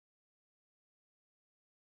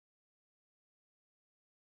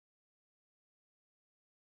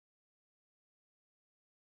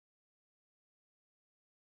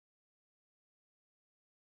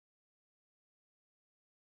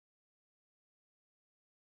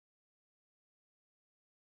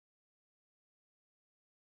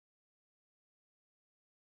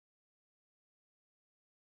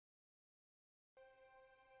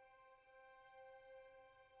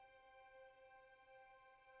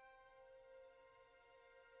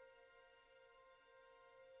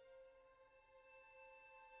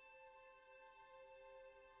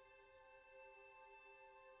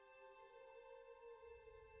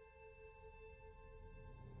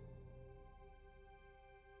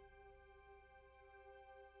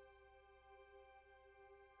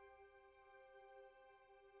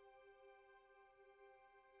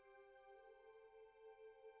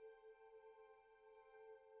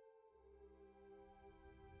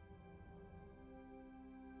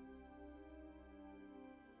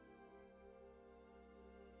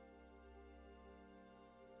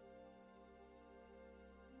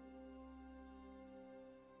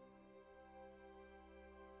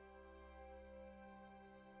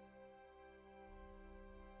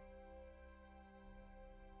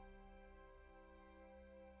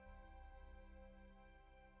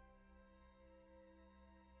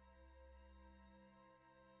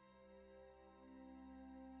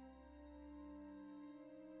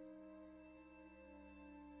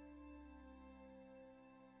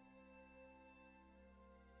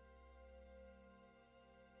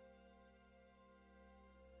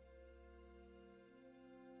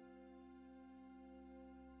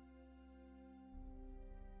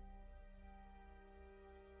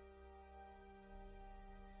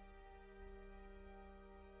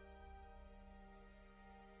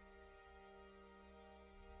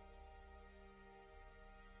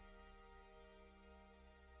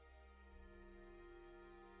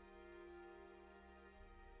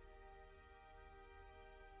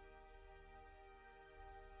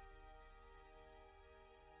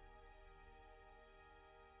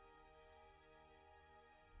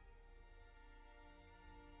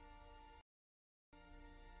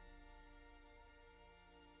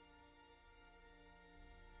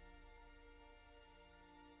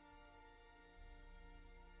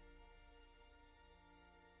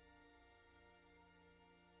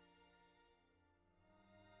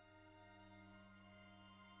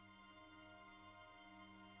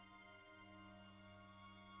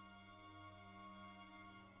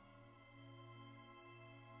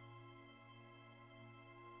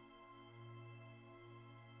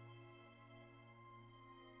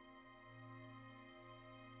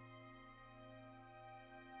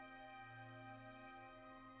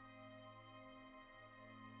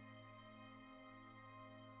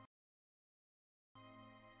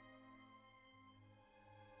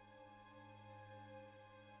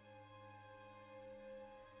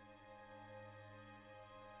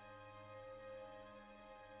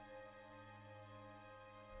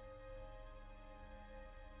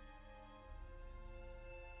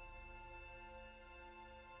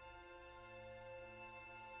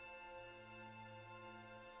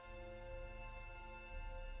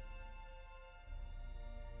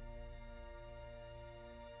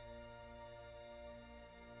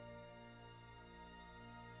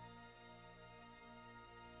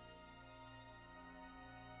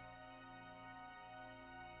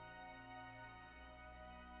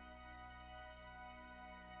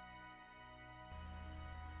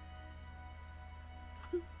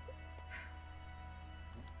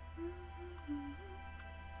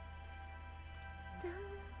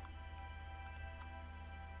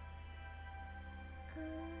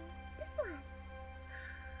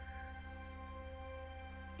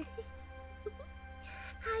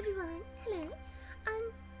Hi everyone, hello.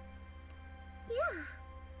 Yeah.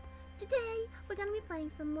 Today we're gonna be playing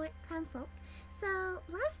some more Clanfolk. So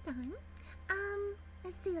last time,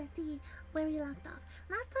 let's see where we left off.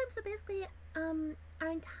 Last time, so basically,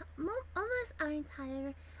 almost our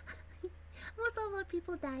entire, almost all our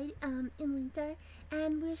people died, in winter,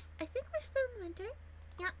 and I think we're still in winter.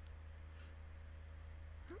 Yeah.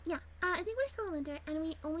 Yeah, I think we're still in winter, and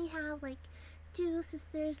we only have like 2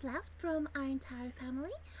 sisters left from our entire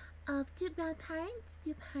family of 2 grandparents,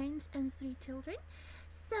 2 parents, and 3 children.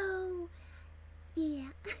 So,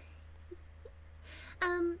 yeah.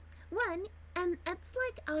 One, and it's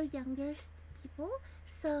like our youngest people.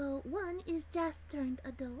 So, one is just turned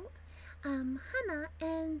adult, Hannah,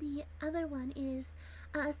 and the other one is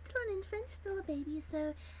still an infant, still a baby.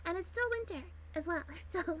 So, and it's still winter as well.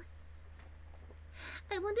 So,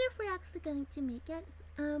 I wonder if we're actually going to make it.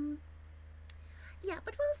 Yeah,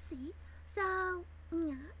 but we'll see. So,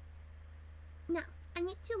 yeah. Now, I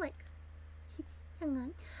need to like, hang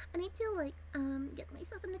on. I need to like, get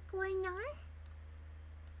myself in the corner.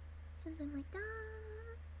 Something like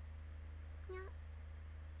that. Yeah.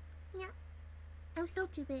 Yeah. I'm still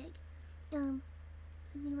too big. Something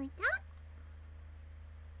like that.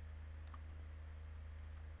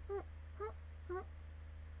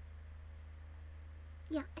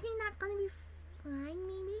 Yeah, I think that's gonna be fine,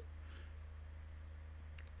 maybe.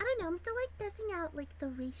 I don't know, I'm still like testing out like the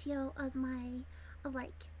ratio of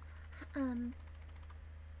like,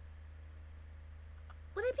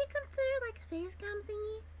 would it be considered like a face cam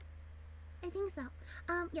thingy? I think so.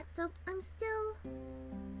 Yeah, so I'm still,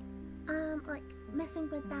 like messing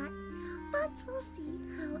with that, but we'll see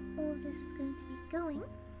how all this is going to be going.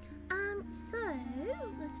 So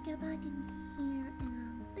let's go back in here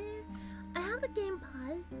and there. I have the game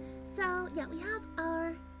paused, so yeah, we have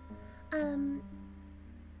our,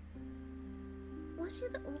 was she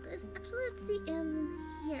the oldest? Actually, let's see in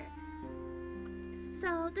here.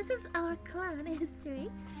 So this is our clan history.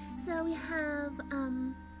 So we have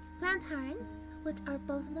grandparents, which are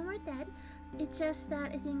both of them are dead. It's just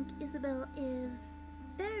that I think Isabel is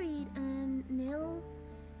buried and Nil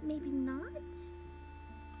maybe not.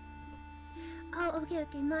 Oh, okay,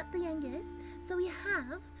 not the youngest. So we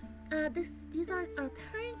have these are our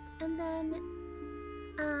parents, and then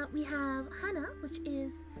we have Hannah, which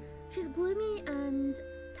is she's gloomy and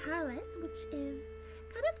tireless, which is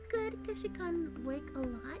kind of good because she can work a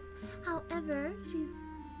lot. However, she's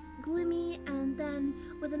gloomy, and then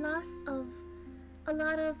with the loss of a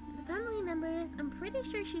lot of the family members, I'm pretty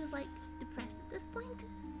sure she's like depressed at this point.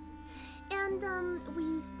 And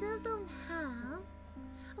we still don't have.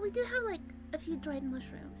 We do have like a few dried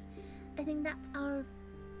mushrooms. I think that's our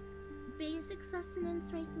basic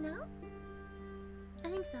sustenance right now. I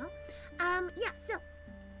think so. Yeah. So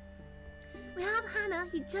we have Hannah.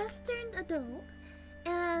 He just turned adult,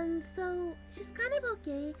 and so she's kind of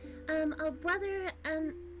okay. Our brother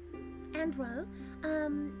Andro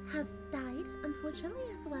has died,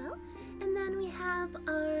 unfortunately, as well. And then we have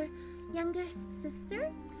our younger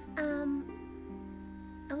sister,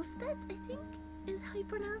 Elspeth, I think is how you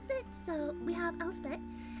pronounce it. So we have Elspeth,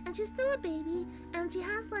 and she's still a baby, and she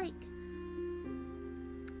has like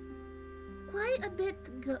quite a bit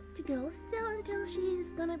to go still until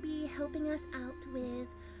she's gonna be helping us out with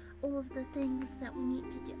all of the things that we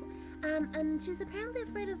need to do. And she's apparently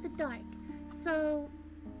afraid of the dark. So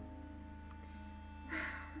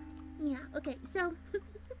yeah, okay, so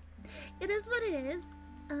it is what it is.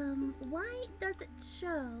 Why does it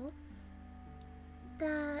show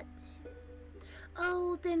that?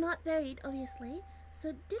 Oh, they're not buried, obviously.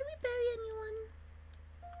 So did we bury anyone?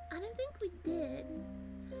 I don't think we did.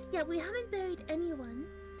 Yeah, we haven't buried anyone,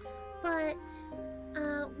 but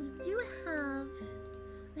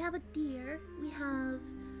we have a deer. We have,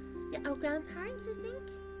 yeah, our grandparents, I think.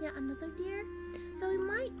 Yeah, another deer. So we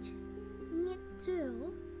might need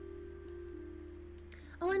to.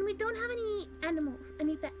 Oh, and we don't have any animals,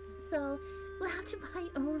 any pets, so we'll have to buy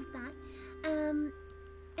all of that.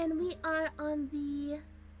 And we are on the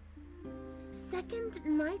 2nd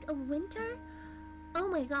night of winter. Oh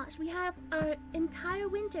my gosh, we have our entire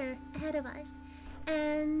winter ahead of us,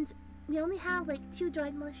 and we only have like 2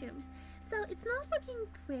 dried mushrooms, so it's not looking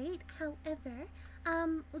great. However,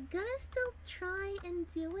 we're gonna still try and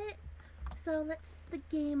do it. So let's the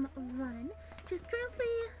game run. She's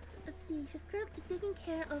currently taking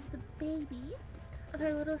care of the baby, of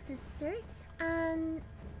her little sister, and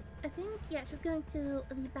I think, yeah, she's going to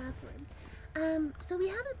the bathroom. So we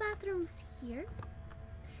have the bathrooms here,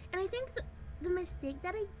 and I think the mistake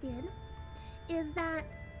that I did is that,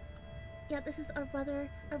 yeah, this is our brother.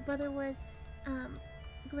 Our brother was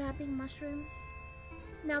grabbing mushrooms.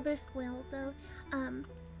 Now they're spoiled though.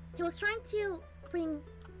 He was trying to bring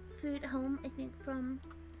food home, I think from,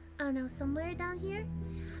 I don't know, somewhere down here.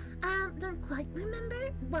 Don't quite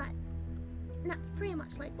remember, but that's pretty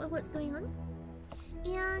much like what's going on.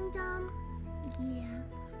 And yeah,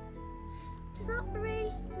 just not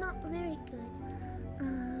very good.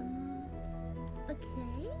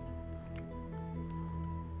 Okay.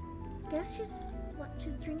 Guess she's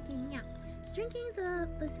drinking. Yeah, she's drinking. The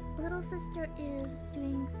little sister is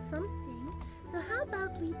doing something. So how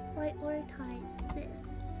about we prioritize this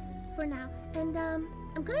for now? And I'm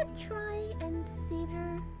gonna try and save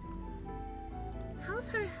her. How's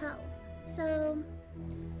her health? So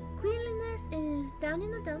cleanliness is down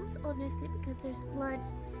in the dumps, obviously, because there's blood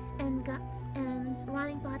and guts and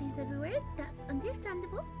rotting bodies everywhere. That's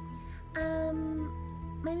understandable.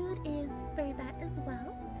 My mood is very bad as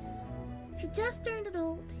well. She just turned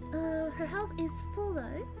adult. Her health is full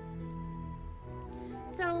though,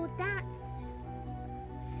 so that's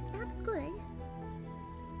good.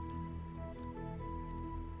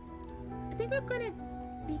 I think we're gonna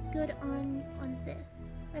be good on this.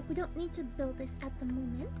 Like, we don't need to build this at the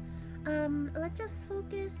moment. Let's just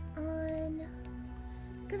focus on,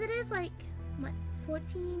 because it is like what,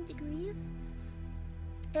 14 degrees.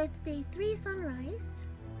 It's day 3 sunrise,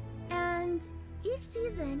 and each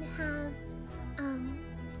season has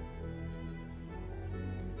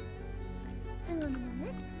hang on a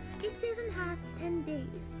moment. Each season has 10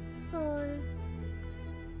 days, so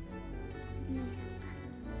yeah.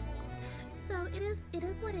 So it is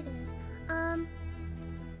what it is.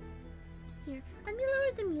 Here, let me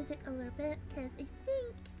lower the music a little bit, because I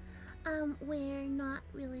think we're not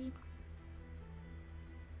really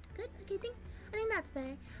good. Okay, I think that's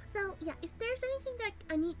better. So yeah, if there's anything that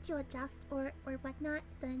I need to adjust or whatnot,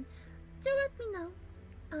 then do let me know,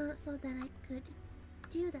 so that I could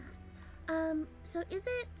do that. So is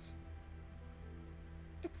it?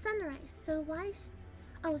 It's sunrise. So why?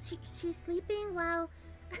 Oh, she's sleeping while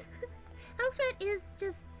Alfred is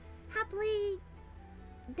just happily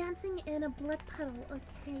dancing in a blood puddle.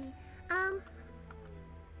 Okay. I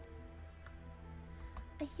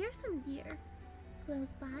hear some deer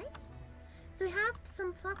close by. So we have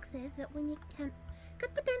some foxes that we could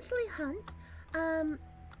potentially hunt.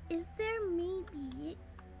 Is there maybe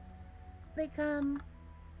like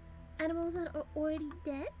animals that are already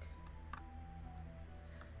dead?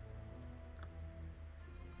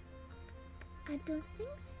 I don't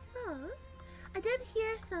think so. I did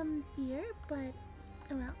hear some deer, but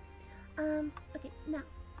oh well. Okay, now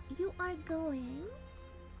you are going.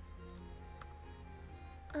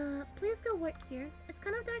 Please go work here. It's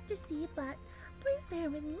kind of dark to see, but please bear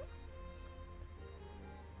with me.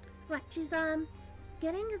 Right, she's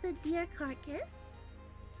getting the deer carcass.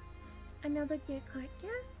 Another deer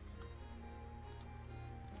carcass.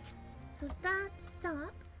 So that's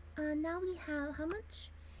stop. Now we have how much?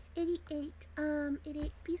 88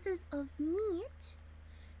 pieces of meat.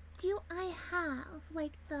 Do I have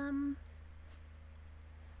like the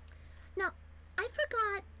Now, I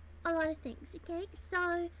forgot a lot of things, okay?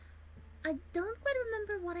 So I don't quite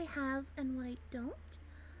remember what I have and what I don't.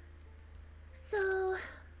 So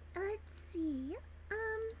let's see.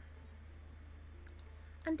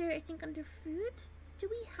 I think under food, do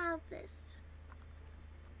we have this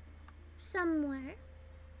somewhere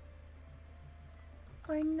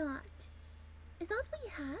or not? I thought we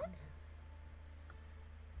had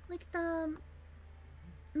like the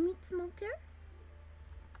meat smoker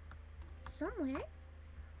somewhere.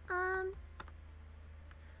 Or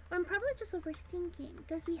I'm probably just overthinking,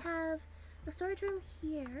 because we have the storage room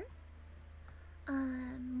here.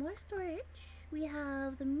 More storage. We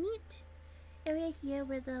have the meat area here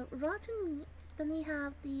with the rotten meat. Then we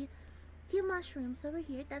have the 2 mushrooms over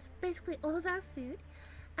here. That's basically all of our food.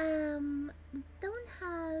 We don't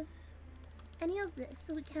have any of this,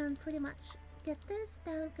 so we can pretty much get this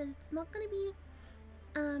down, because it's not going to be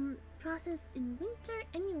processed in winter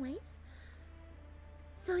anyways.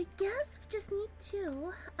 So I guess we just need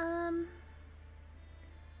to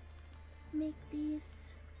make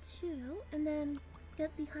these 2 and then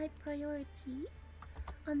get the high priority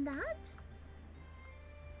on that.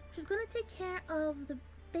 She's gonna take care of the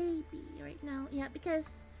baby right now, yeah, because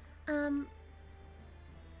yeah,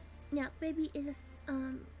 baby is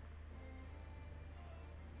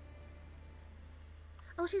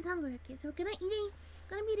oh, she's hungry. Okay, so we're gonna be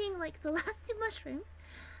eating like the last 2 mushrooms.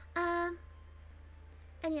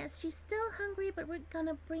 And yes, she's still hungry, but we're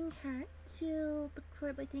gonna bring her to the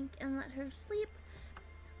crib, I think, and let her sleep.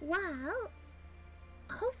 While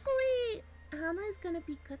hopefully Hannah is gonna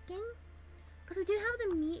be cooking, because we do have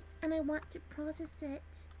the meat and I want to process it.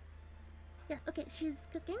 Yes, okay, she's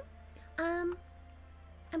cooking. I'm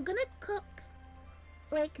gonna cook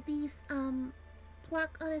like these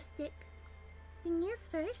pluck on a stick thingies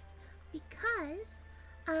first because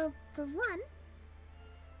for one,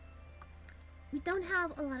 we don't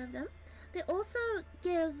have a lot of them. They also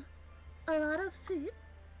give a lot of food,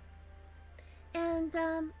 and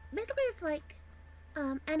basically it's like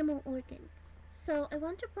animal organs. So I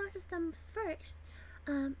want to process them first,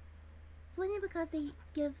 mainly because they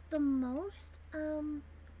give the most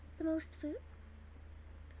food.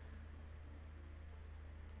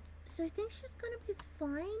 So I think she's gonna be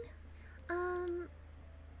fine.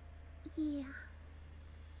 Yeah.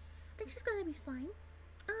 I think she's gonna be fine.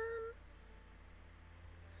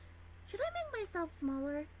 Should I make myself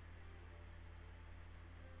smaller?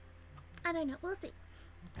 I don't know. We'll see.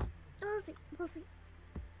 We'll see. We'll see.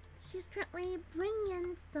 She's currently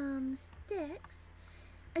bringing some sticks.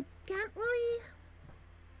 I can't really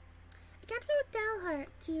tell her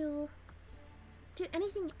to do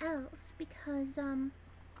anything else because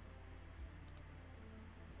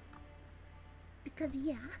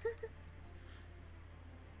yeah.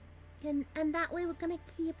 and that way we're gonna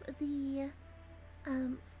keep the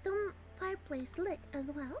stone fireplace lit as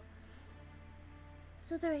well.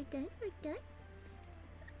 So very good, very good.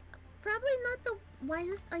 Probably not the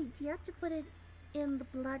wisest idea to put it in the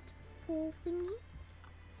blood pool thingy,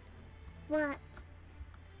 but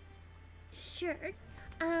sure.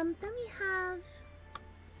 Then we have,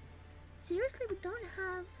 seriously, we don't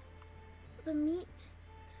have the meat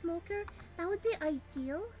smoker. That would be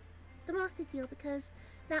ideal, the most ideal, because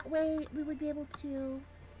that way we would be able to,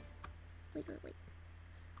 wait.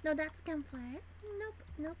 No, that's campfire.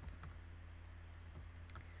 Nope.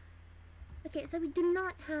 Okay, so we do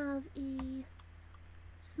not have a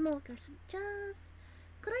smoker, so just,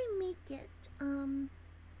 could I make it,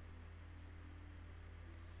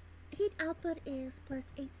 heat output is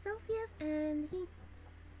 +8 Celsius, and heat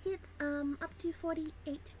heats up to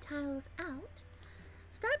 48 tiles out,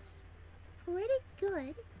 so that's pretty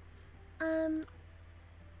good.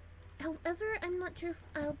 However, I'm not sure if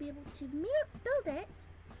I'll be able to build it,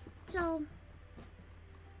 so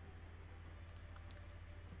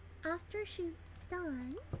after she's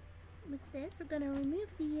done with this, we're gonna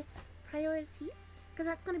remove the priority, because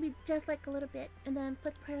that's gonna be just like a little bit, and then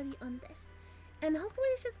put priority on this, and hopefully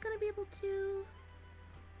she's gonna be able to.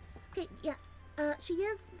 Okay, yes, she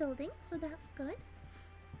is building, so that's good.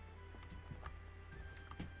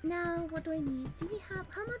 Now, what do I need? Do we have,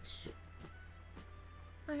 how much?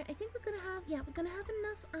 Alright, I think we're gonna have, yeah, we're gonna have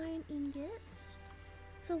enough iron ingots.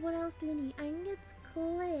 So what else do we need? Iron ingots,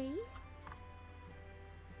 clay.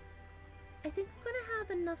 I think we're gonna have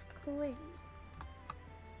enough clay.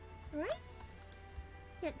 Right?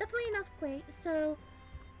 Yeah, definitely enough clay. So,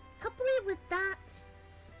 hopefully with that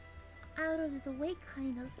out of the way,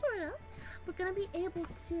 kind of, sort of, we're gonna be able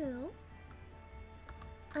to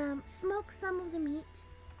smoke some of the meat.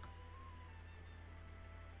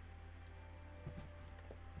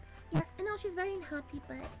 Yes, I know she's very unhappy,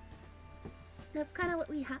 but that's kind of what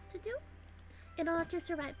we have to do in order to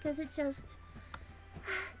survive, because it's just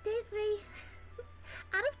day 3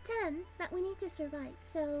 out of 10 that we need to survive.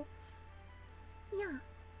 So yeah,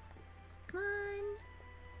 come on,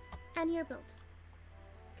 and you're built.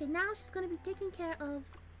 Okay, now she's gonna be taking care of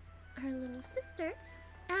her little sister,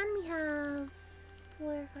 and we have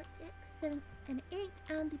 4, 5, 6, 7, and 8,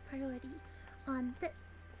 and the priority on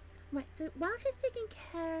this. Right, so while she's taking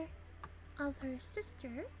care of her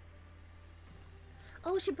sister,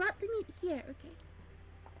 oh, she brought the meat here. Okay,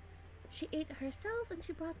 she ate herself and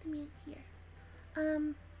she brought the meat here.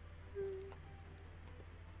 Okay,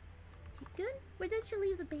 good. Where did you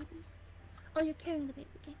leave the baby? Oh, you're carrying the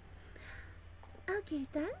baby. Okay,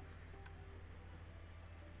 then.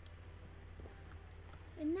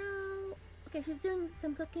 And now, okay, she's doing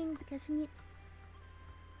some cooking because she needs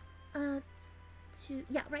to,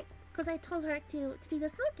 yeah, right, because I told her to do the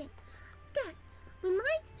smoking. Okay, we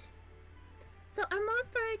might, so our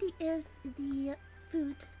most priority is the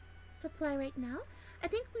food supply right now. I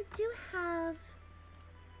think we do have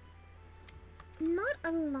not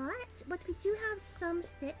a lot, but we do have some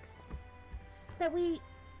sticks that we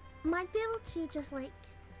might be able to just like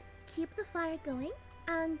keep the fire going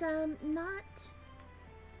and not.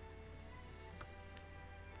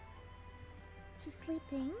 She's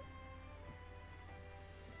sleeping,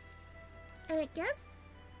 and I guess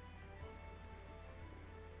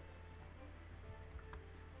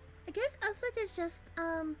Elspeth is just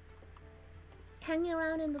hanging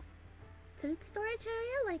around in the food storage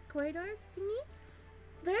area, like corridor thingy.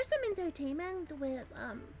 There's some entertainment with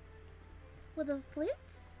with the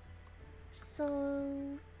flutes.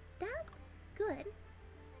 So that's good.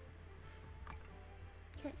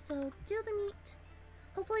 Okay, so do the meat.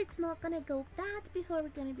 Hopefully it's not gonna go bad before we're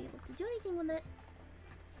gonna be able to do anything with it.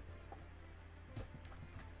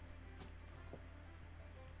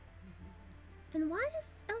 And why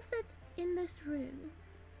is Elfet in this room?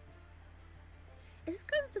 Is this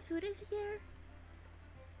because the food is here?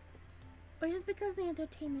 Or just because the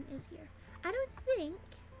entertainment is here? I don't think...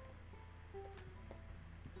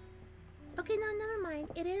 Okay, no, never mind.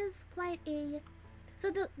 It is quite a... So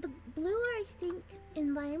the bluer, I think,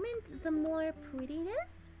 environment, the more pretty it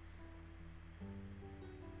is.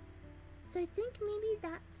 So I think maybe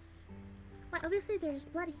that's... Well, obviously there's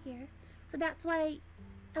blood here. So that's why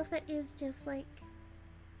Elfet is just, like,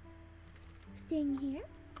 staying here.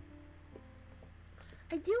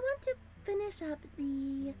 I do want to finish up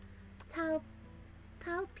the tile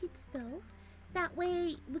peat stove. That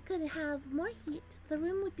way we could have more heat, the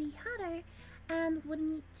room would be hotter, and wouldn't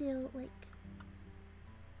need to, like,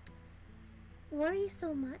 worry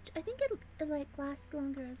so much. I think it like lasts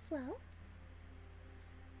longer as well.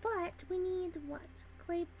 But we need what?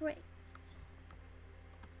 Clay bricks.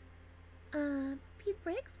 Peat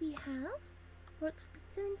bricks we have. Work speed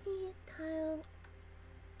 70, tiles,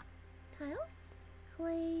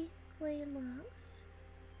 clay logs.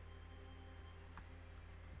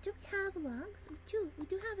 Do we have logs? We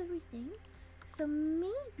do have everything. So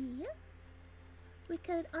maybe we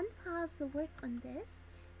could unpause the work on this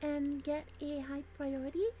and get a high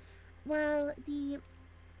priority, while the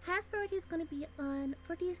highest priority is going to be on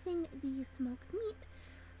producing the smoked meat,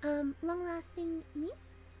 long-lasting meat.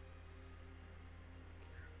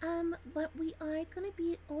 But we are going to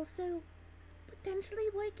be also potentially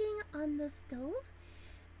working on the stove,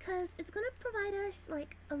 because it's going to provide us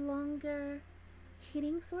like a longer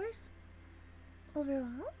heating source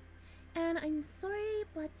overall. And I'm sorry,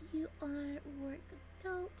 but you are work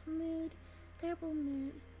adult mood, terrible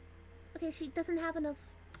mood. Okay, she doesn't have enough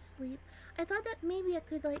sleep. I thought that maybe I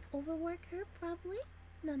could like overwork her, probably.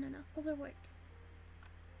 No, overwork.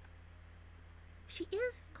 She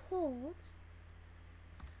is cold,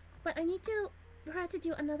 but I need to her to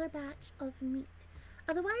do another batch of meat.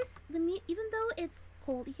 Otherwise, the meat, even though it's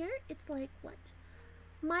cold here, it's like what?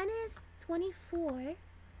 -24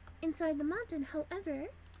 inside the mountain. However,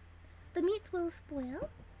 the meat will spoil.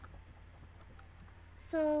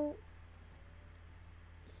 So,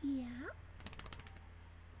 yeah.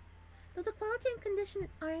 Though the quality and condition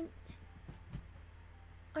aren't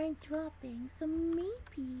dropping, so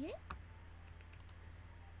maybe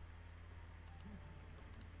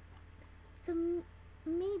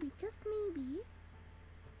just maybe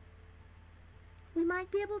we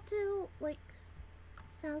might be able to like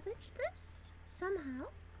salvage this somehow.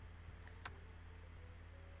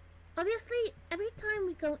 Obviously, every time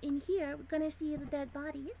we go in here, we're gonna see the dead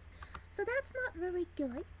bodies, so that's not very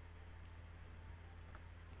good.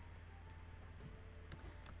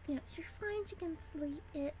 Yeah, she's fine, she can sleep.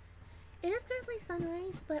 It is currently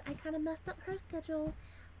sunrise, but I kind of messed up her schedule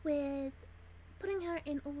with putting her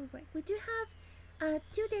in overwork. We do have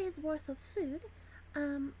 2 days worth of food,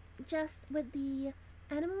 just with the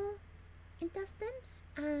animal intestines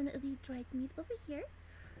and the dried meat over here.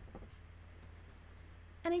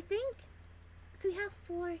 And I think, so we have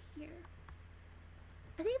 4 here.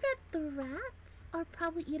 I think that the rats are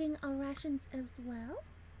probably eating our rations as well,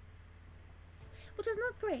 which is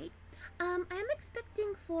not great. I am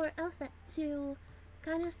expecting for Elfet to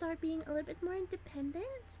kind of start being a little bit more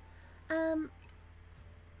independent.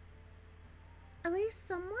 At least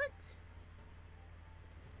somewhat.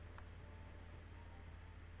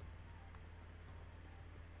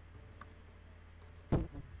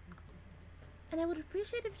 And I would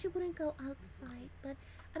appreciate if she wouldn't go outside, but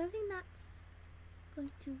I don't think that's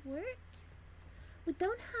going to work. We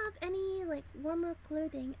don't have any like warmer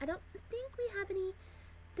clothing. I don't think we have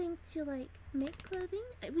anything to like make clothing.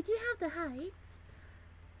 We do have the hides,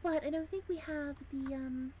 but I don't think we have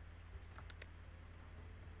the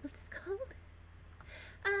what's it called?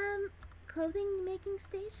 Clothing making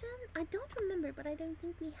station? I don't remember, but I don't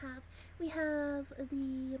think we have. We have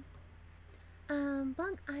the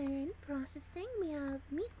bug iron processing, we have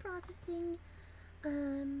meat processing,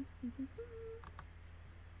 oh,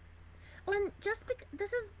 and just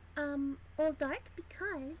this is all dark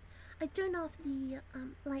because I turned off the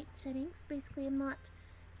light settings. Basically, I'm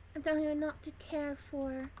telling her not to care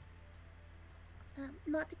for the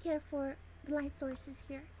light sources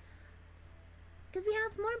here, because we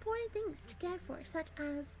have more important things to care for, such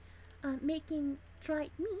as making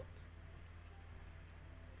dried meat.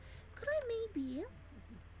 Could I maybe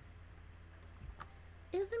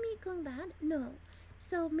Is the meat going bad? No.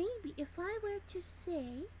 So maybe if I were to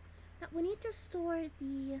say that we need to store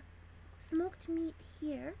the smoked meat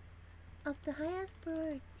here of the highest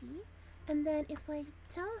priority, and then if I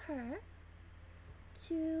tell her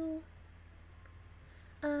to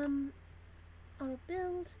or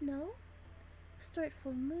build, no. Store it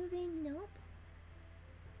for moving, nope.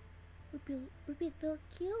 Repeat build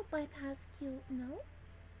queue, bypass queue, no.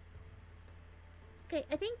 Okay,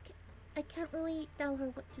 I think I can't really tell her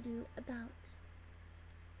what to do about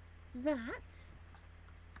that.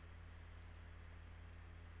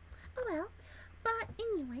 Oh well, but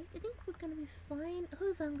anyways, I think we're gonna be fine.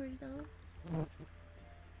 Who's hungry though?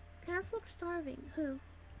 Cancel for starving. Who?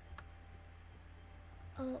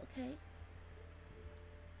 Oh, okay.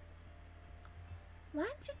 Why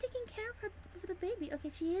aren't you taking care of her for the baby? Okay,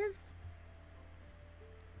 she is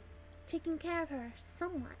taking care of her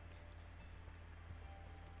somewhat.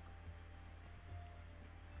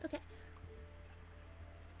 Okay.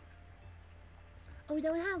 Oh, we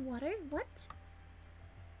don't have water? What?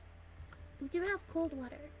 We do have cold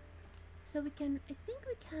water. So we can, I think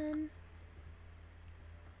we can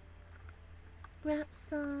grab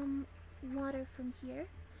some water from here.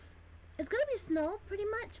 It's gonna be snow pretty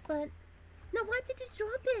much, but no, why did you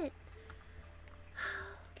drop it?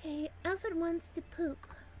 Okay, Alfred wants to poop.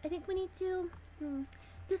 I think we need to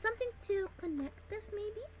do something to connect this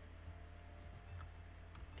maybe.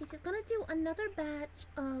 Okay, she's gonna do another batch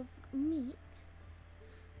of meat,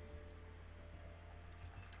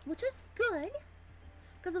 which is good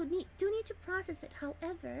because we do need to process it.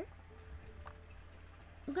 However,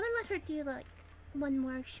 I'm gonna let her do like one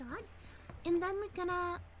more shot, and then I'm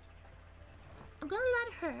gonna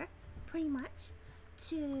let her pretty much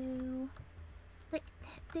to like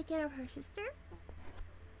take care of her sister.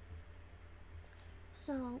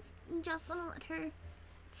 So I'm just gonna let her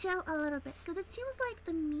chill a little bit because it seems like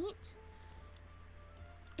the meat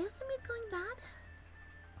is the meat going bad?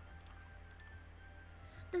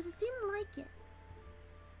 Does it seem like it?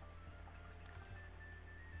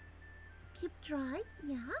 Keep dry,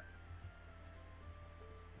 yeah.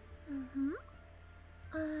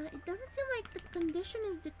 It doesn't seem like the condition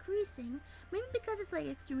is decreasing. Maybe because it's like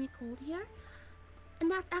extremely cold here. And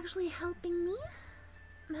that's actually helping me.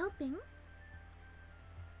 I'm hoping.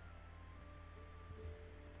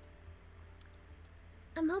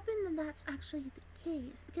 I'm hoping that that's actually the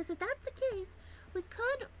case. Because if that's the case, we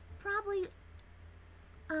could probably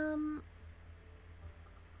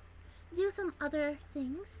do some other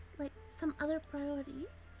things, like some other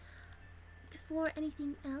priorities before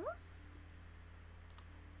anything else.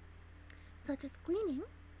 Such as cleaning.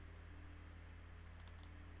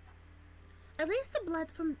 At least the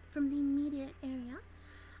blood from the immediate area.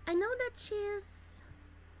 I know that she's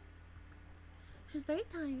very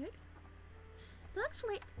tired. But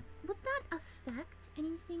actually, would that affect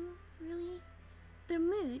anything really? Their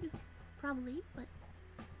mood, probably, but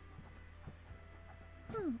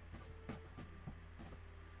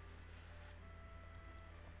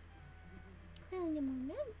Hang a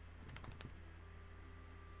moment.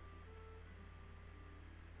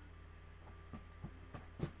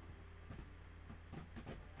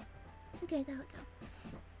 Okay, there we go.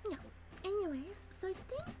 Yeah. Anyways, so I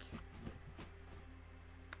think...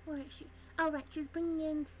 Where is she? Oh, right. She's bringing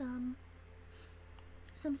in some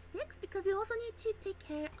sticks because we also need to take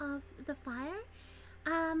care of the fire.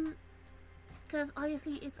 Because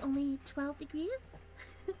obviously it's only 12 degrees.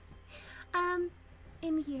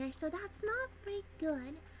 In here, so that's not very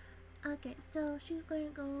good. Okay, so she's going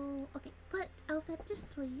to go... Okay, put Alfred to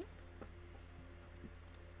sleep.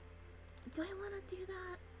 Do I want to do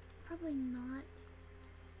that? Probably not.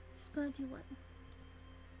 She's going to do what?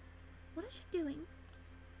 What is she doing?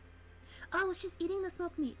 Oh, she's eating the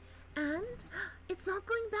smoked meat. And it's not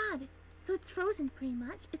going bad. So it's frozen pretty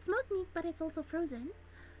much. It's smoked meat, but it's also frozen.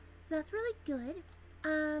 So that's really good.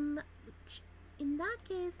 Which in that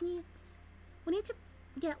case we need to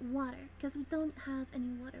get water because we don't have any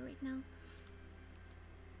water right now.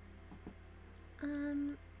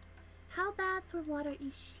 How bad for water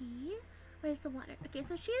is she? Where's the water? Okay,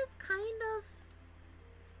 so she is kind of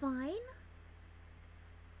fine.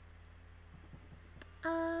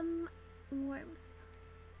 Warmth.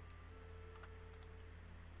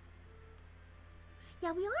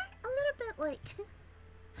 Yeah, we are a little bit like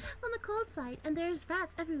on the cold side, and there's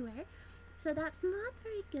rats everywhere, so that's not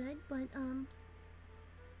very good. But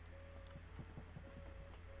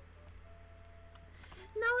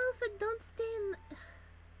no, Alfred, don't stay in.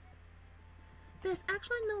 There's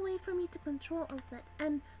actually no way for me to control Alfred,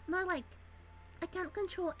 and not like I can't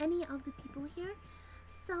control any of the people here.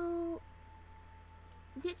 So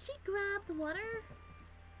did she grab the water?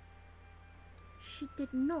 she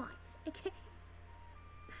did not. Okay.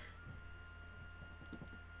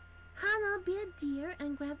 Hannah, be a dear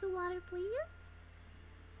and grab the water, please.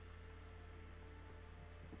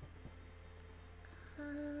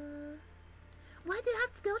 Why do you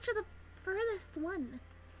have to go to the furthest one?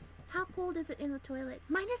 How cold is it in the toilet?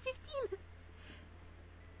 -15!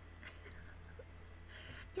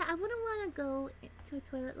 Yeah, I wouldn't want to go to a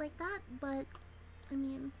toilet like that, but, I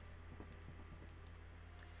mean...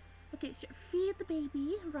 Okay, so feed the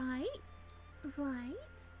baby, right?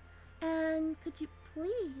 Right. And could you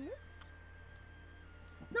please...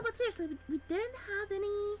 No, but seriously, we didn't have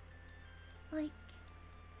any, like...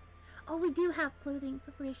 Oh, we do have clothing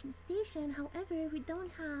preparation station, however, we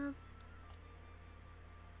don't have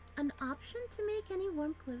an option to make any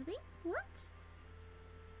warm clothing? What?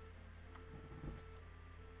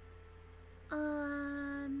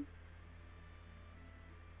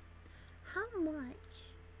 How much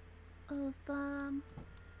of,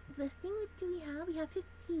 this thing do we have? We have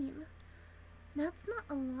 15. That's not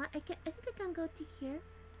a lot. I think I can go to here.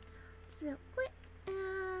 Just real quick.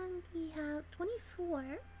 And we have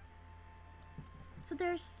 24. So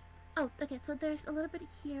there's... Oh, okay, so there's a little bit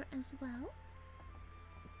here as well.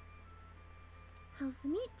 How's the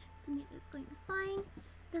meat? The meat is going fine.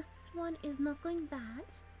 This one is not going bad.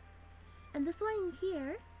 And this one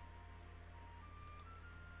here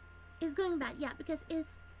is going bad. Yeah, because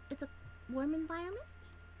it's a warm environment.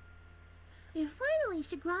 And finally,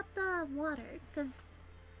 she grabbed the water, because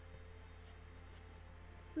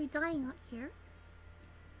we're dying out here.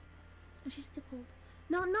 And she's too cold.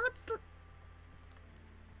 No, not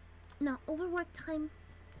no, overwork time.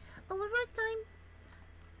 Overwork time.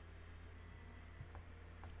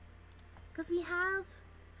 Because we have...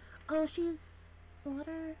 Oh, she's...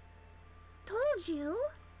 Water... Told you!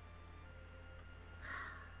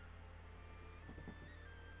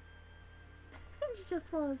 She just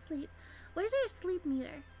fell asleep. Where's your sleep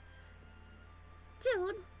meter?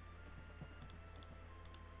 Dude!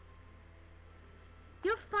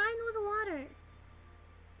 You're fine with the water.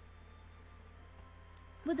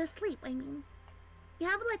 With the sleep, I mean. You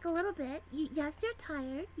have like a little bit. Yes, you're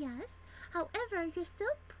tired, yes. However, you're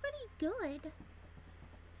still pretty good.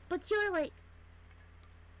 But you're like...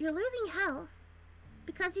 You're losing health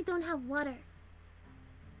because you don't have water.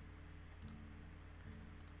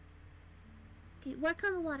 Okay, work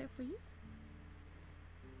on the water, please.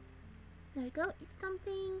 There you go. Eat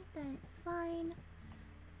something. That's fine.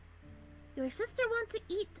 Your sister wants to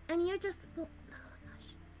eat, and you're just... Oh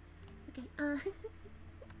gosh. Okay,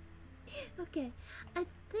 okay. I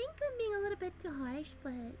think I'm being a little bit too harsh,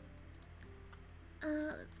 but...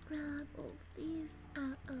 let's grab all of these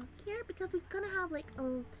out of here, because we're gonna have, like,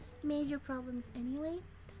 major problems anyway.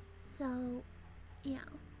 So, yeah.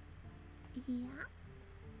 Yeah.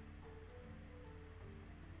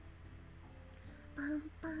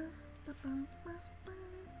 Bum, bum, ba, bum, bum, bum.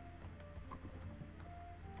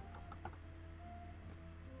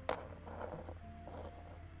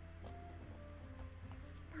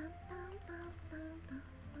 Dum, dum, dum, dum, dum,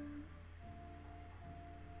 dum.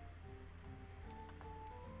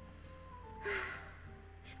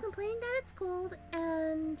 She's complaining that it's cold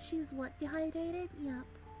and she's what, dehydrated? Yup.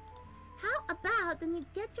 How about then you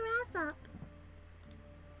get your ass up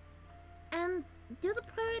and do the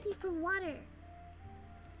priority for water?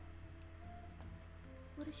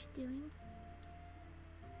 What is she doing?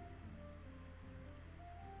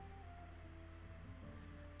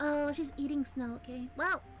 Oh, she's eating snow, okay.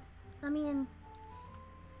 Well, I mean,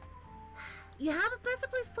 you have a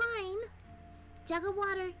perfectly fine jug of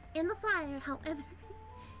water in the fire, however,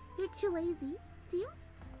 you're too lazy,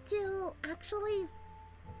 seems, to actually,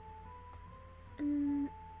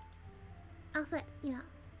 outfit, yeah.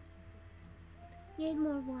 You need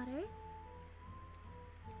more water.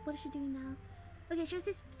 What is she doing now? Okay,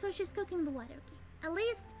 so she's cooking the water, okay. At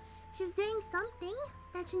least, she's doing something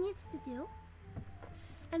that she needs to do.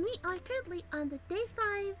 And we are currently on the day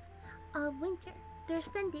 5 of winter. There's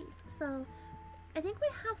 10 days, so I think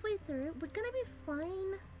we're halfway through. We're gonna be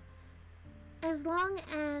fine as long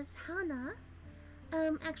as Hannah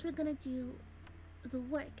actually gonna do the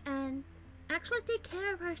work and actually take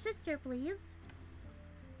care of her sister, please.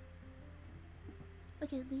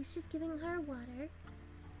 Okay, at least she's giving her water.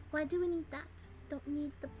 Why do we need that? Don't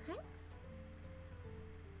need the planks?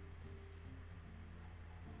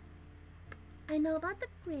 I know about the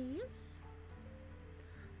graves.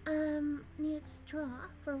 Need straw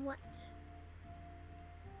for what?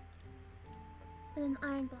 And an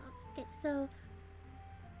iron block. Okay, so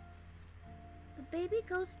the baby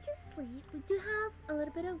goes to sleep. We do have a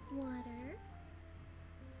little bit of water.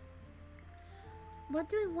 What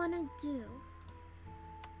do we want to do?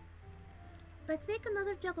 let's make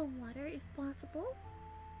another jug of water if possible.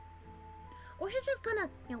 Or she's just gonna,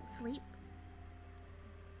 you know, sleep.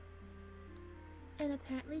 And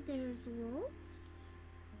apparently there's wolves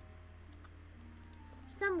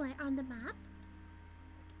somewhere on the map.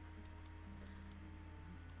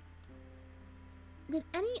 Did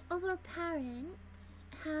any of our parents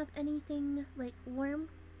have anything like warm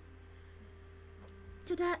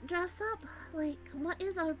to dress up? Like, what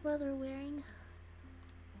is our brother wearing?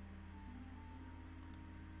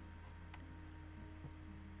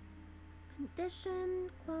 Condition,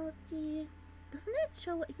 quality. Doesn't it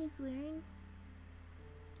show what he's wearing?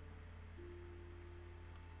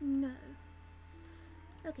 No.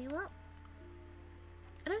 Okay, well,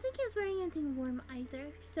 I don't think he's wearing anything warm either,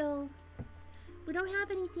 so we don't have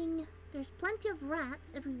anything. There's plenty of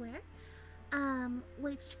rats everywhere,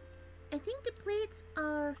 which I think depletes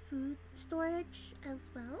our food storage as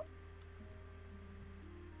well.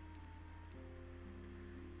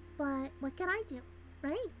 But what can I do,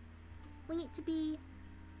 right? We need to be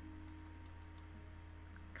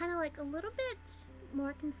kind of like a little bit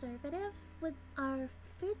more conservative with our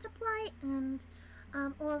food supply and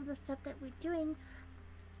all of the stuff that we're doing,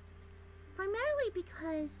 primarily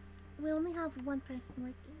because we only have one person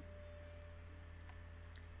working.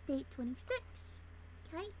 Day 26,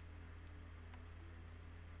 okay?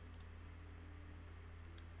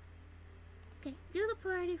 Okay, do the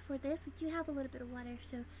priority for this. We do have a little bit of water,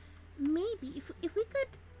 so maybe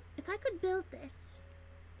if I could build this,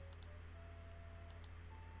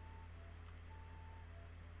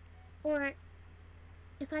 or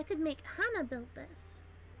if I could make Hannah build this.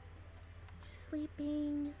 She's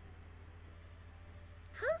sleeping.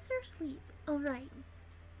 How's her sleep? Oh, right.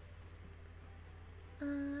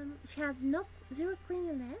 She has zero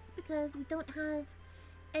cleanliness because we don't have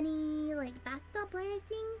any like bathtub or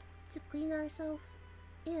anything to clean ourselves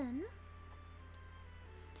in.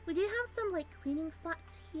 We do have some like cleaning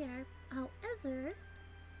spots here. However,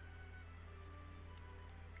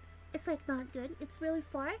 it's like not good. It's really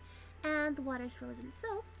far and the water's frozen,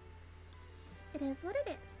 so it is what it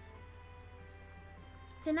is.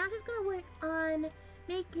 Okay, now she's gonna work on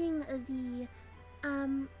making the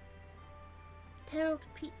tiled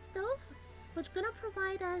peat stove, which is gonna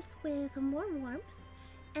provide us with more warmth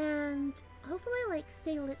and hopefully like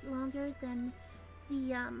stay lit longer than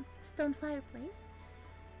the stone fireplace.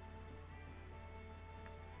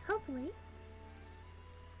 Hopefully.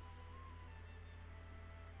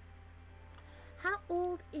 How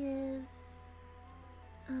old is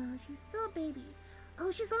she's still a baby.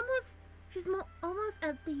 Oh, she's almost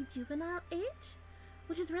at the juvenile age,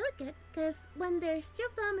 which is really good because when there's two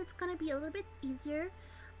of them, it's gonna be a little bit easier.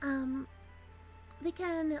 They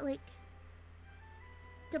can like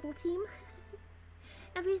double team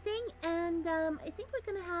everything, and I think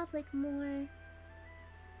we're gonna have like more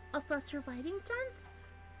of a surviving chance.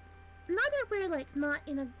 Not that we're like not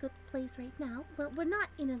in a good place right now, but we're not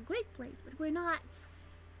in a great place, but we're not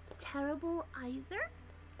terrible either.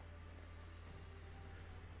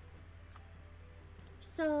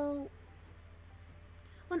 So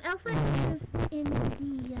when Alpha is in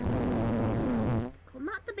the it's called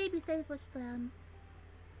not the baby stage, but the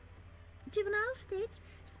juvenile stage,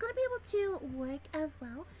 she's gonna be able to work as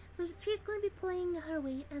well. So she's gonna be pulling her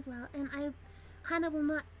weight as well, and Hannah will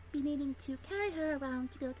not be needing to carry her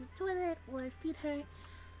around to go to the toilet or feed her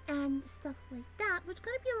and stuff like that, which is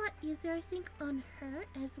gonna be a lot easier, I think, on her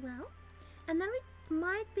as well. And then we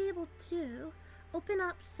might be able to open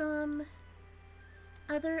up some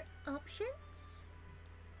other options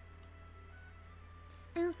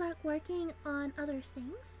and start working on other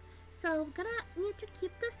things. So we're gonna need to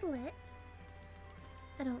keep this lit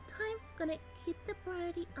at all times. Gonna keep the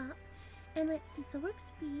priority up, and let's see, so work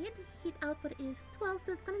speed, heat output is 12,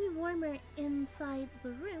 so it's gonna be warmer inside the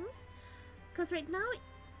rooms, because right now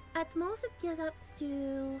at most it gets up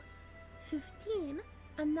to 15,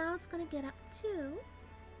 and now it's gonna get up to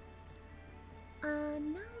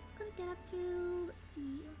let's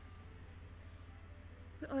see,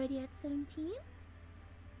 we're already at 17.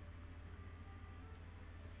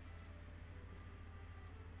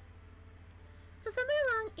 So somewhere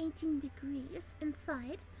around 18 degrees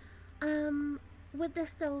inside, with the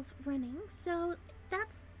stove running, so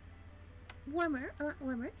that's warmer, a lot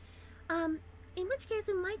warmer. In which case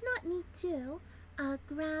we might not need to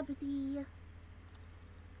grab the,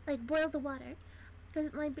 like, boil the water, because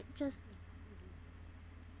it might be just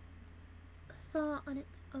thaw on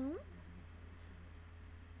its own.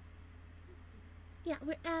 Yeah,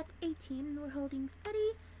 we're at 18, we're holding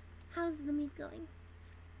steady. How's the meat going?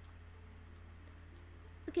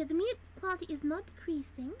 Okay, the meat quality is not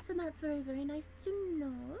decreasing, so that's very, very nice to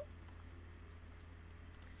know.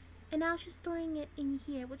 And now she's storing it in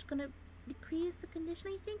here, which is gonna decrease the condition,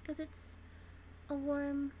 I think, because it's a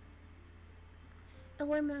warm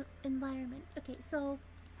environment. Okay, so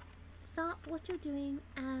stop what you're doing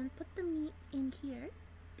and put the meat in here.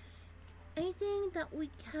 Anything that we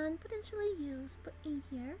can potentially use, put in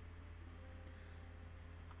here.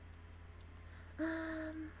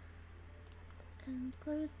 And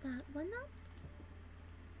close that one up.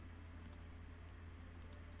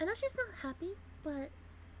 I know she's not happy, but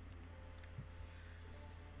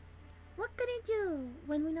what can I do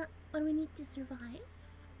when we need to survive?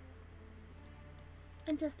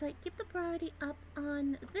 And just like keep the priority up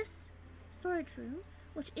on this storage room,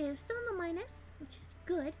 which is still in the minus, which is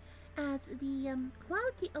good, as the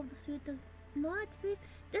quality of the food does not decrease.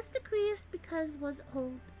 This decreased because was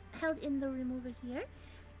held in the room over here,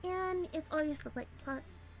 and it's always like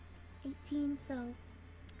plus 18, so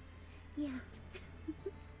yeah.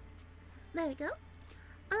 There we go.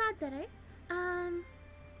 A lot better. Now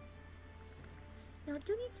I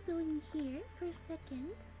do need to go in here for a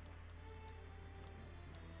second.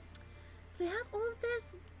 So we have all of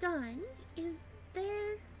this done. Is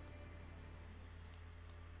there...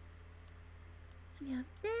 So we have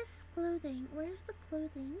this clothing. Where's the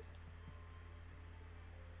clothing?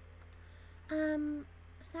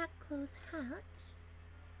 Sackcloth hat.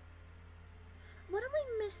 What am I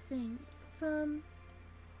missing from...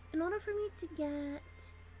 In order for me to get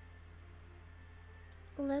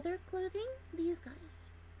leather clothing? These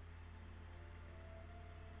guys.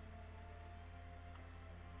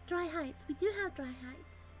 Dry hides. We do have dry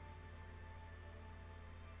hides.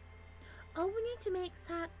 Oh, we need to make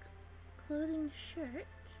sack clothing shirt,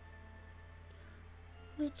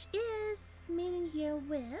 which is made in here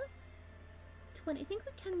with 20. I think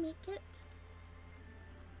we can make it.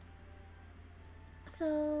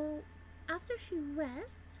 So after she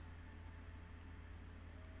rests,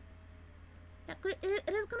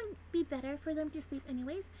 it is going to be better for them to sleep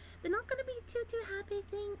anyways. They're not going to be too happy, I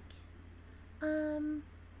think.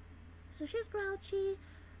 So she's grouchy.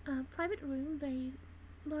 Private room, very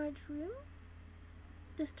large room.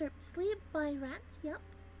 Disturbed sleep by rats, yep.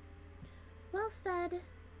 Well fed,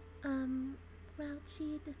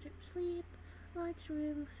 grouchy, disturbed sleep, large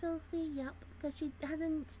room, filthy, yep, because she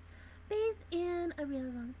hasn't bathed in a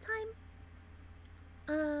really long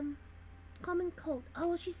time. Common cold.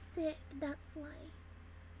 Oh, she's sick, that's why.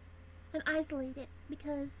 And isolated,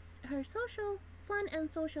 because her fun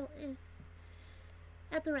and social is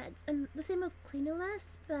at the Reds. And the same with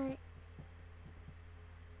cleanliness, but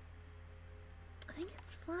I think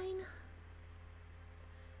it's fine.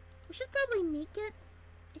 We should probably make it,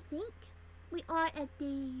 I think. We are at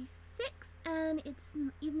day 6, and it's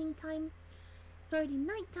evening time. It's already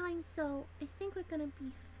night time, so I think we're gonna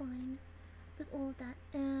be fine with all of that.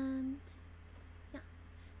 And yeah,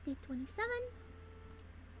 day 27.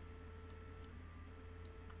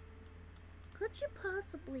 Could you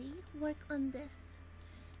possibly work on this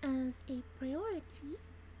as a priority?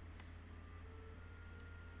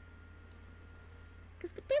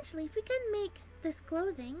 Because potentially, if we can make this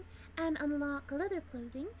clothing and unlock leather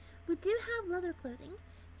clothing, we do have leather clothing,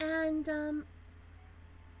 and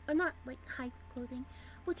or not like hide clothing,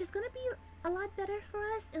 which is gonna be a lot better for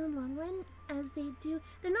us in the long run, as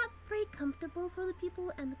they're not very comfortable for the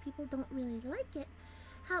people, and the people don't really like it.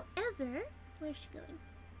 However, where's she going?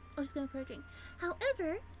 Oh, she's going for a drink.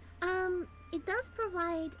 However, it does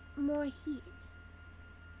provide more heat.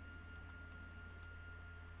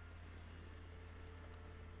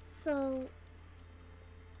 So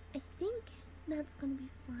I think that's gonna be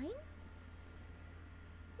fine.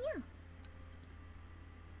 Yeah.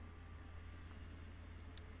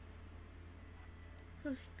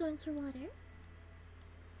 So she's going through water.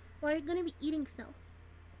 Or are you gonna be eating snow?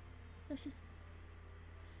 No, she's...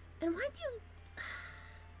 And why do you...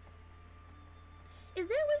 Is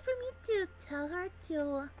there a way for me to tell her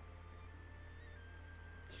to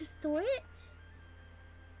store it?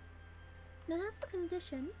 No, that's the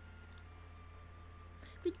condition.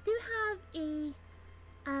 We do have a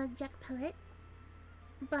jack pellet,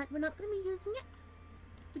 but we're not going to be using it.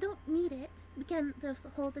 We don't need it. We can just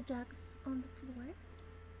hold the jugs on the floor.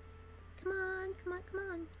 Come on, come on, come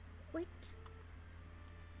on. Work.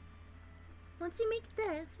 Once you make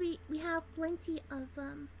this, we have plenty of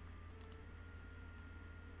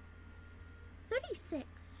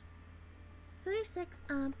 36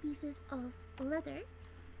 pieces of leather.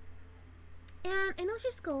 And I know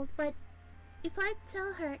she's cold, but if I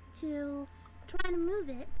tell her to try and move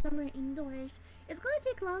it somewhere indoors, it's gonna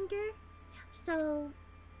take longer. So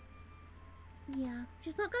yeah,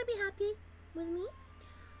 she's not gonna be happy with me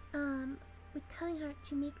with telling her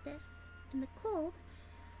to make this in the cold.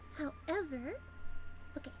 However,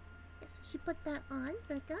 okay, yes, she put that on.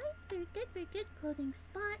 Very good, very good, very good. Clothing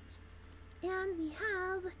spot. And we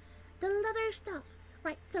have the leather stuff.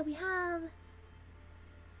 Right, so we have,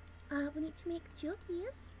 we need to make 2 of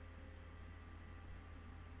these.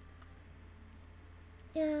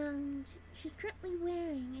 And she's currently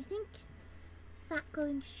wearing, I think, sack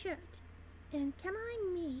clothing shirt. And can I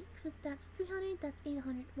make, so that's 300, that's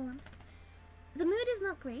 800 warmth. The mood is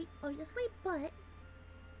not great, obviously, but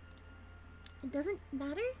it doesn't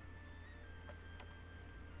matter.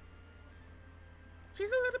 She's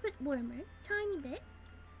a little bit warmer, tiny bit.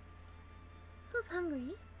 Who's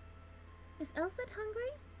hungry? Is Elfet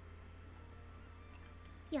hungry?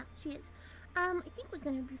 Yeah, she is. I think we're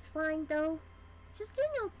gonna be fine though. She's doing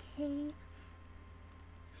okay.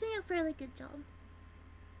 She's doing a fairly good job.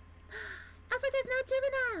 Elfet is now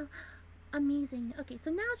juvenile! Amazing. Okay,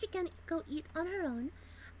 so now she can go eat on her own.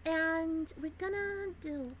 And we're gonna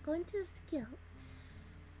go into the skills.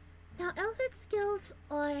 Now, Elfet's skills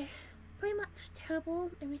are pretty much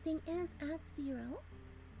terrible. Everything is at 0.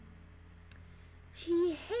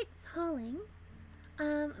 She hates hauling.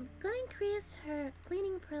 I'm gonna increase her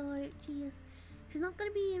cleaning priorities. She's not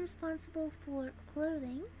gonna be responsible for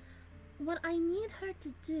clothing. What I need her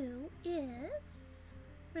to do is...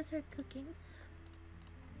 where's her cooking?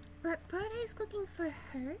 Let's prioritize cooking for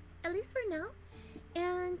her, at least for now.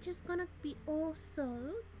 And just gonna be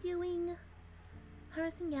also doing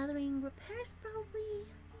harvesting, gathering, repairs probably,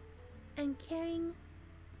 and caring,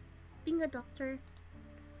 being a doctor.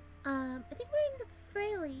 I think we're in a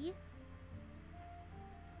fairly...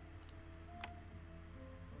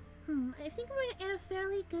 I think we're in a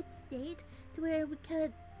fairly good state to where we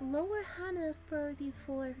could lower Hannah's priority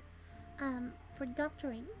for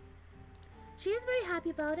doctoring. She is very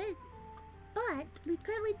happy about it, but we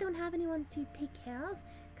currently don't have anyone to take care of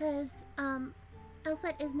because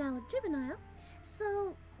Elfet is now a juvenile.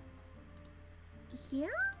 So yeah,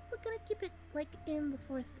 we're gonna keep it like in the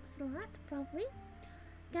 4th slot probably.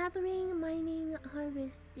 Gathering, mining,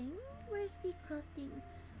 harvesting. Where's the crafting?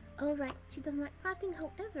 Oh right, she doesn't like crafting.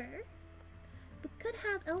 However, we could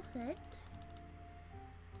have Elfet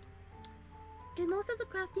do most of the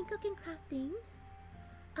crafting, cooking, crafting.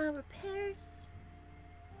 Repairs.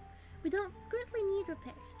 We don't currently need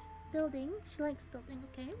repairs. Building. She likes building.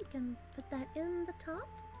 Okay, we can put that in the top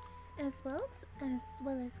as well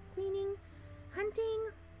as cleaning,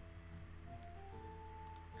 hunting.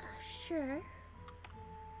 Sure.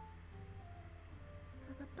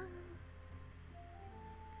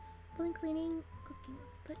 Building, cleaning, cooking.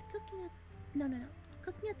 Let's put cooking at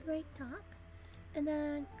cooking at the very top, and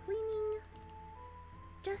then cleaning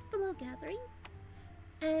just below gathering,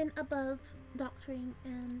 and above doctoring,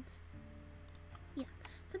 and yeah,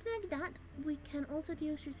 something like that. We can also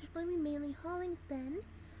do, she's going to be mainly hauling, then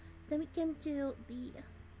we can do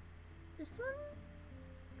this one,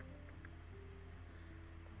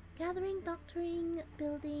 gathering, doctoring,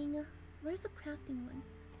 building. Where's the crafting one?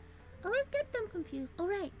 I always get them confused. Oh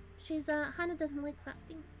right, she's Hannah doesn't like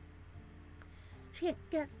crafting. She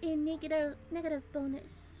gets a negative bonus.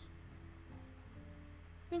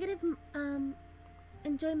 Negative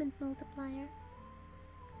enjoyment multiplier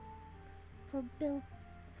for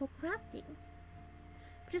crafting.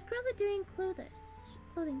 But she's currently doing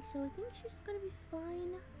clothing, so I think she's gonna be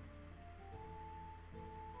fine.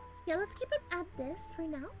 Yeah, let's keep it at this for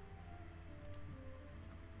now.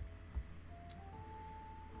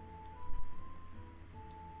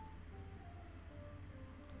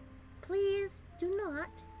 Please do not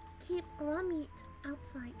keep raw meat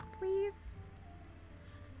outside, please.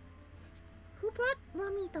 Who brought raw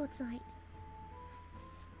meat outside?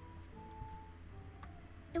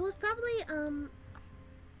 It was probably,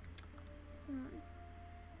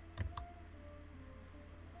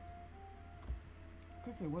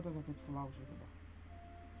 Ти се вода да те псова уже да.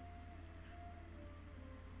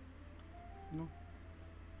 Ну,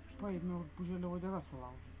 што е ме пожелево да го сола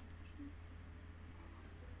уже.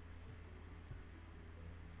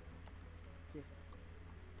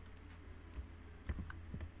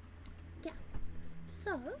 Yeah.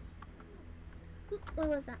 So, what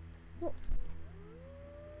was that? Wolf.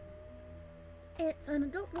 It's an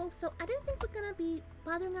adult wolf, so I don't think we're gonna be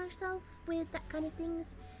bothering ourselves with that kind of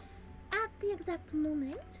things at the exact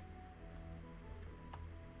moment.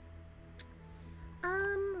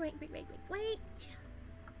 Wait.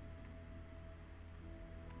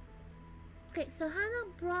 Okay, so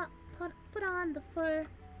Hannah put on the fur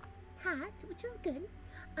hat, which is good.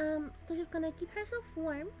 So she's gonna keep herself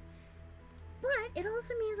warm. But it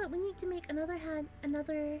also means that we need to make another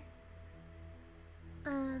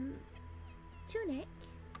tunic.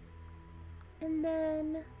 And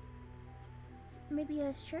then maybe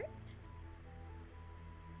a shirt?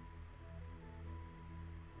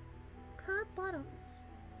 Cloud bottoms.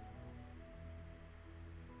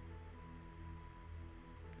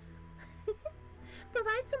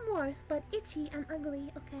 Provide some warmth, but itchy and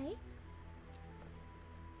ugly, okay?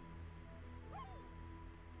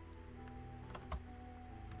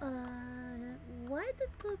 Why did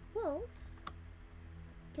the wolf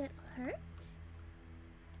get hurt?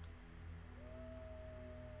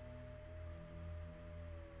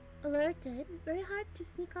 Alerted. Very hard to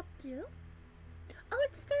sneak up to. Oh,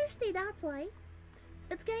 it's thirsty, that's why.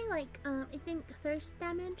 It's getting like, I think thirst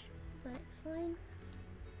damage, but it's fine.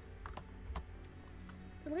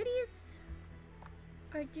 The ladies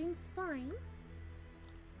are doing fine.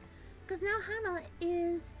 Because now Hannah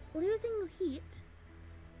is losing heat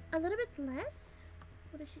a little bit less.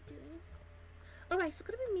 What is she doing? Alright, she's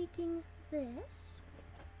gonna be making this.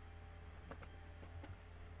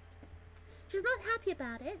 She's not happy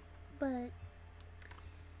about it, but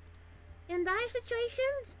in dire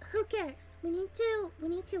situations, who cares? We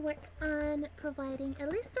need to work on providing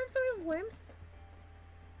at least some sort of warmth.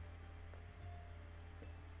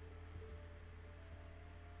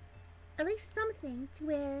 At least something to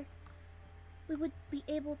where we would be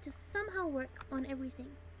able to somehow work on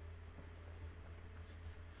everything.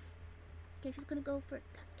 Okay, she's gonna go for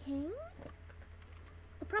cooking.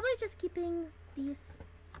 We're probably just keeping these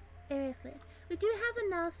areas lit. We do have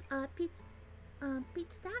enough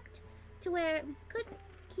peat stacked to where we could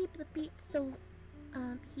keep the peat stove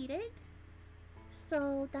heated.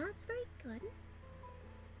 So that's very good.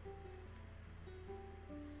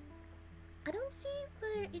 I don't see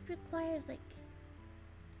whether it requires like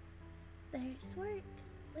various work.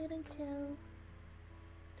 Wait until...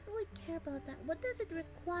 I don't really care about that. What does it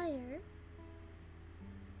require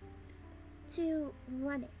to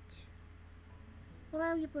run it? What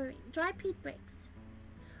are we burning? Dry peat bricks.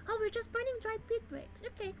 Oh, we're just burning dry peat bricks.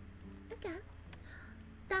 Okay. Okay.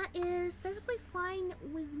 That is perfectly fine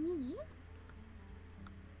with me.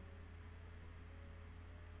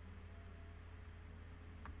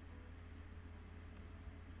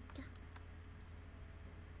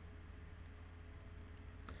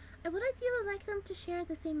 I would ideally like them to share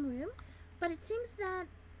the same room, but it seems that...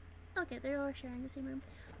 Okay, they are sharing the same room.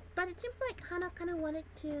 But it seems like Hannah kind of wanted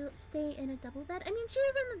to stay in a double bed. I mean, she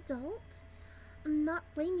is an adult. I'm not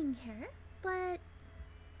blaming her, but...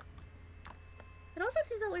 It also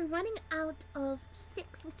seems that we're running out of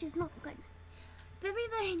sticks, which is not good. Very,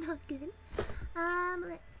 very not good.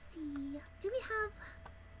 Let's see. Do we have...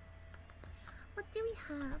 What do we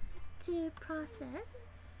have to process?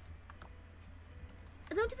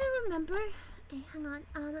 I don't even remember. Okay, hang on.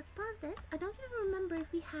 Let's pause this. I don't even remember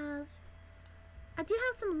if we have... I do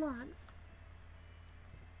have some logs.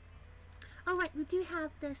 Alright, we do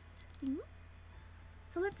have this thing.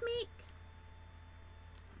 So let's make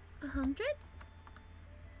 100.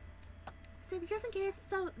 So just in case.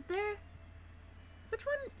 So there... Which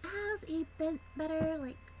one has a bit better,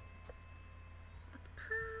 like...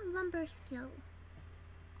 lumber skill?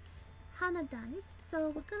 Hannah does. So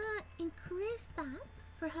we're gonna increase that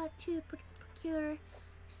for her to procure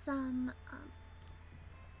some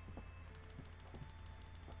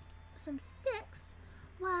sticks,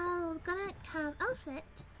 while we're gonna have Outfit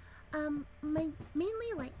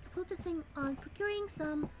mainly like focusing on procuring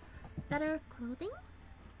some better clothing.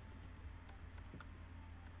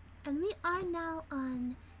 And we are now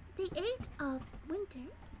on day 8 of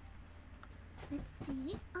winter. Let's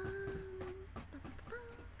see.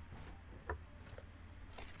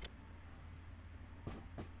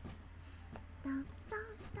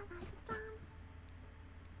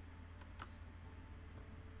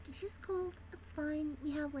 Okay, she's cold. It's fine.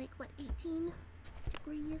 We have like what, 18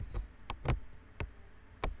 degrees?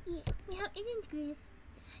 Yeah, we have 18 degrees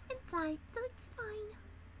inside, so it's fine.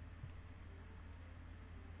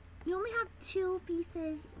 We only have 2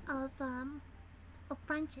 pieces of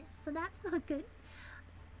branches, so that's not good.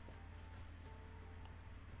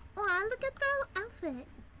 Oh, look at the Outfit.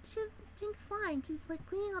 She's doing fine. She's like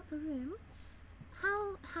cleaning up the room.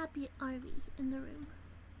 How happy are we in the room?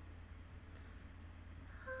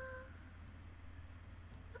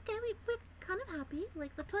 Okay, we're kind of happy.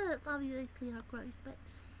 Like, the toilets obviously are gross, but...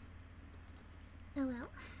 Oh well.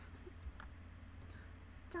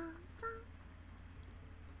 Dun, dun.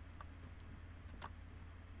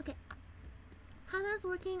 Okay. Hannah's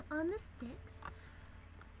working on the sticks.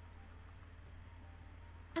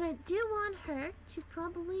 And I do want her to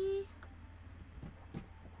probably...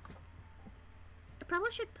 I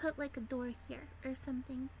probably should put like a door here or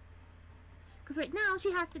something. Because right now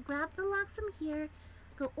she has to grab the logs from here,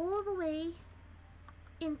 go all the way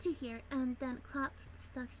into here and then craft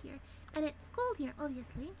stuff here. And it's cold here,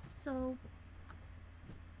 obviously. So,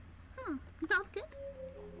 not good.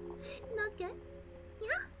 Not good.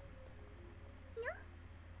 Yeah. Yeah.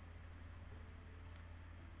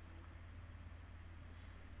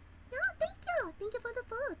 Yeah, thank you. Thank you for the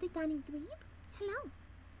follow, Titanic Dweeb. Hello.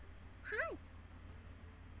 Hi.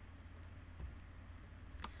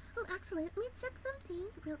 Oh, actually, let me check something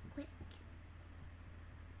real quick.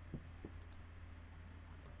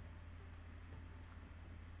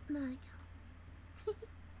 There we go.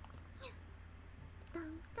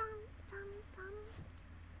 Dum dum dum dum.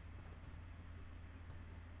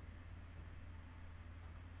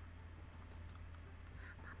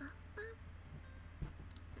 Ba, ba, ba.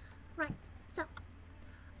 Right, so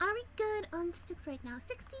are we good on sticks right now?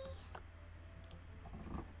 60?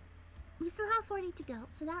 We still have 40 to go,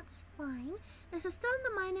 so that's fine. There's still in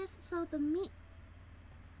the minus, so the meat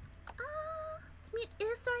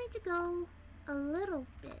is starting to go a little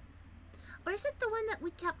bit. Or is it the one that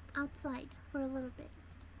we kept outside for a little bit?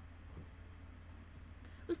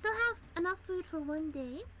 We still have enough food for one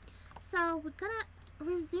day, so we're gonna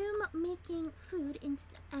resume making food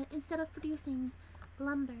instead of producing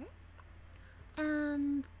lumber.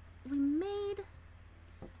 And we made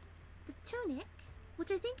the tunic,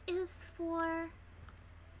 which I think is for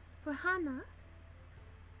Hannah.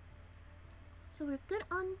 So we're good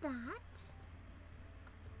on that.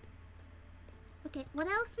 Okay, what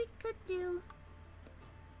else we could do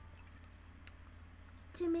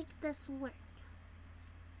to make this work?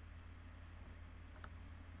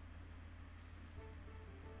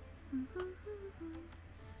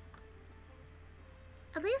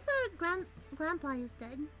 At least our grandpa is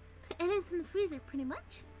dead. It is in the freezer, pretty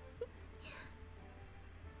much.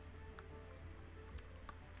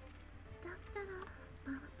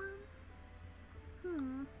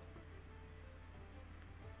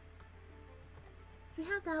 So we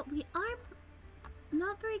have that. We are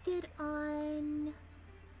not very good on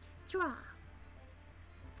straw.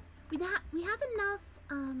 We have enough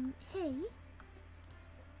hay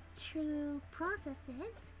to process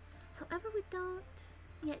it. However, we don't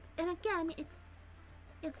yet. And again,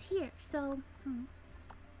 it's here. So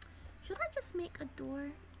should I just make a door?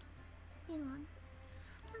 Hang on.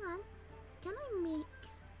 Can I make?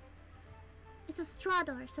 It's a straw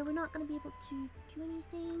door, so we're not gonna be able to do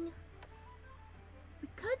anything. We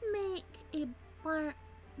could make a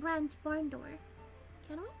branch barn door.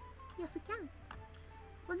 Can we? Yes, we can.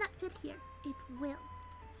 Will that fit here? It will.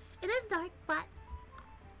 It is dark, but...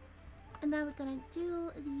 And then we're gonna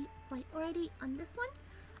do the priority on this one.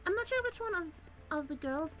 I'm not sure which one of the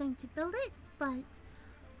girls is going to build it, but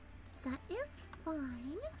that is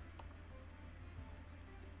fine.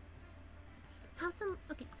 Have some...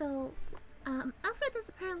 Okay, so... Alfred is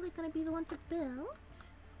apparently gonna be the one to build.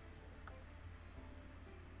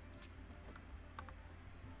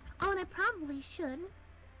 Oh, and I probably should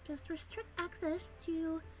just restrict access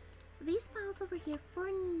to these piles over here for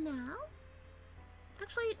now.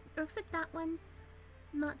 Actually, restrict that one,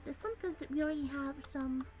 not this one, because we already have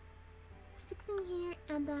some sticks in here,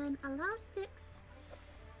 and then allow sticks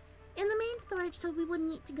in the main storage so we wouldn't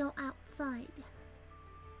need to go outside.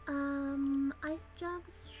 Ice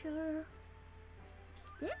jugs, sure.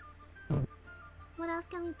 Sticks? What else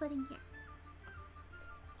can we put in here?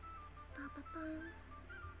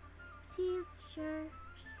 Seeds, sure.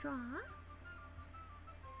 Straw.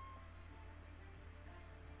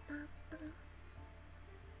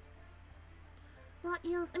 Raw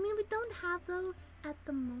eels. I mean, we don't have those at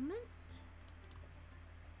the moment,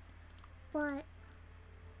 but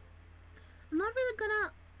I'm not really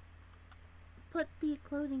gonna put the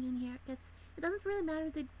clothing in here because it doesn't really matter.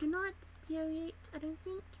 They do not deteriorate, I don't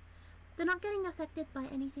think. They're not getting affected by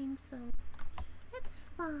anything, so it's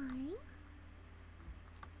fine.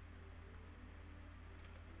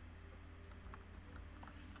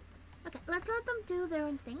 Okay, let's let them do their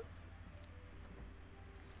own thing.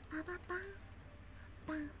 Ba, ba, ba.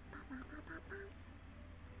 Ba, ba, ba, ba, ba, ba.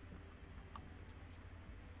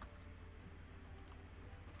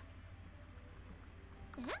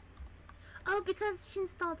 Yeah? Oh, because she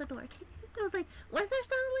installed the door. I was like, why is there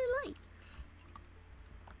suddenly light?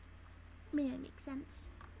 May it make sense?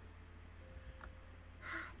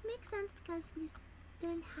 It makes sense because we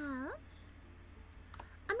didn't have...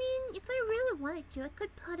 I mean, if I really wanted to, I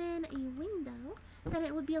could put in a window, then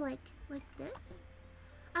it would be like this.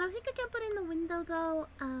 I don't think I can put in the window though,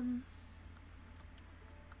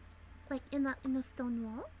 like in the stone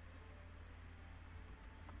wall.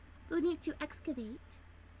 We would need to excavate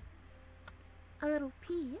a little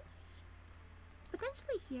piece,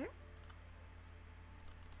 potentially here,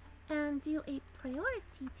 and and do a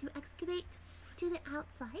priority to excavate to the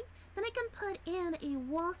outside. Then I can put in a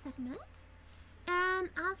wall segment. And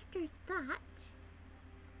after that,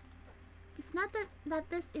 it's not that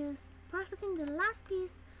this is processing the last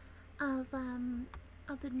piece of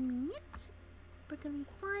the meat, we're gonna be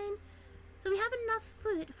fine. So we have enough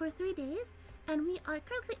food for 3 days, and we are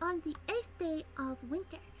currently on the 8th day of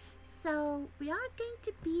winter. So we are going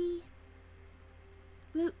to be,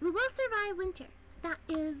 we will survive winter. That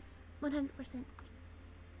is 100%.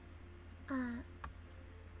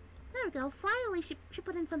 There we go. Finally, she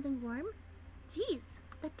put in something warm. Jeez,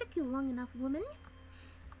 that took you long enough, woman.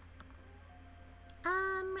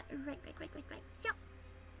 Right. So.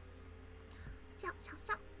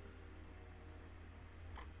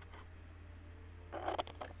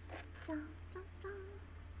 Dun.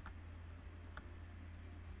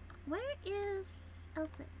 Where is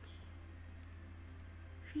Elfit?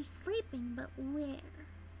 She's sleeping, but where?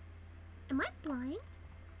 Am I blind?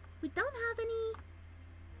 We don't have any...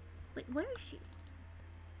 Wait, where is she?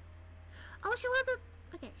 Oh, she wasn't...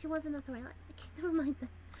 Okay, she was in the toilet. Okay, never mind then.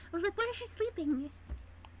 I was like, where is she sleeping?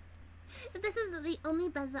 If this is the only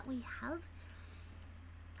beds that we have...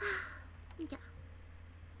 yeah.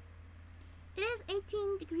 It is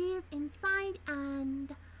 18 degrees inside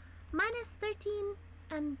and minus 13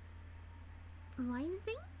 and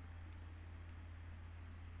rising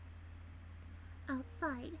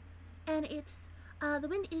outside. And it's, the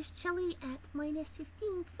wind is chilly at minus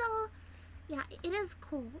 15. So, yeah, it is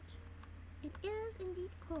cold. It is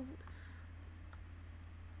indeed cold.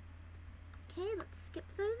 Okay, let's skip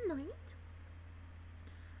through the night.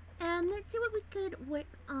 And let's see what we could work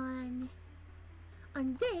on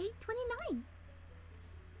day 29.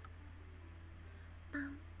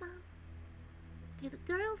 Okay,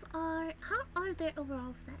 the girls are... How are their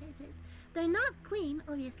overall statuses? They're not clean,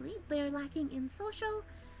 obviously. They're lacking in social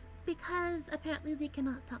because apparently they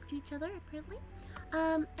cannot talk to each other, apparently.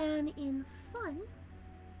 And in fun...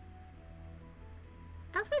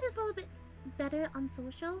 Alfred is a little bit better on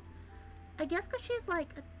social. I guess because she's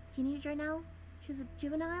like a teenager now. She's a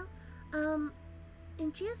juvenile.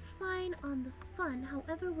 And she is fine on the fun.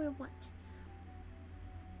 However, we're what?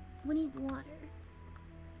 We need water.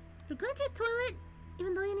 You're going to the toilet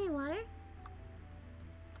even though you need water?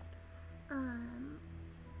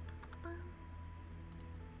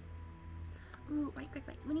 Ooh, right.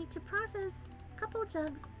 We need to process a couple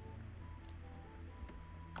jugs.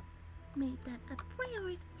 Make that a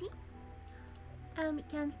priority. And we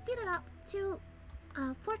can speed it up to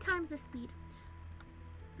 4 times the speed.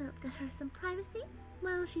 Now let's get her some privacy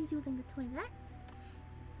while she's using the toilet.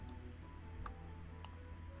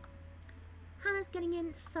 Hannah's getting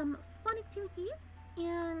in some fun activities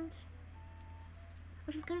and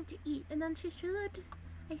she's going to eat, and then she should,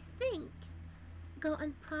 I think, go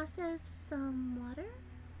and process some water.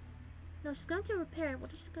 No, she's going to repair.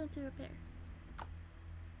 What is she going to repair?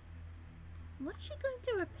 What is she going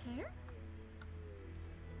to repair?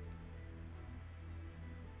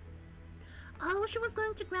 Oh, she was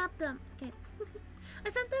going to grab them. Okay. I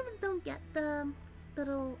sometimes don't get the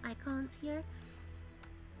little icons here.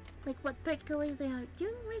 Like what particularly they are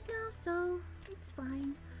doing right now, so it's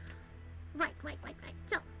fine. Right.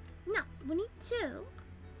 So, now, we need to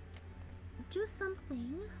do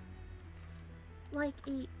something like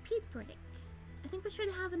a peat break. I think we should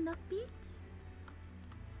have enough peat.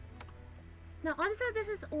 Now, obviously this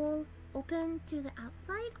is all open to the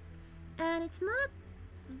outside, and it's not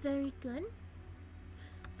very good.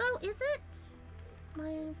 Oh, is it?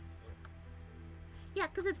 Minus... Yeah,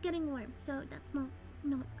 because it's getting warm, so that's not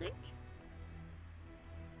good.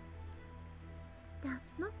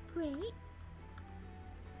 That's not great.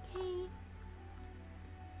 Okay.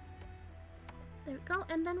 There we go,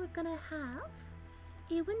 and then we're gonna have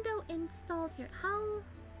a window installed here. How?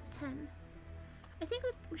 10. I think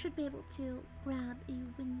we should be able to grab a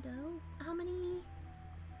window. How many?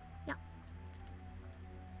 Yeah.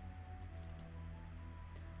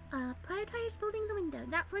 Prioritize building the window.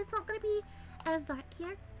 That's why it's not gonna be as dark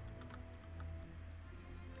here.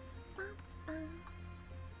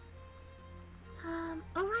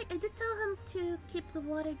 Alright, I did tell him to keep the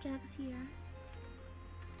water jugs here.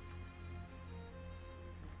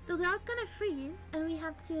 Though they are gonna freeze, and we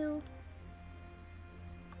have to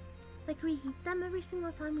like reheat them every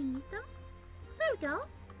single time we need them. There we go.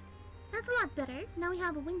 That's a lot better. Now we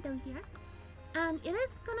have a window here. And it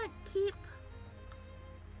is gonna keep...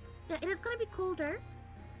 Yeah, it is gonna be colder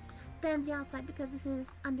than the outside because this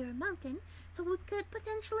is under a mountain. So we could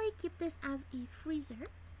potentially keep this as a freezer.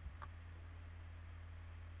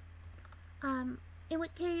 In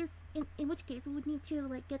which case we would need to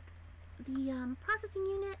like get the processing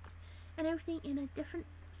units and everything in a different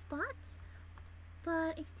spot.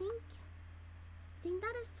 But I think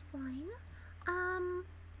that is fine.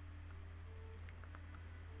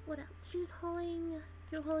 What else? She's hauling.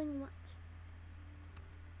 You're hauling what?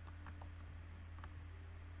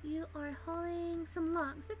 You are hauling some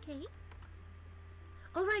logs. Okay.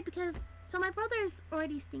 All right, because so my brother is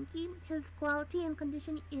already stinky. His quality and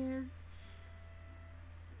condition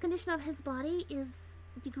of his body is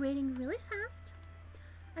degrading really fast.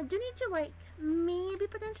 I do need to like maybe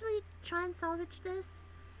potentially try and salvage this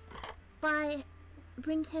by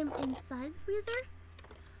bring him inside the freezer.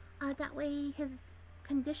 That way his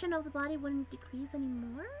condition of the body wouldn't decrease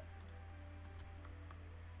anymore.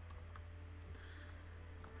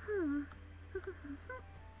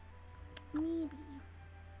 Maybe.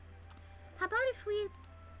 How about if we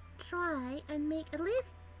try and make at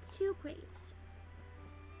least 2 graves?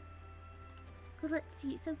 Because let's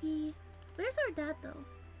see, so where's our dad though?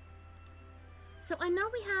 So I know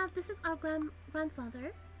we have, this is our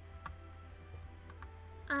grandfather.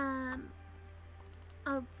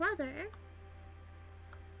 Our brother.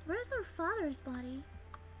 Where's our father's body?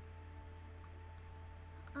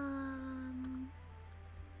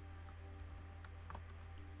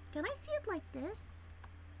 Can I see it like this?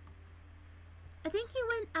 I think he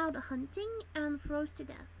went out hunting and froze to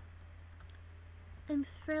death. I'm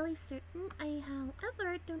fairly certain. I,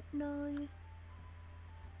 however, don't know.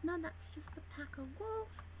 No, that's just a pack of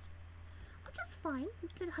wolves. Which is fine. We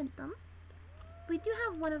could hunt them. We do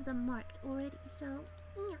have one of them marked already, so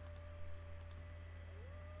yeah.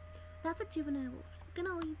 That's a juvenile wolf. So we're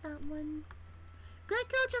gonna leave that one. Gonna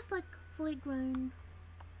kill just like fully grown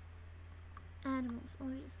animals,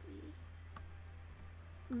 obviously.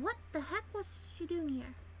 What the heck was she doing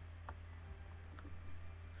here?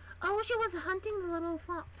 Oh, she was hunting the little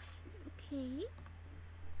fox. Okay.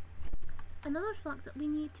 Another fox that we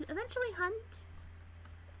need to eventually hunt.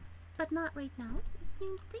 But not right now,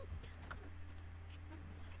 I think.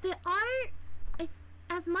 They are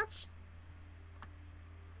as much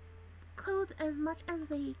clothed as much as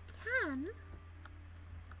they can.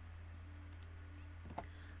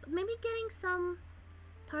 But maybe getting some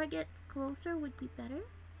targets closer would be better.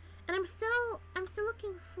 And I'm still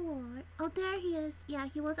looking for. Oh, there he is. Yeah,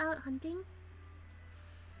 he was out hunting.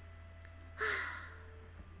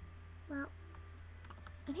 Well,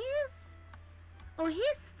 and he's. Oh,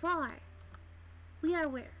 he's far. We are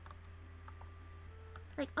where?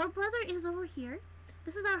 Like, our brother is over here.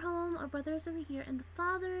 This is our home. Our brother is over here, and the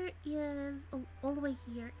father is all the way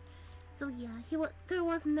here. So yeah, there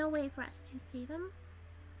was no way for us to save him.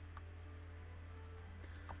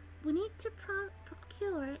 We need to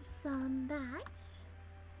procure some bags.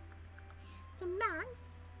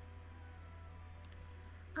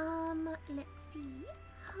 Let's see.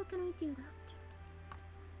 How can we do that?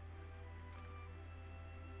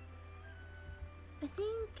 I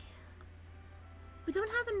think we don't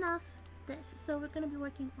have enough this, so we're gonna be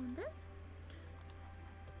working on this.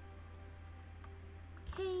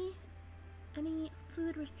 Okay. Any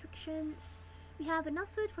food restrictions? We have enough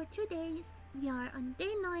food for 2 days. We are on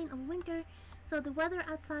day 9 of winter, so the weather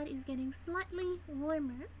outside is getting slightly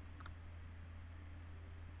warmer.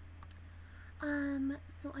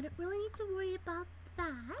 So I don't really need to worry about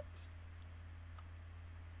that.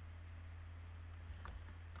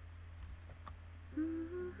 Do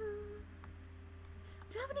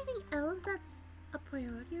you have anything else that's a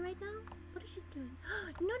priority right now? What is she doing?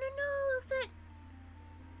 No, Ilfit!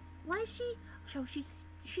 Why is she? Oh, she's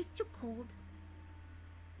too cold.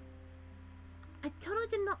 I totally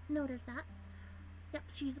did not notice that. Yep,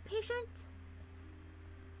 she's a patient.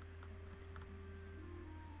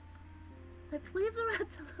 Let's leave the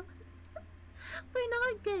rats alone. We're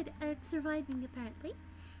not good at surviving, apparently.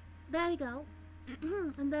 There we go.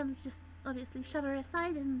 And then just obviously shove her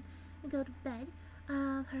aside and go to bed.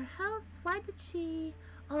 Her health, why did she...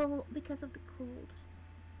 Oh, because of the cold.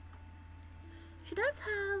 She does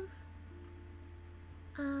have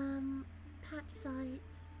patch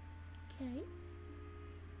sites. Okay.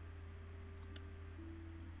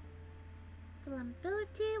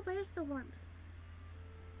 Flammability, where's the warmth?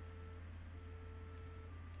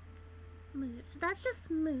 Mood. So that's just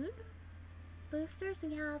mood booster. So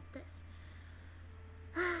we have this.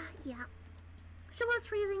 Yeah. She was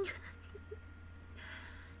freezing.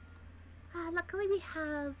 Luckily we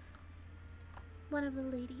have one of the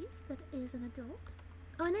ladies that is an adult.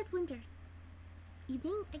 Oh, and it's winter.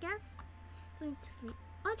 Evening, I guess. Going to sleep.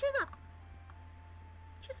 Oh, she's up.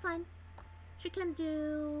 She's fine. She can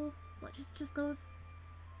do what? Just goes.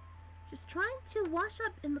 She's trying to wash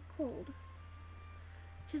up in the cold.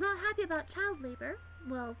 She's not happy about child labor.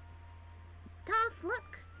 Well, tough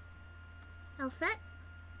luck. Elfette.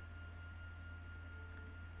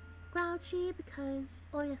 Grouchy because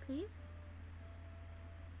obviously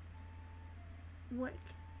work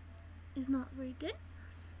is not very good.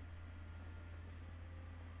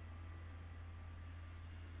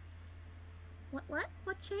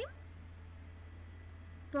 What shame?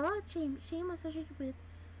 Broad shame. Shame associated with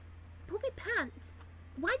poopy pants.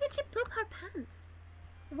 Why did she poop her pants?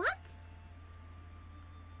 What?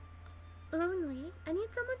 Lonely. I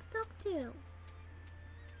need someone to talk to.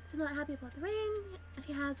 She's not happy about the rain.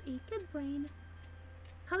 She has a kid brain.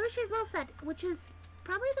 However, she's well fed, which is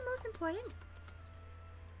probably the most important.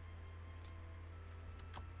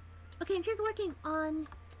 Okay, and she's working on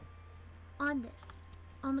this,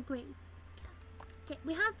 on the graves. Okay,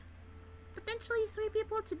 we have potentially 3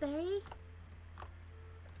 people to bury.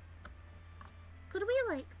 Could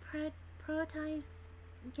we like prioritize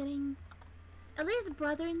getting at least a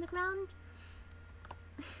brother in the ground?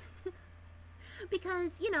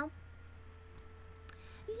 Because you know,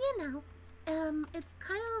 it's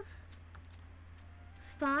kind of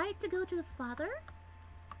far to go to the father,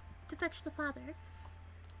 to fetch the father,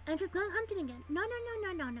 and she's going hunting again. No,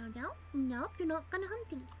 nope, you're not gonna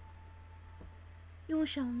hunting. You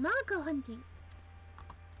shall not go hunting.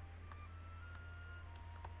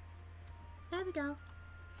 There we go.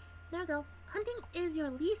 There we go. Hunting is your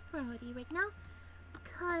least priority right now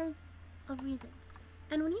because of reasons.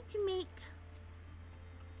 And we need to make...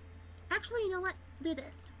 Actually, you know what? Do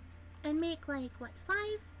this. And make like, what, 5?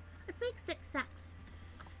 Let's make 6 sacks.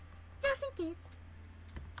 Just in case.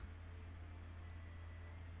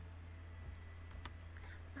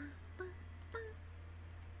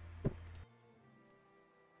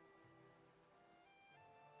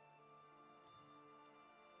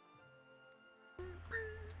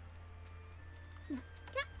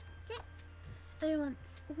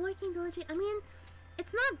 Everyone's working diligently. I mean,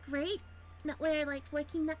 it's not great that we're like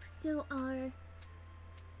working next to our...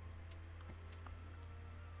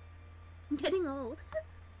 I'm getting old.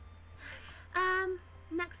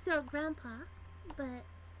 Next to our grandpa, but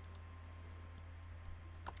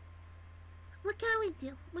what can we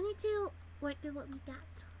do? We need to work with what we got.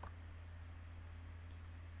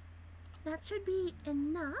 That should be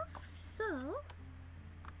enough. So,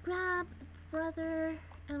 grab the brother.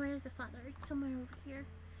 And where's the father? Somewhere over here.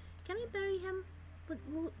 Can we bury him?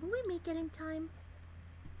 Will we make it in time?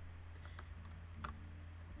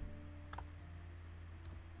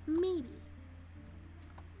 Maybe.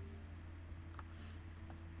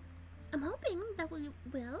 I'm hoping that we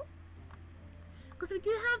will. Because we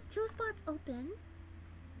do have 2 spots open.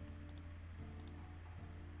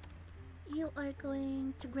 You are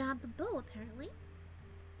going to grab the bow, apparently.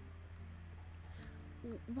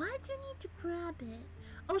 Why do you need to grab it?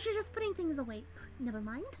 Oh, she's just putting things away. Never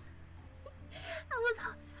mind.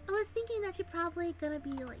 I was thinking that she's probably gonna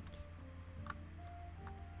be like...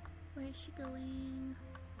 Where is she going?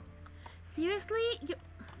 Seriously?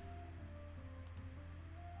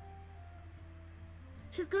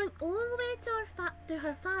 She's going all the way to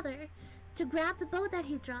her father to grab the bow that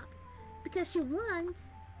he dropped. Because she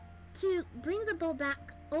wants to bring the bow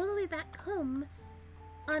back, all the way back home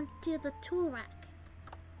onto the tool rack.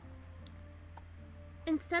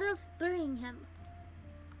 Instead of burying him.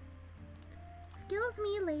 Excuse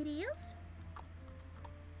me, ladies.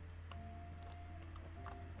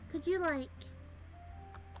 Could you, like,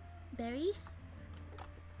 bury?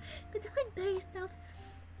 Could you, like, bury stuff?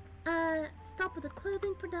 Stop with the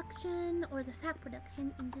clothing production, or the sack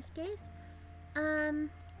production in this case.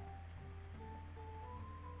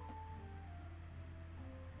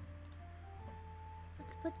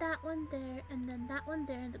 Let's put that one there, and then that one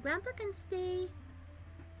there, and the grandpa can stay...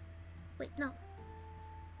 Wait, no.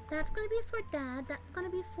 That's gonna be for Dad. That's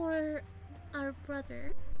gonna be for our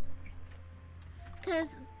brother.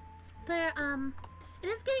 Cause they're it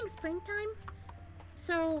is getting springtime.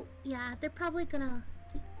 So yeah, they're probably gonna,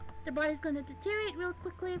 their body's gonna deteriorate real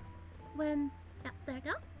quickly when, yeah, there you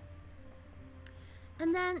go.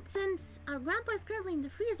 And then since our grandpa is currently in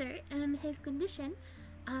the freezer and his condition,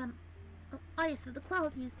 obviously the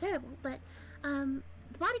quality is terrible, but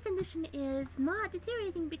the body condition is not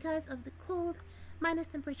deteriorating because of the cold minus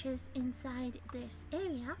temperatures inside this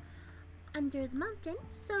area under the mountain,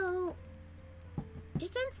 so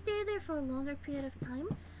it can stay there for a longer period of time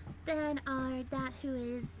than our dad, who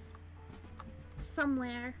is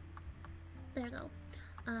somewhere, there you go,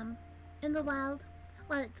 in the wild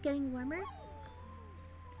while it's getting warmer.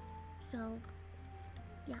 So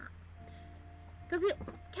yeah, because we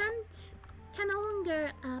can no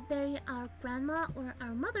longer bury our grandma or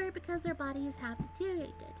our mother because their bodies have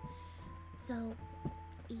deteriorated. So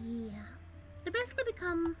yeah, they basically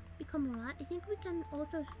become rot. I think we can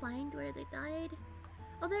also find where they died.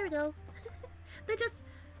 Oh, there we go. They just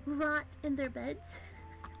rot in their beds.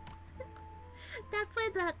 That's why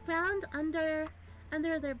the ground under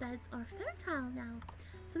their beds are fertile now.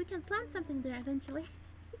 So we can plant something there eventually.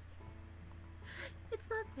 It's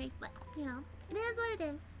not great, but you know, it is what it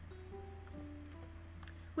is.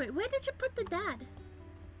 Wait, where did you put the dad?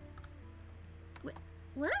 Wait,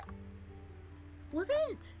 what?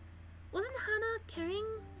 Wasn't Hannah carrying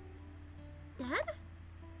Dad?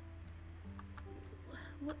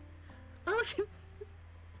 What? Oh, she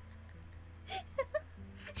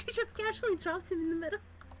she just casually drops him in the middle.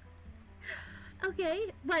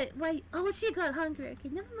 Okay, wait. Oh, she got hungry. Okay,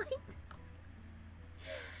 never mind.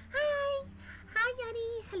 Hi,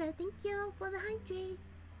 Yeti. Hello, thank you for the hydrate.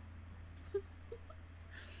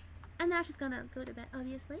 And now she's gonna go to bed,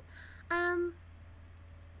 obviously.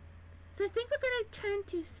 So I think we're gonna turn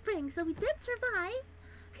to spring. So we did survive.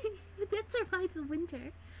 We did survive the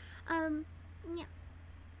winter. Yeah.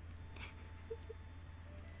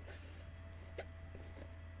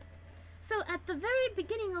 So at the very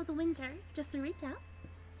beginning of the winter, just to recap,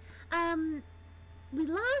 we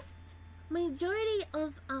lost majority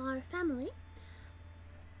of our family,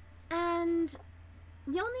 and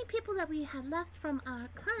the only people that we had left from our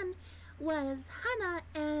clan was Hannah,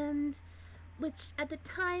 and which at the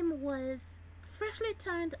time was freshly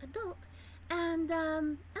turned adult, and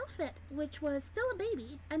Elfit, which was still a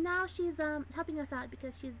baby, and now she's helping us out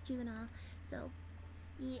because she's juvenile. So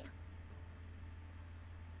yeah.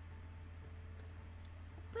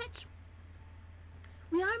 Which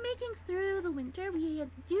we are making through the winter. We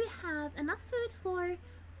do have enough food for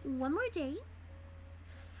one more day.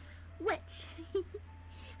 Which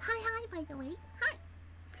hi by the way. Hi.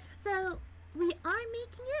 So we are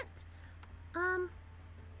making it.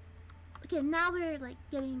 Okay, now we're like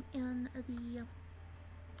getting in the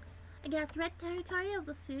I guess red territory of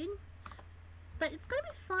the food. But it's gonna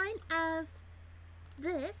be fine as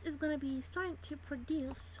this is gonna be starting to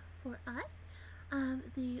produce for us.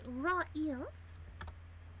 The raw eels.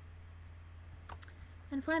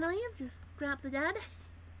 And finally, just grab the dad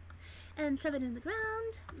and shove it in the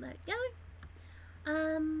ground. There we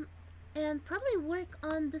go. And probably work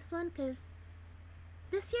on this one because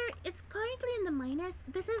this here, it's currently in the minus.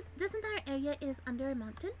 This entire area is under a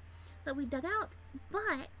mountain that we dug out,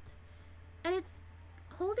 and it's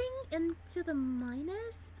holding into the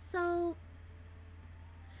minus, so,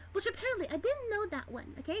 which apparently, I didn't know that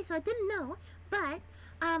one, okay, so I didn't know, but,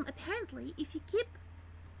 apparently, if you keep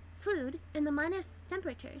food in the minus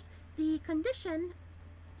temperatures, the condition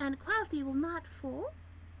and quality will not fall.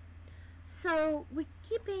 So we're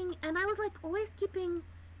keeping, and I was like always keeping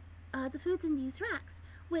the foods in these racks,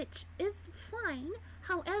 which is fine.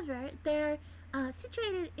 However, they're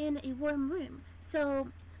situated in a warm room,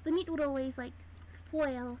 so the meat would always like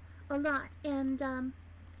spoil a lot, and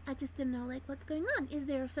I just didn't know like what's going on. Is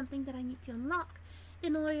there something that I need to unlock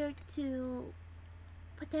in order to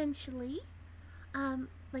potentially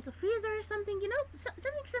like a freezer or something, you know,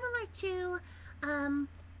 something similar to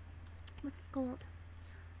what's it called?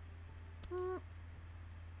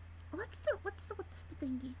 What's the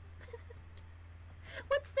thingy?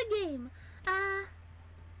 What's the game? God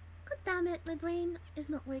damn it, my brain is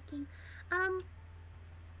not working.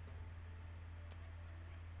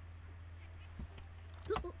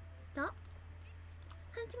 Stop.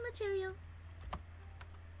 Hunting material.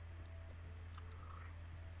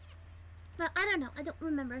 But I don't know. I don't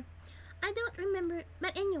remember.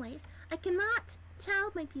 But anyways, I cannot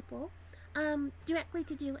tell my people directly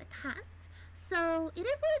to do a task. So it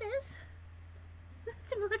is what it is.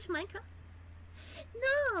 Similar to Minecraft.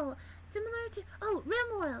 No! Similar to... Oh,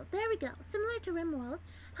 RimWorld. There we go. Similar to RimWorld.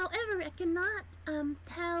 However, I cannot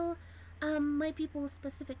tell my people a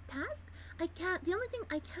specific task. I can't... The only thing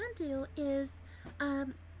I can do is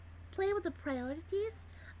play with the priorities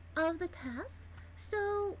of the task.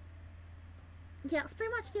 So, yeah, it's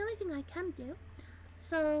pretty much the only thing I can do.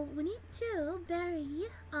 So, we need to bury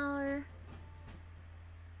our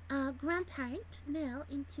grandparent now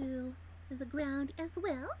into the ground as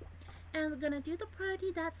well. And we're gonna do the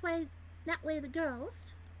priority, that way the girls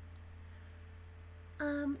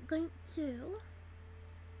going to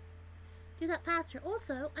do that faster.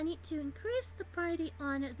 Also, I need to increase the priority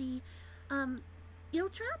on the eel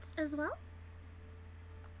traps as well.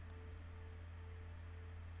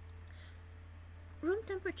 Room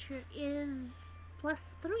temperature is +3.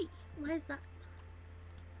 Why is that?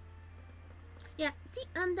 Yeah, see,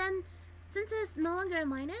 and then since it's no longer a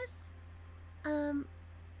minus,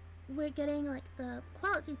 we're getting like the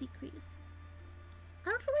quality decrease. I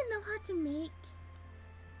don't really know how to make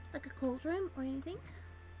like a cold room or anything,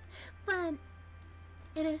 but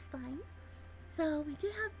it is fine. So we do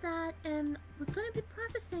have that, and we're going to be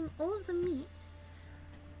processing all of the meat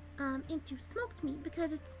into smoked meat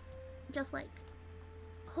because it's just like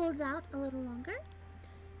holds out a little longer.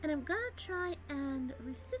 And I'm gonna try and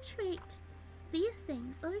resituate these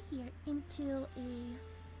things over here into a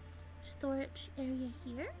storage area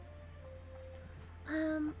here.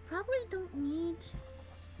 Probably don't need...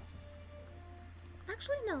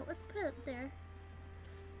 Actually, no, let's put it there.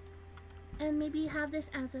 And maybe have this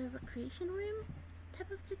as a recreation room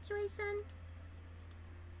type of situation.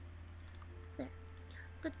 There.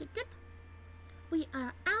 Good, good, good. We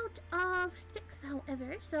are out of sticks,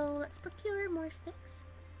 however, so let's procure more sticks.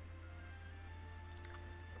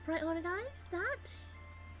 Prioritize that.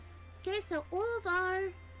 Okay, so all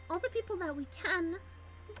the people that we can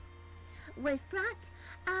waste crack.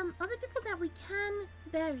 All the people that we can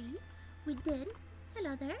bury, we did.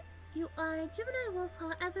 Hello there. You are a juvenile wolf,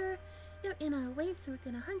 however, you're in our way, so we're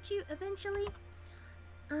gonna hunt you eventually.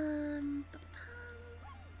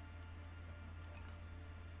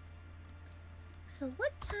 So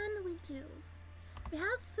what can we do? We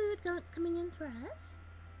have food coming in for us.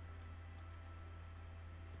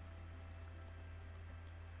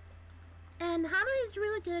 And Hana is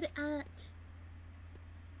really good at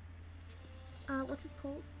what's it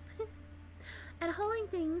called? At hauling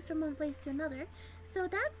things from one place to another. So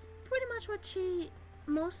that's pretty much what she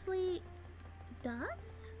mostly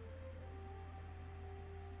does.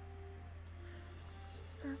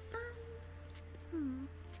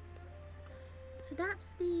 So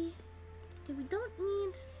that's the... Okay, we don't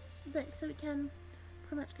need this, so we can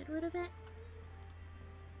pretty much get rid of it.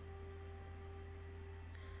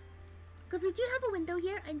 Because we do have a window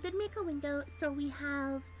here. I did make a window, so we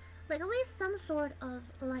have like at least some sort of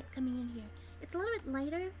light coming in here. It's a little bit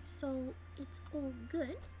lighter, so it's all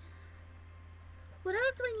good. What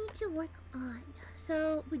else do I need to work on?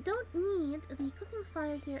 So we don't need the cooking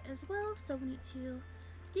fire here as well, so we need to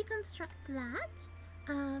deconstruct that.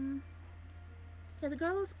 Yeah, the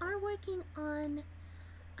girls are working on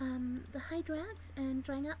the hide rags and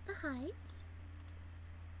drying out the hides,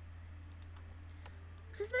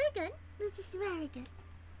 which is very good. This is very good.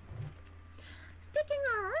 Speaking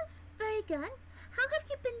of very good, how have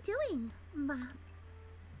you been doing,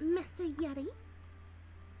 Mr. Yeti?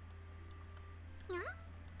 Yeah?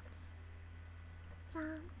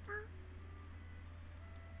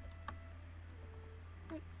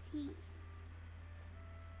 Let's see.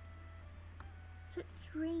 So it's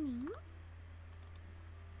raining.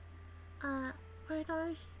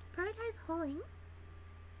 Prioritize hauling.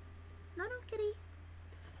 No, kitty.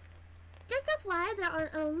 Just FYI, there are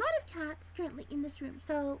a lot of cats currently in this room,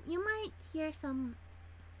 so you might hear some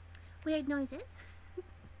weird noises.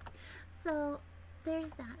 So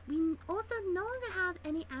there's that. We also no longer have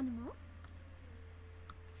any animals.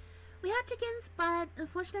 We had chickens, but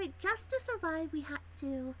unfortunately, just to survive, we had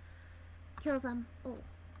to kill them all.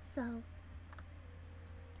 So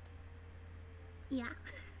yeah.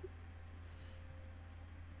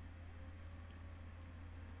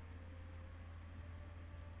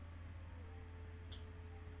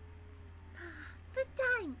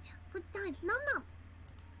 Food time, nom noms.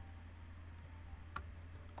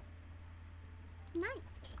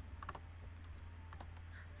 Nice.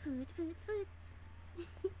 Food.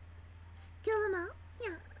 Kill them all?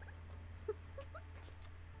 Yeah.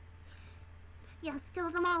 Yes, kill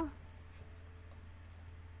them all.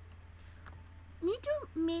 Need to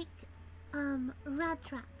make rat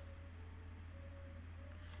traps.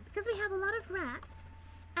 Because we have a lot of rats,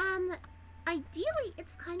 and ideally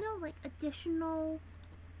it's kind of like additional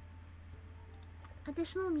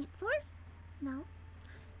meat source. No.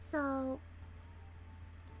 So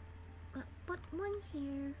put one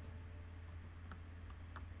here.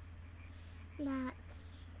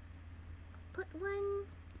 Let's put one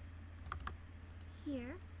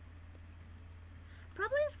here.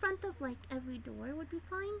 Probably in front of like every door would be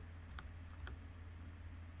fine.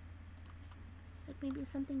 Like maybe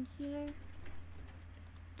something here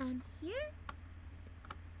and here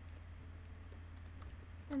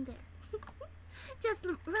and there. Just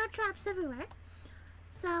rat traps everywhere.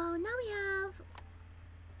 So now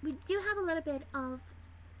we do have a little bit of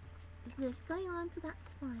this going on, so that's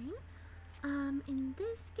fine. In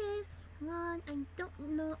this case, I don't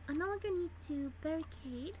know, I no longer need to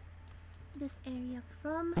barricade this area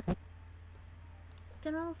from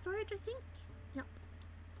general storage, I think. Yep.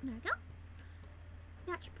 There we go.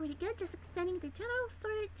 That's pretty good. Just extending the general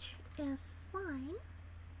storage is fine.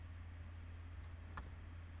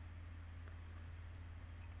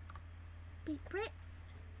 Big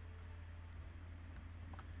bricks.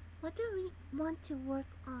 What do we want to work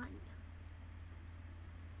on?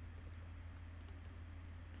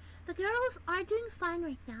 The girls are doing fine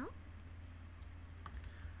right now.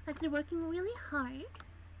 Like, they're working really hard,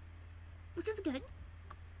 which is good.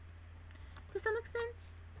 To some extent,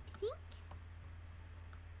 I think.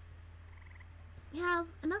 We have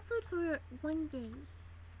enough food for one day,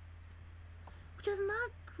 which is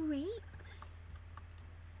not great.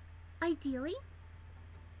 Ideally.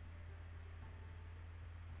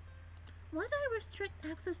 Why do I restrict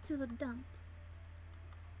access to the dump?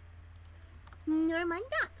 Never mind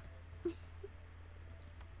that.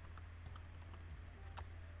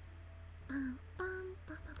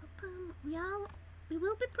 We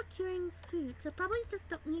will be procuring food, so probably just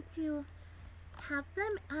don't need to have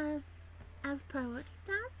them as priority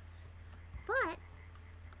tasks. But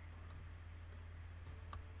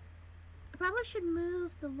I probably should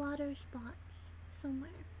move the water spots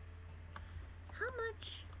somewhere. How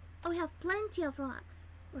much? Oh, we have plenty of rocks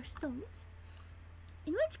or stones.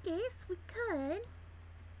 In which case, we could...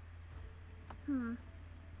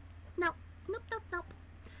 Nope.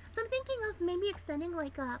 So I'm thinking of maybe extending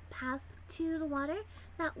like a path to the water.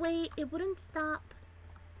 That way it wouldn't stop,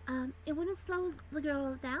 it wouldn't slow the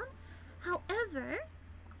girls down. However,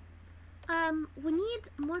 we need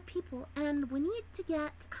more people and we need to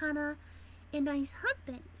get Hannah a nice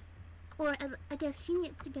husband. Or I guess she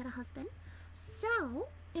needs to get a husband. So,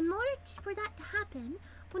 in order for that to happen,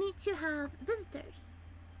 we need to have visitors.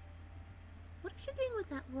 What is she doing with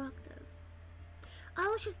that rock though?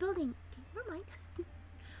 Oh, she's building. Okay, never mind.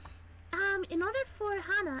 In order for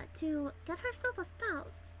Hannah to get herself a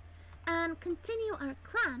spouse and continue our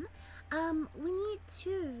clan, we need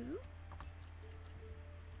to...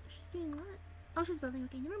 She's doing what? Oh, she's building.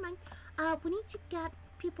 Okay, never mind. We need to get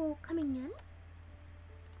people coming in.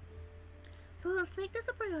 So let's make this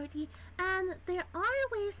a priority. And there are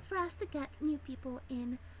ways for us to get new people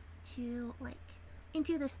into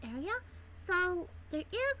this area. So there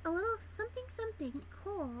is a little something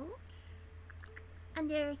called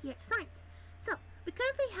under here signs. So we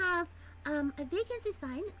currently have a vacancy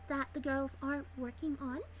sign that the girls are working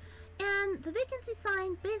on, and the vacancy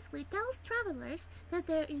sign basically tells travelers that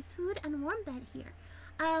there is food and warm bed here.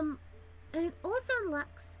 And it also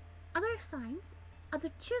unlocks other signs,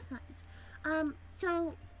 other two signs.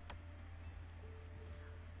 So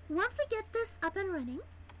once we get this up and running,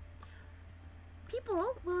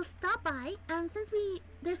 people will stop by, and since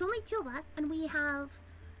there's only two of us and we have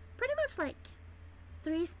pretty much like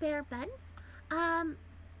 3 spare beds,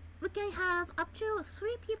 we can have up to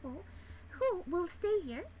 3 people who will stay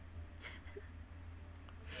here.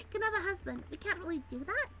 Can have a husband. We can't really do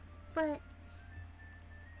that, but it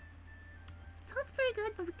sounds pretty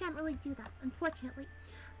good, but we can't really do that, unfortunately.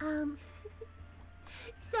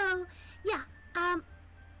 So yeah,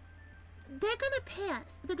 they're gonna pay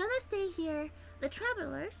us. They're gonna stay here. The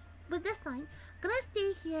travelers with this sign gonna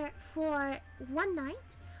stay here for 1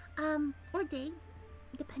 night, or day,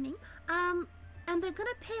 depending. And they're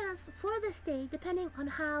gonna pay us for this day, depending on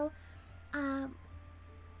how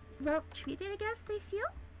well treated, I guess, they feel.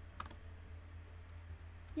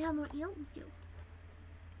 You have more eel? We do.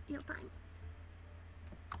 Eel time.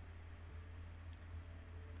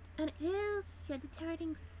 And it is, yeah,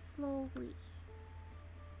 deteriorating slowly.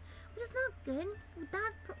 Which is not good. Would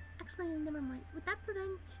that, actually, never mind. Would that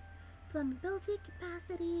prevent flammability,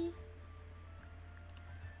 capacity?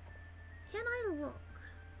 Can I look?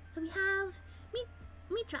 So we have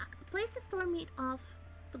meat rack. A place to store meat off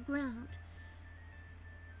the ground.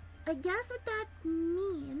 I guess what that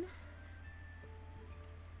mean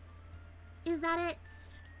is that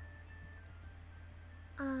it's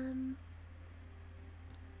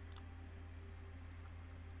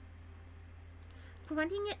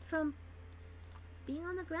preventing it from being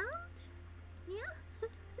on the ground? Yeah?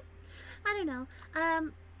 I don't know.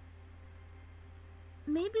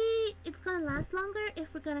 Maybe it's gonna last longer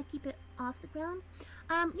if we're gonna keep it off the ground.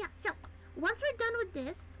 Yeah, so once we're done with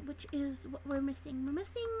this, which is what we're missing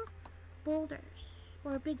boulders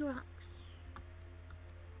or big rocks,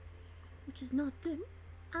 which is not good.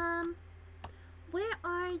 Where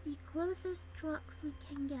are the closest rocks we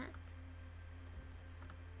can get?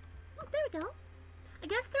 Oh, there we go. I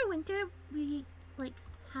guess through winter we like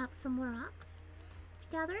have some more rocks to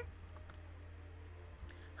gather.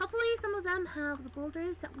 Hopefully some of them have the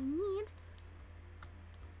boulders that we need.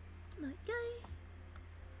 Okay.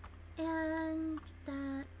 And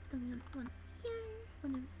that, then we have one here,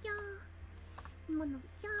 one over here, and one over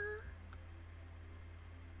here.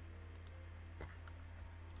 There.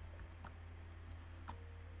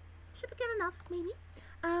 Should be good enough, maybe.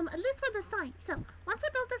 At least for the sign. So, once we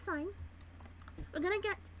build the sign, we're gonna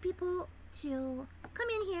get people to come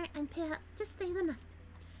in here and pay us to stay the night.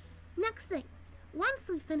 Next thing, once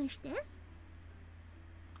we finish this,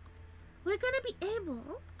 we're gonna be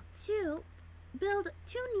able to build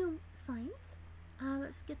 2 new signs.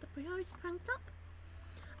 Let's get the priority cranked up.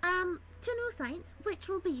 2 new signs, which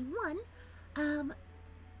will be one,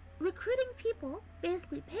 recruiting people,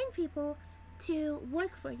 basically paying people to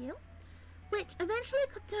work for you, which eventually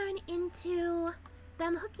could turn into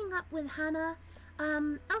them hooking up with Hannah.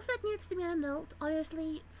 Alfred needs to be an adult,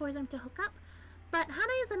 obviously, for them to hook up, but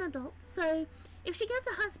Hannah is an adult, so if she gets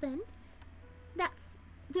a husband, that's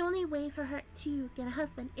the only way for her to get a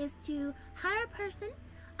husband, is to hire a person,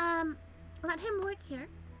 let him work here.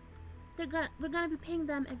 We're gonna be paying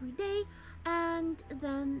them every day, and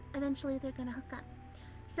then eventually they're gonna hook up.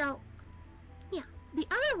 So, yeah. The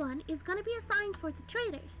other one is gonna be assigned for the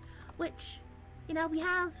traders, which, you know, we're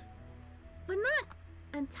not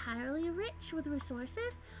entirely rich with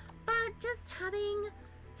resources, but just having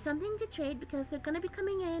something to trade, because they're gonna be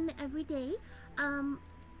coming in every day.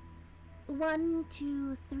 1,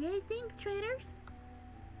 2, 3, I think, traders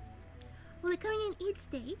will be coming in each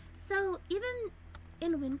day. So even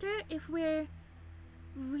in winter, if we're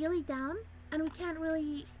really down and we can't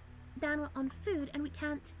really down on food and we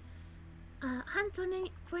can't hunt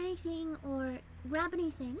for anything or grab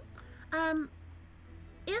anything,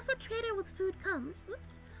 if a trader with food comes,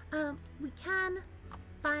 we can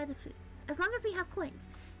buy the food as long as we have coins,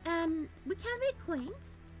 and we can make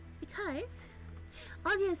coins because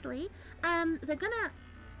obviously they're gonna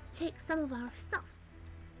take some of our stuff.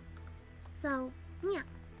 So yeah,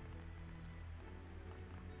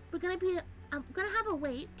 we're gonna have a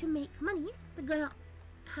way to make monies. We're gonna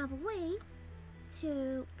have a way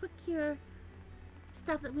to procure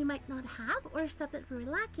stuff that we might not have or stuff that we're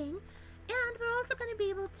lacking, and we're also gonna be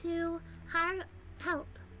able to hire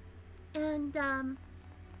help and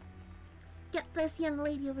get this young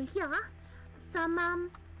lady over here some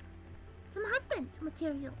husband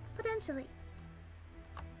material, potentially.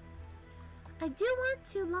 I do want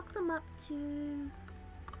to lock them up to...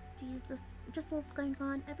 Geez, this just what's going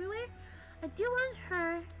on everywhere. I do want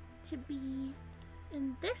her to be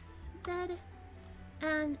in this bed,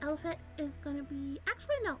 and Alfred is gonna be...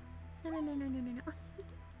 Actually, no. No.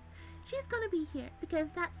 She's gonna be here,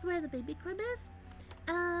 because that's where the baby crib is.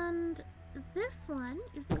 And this one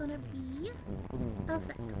is gonna be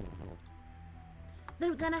Alfred.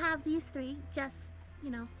 They're gonna have these 3 just, you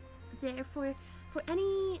know, there for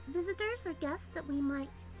any visitors or guests that we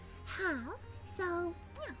might have. So,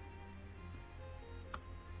 yeah.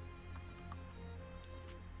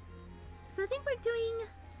 So I think we're doing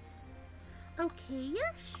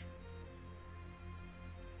okay-ish.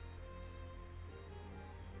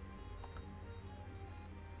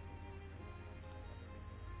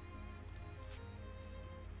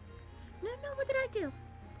 No, what did I do?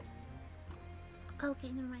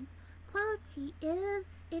 Okay, never mind. Quality is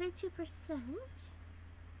 82%.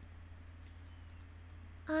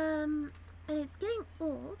 And it's getting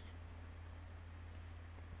old.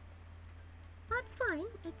 That's fine.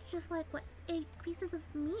 It's just like, what, 8 pieces of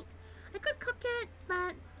meat? I could cook it,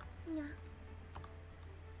 but, yeah.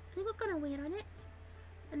 I think we're gonna wait on it.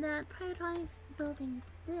 And then prioritize building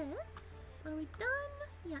this. Are we done?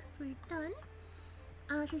 Yes, we're done.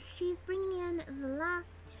 She's bringing in the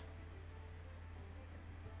last...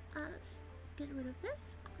 let's get rid of this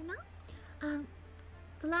for now.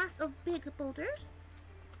 The last of big boulders.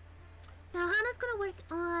 Now Hannah's gonna work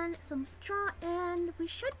on some straw, and we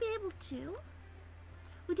should be able to...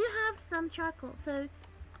 We do have some charcoal, so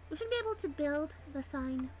we should be able to build the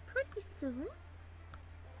sign pretty soon.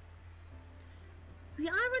 We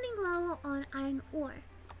are running low on iron ore,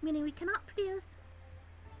 meaning we cannot produce...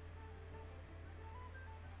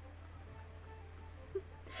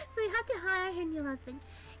 So we have to hire her new husband.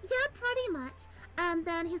 Yeah, pretty much. And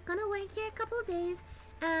then he's gonna work here a couple of days,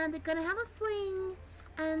 and they're gonna have a fling,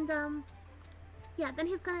 and yeah, then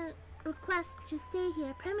he's gonna request to stay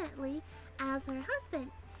here permanently as her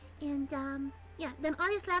husband. And yeah, then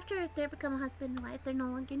obviously after they become a husband and wife, they no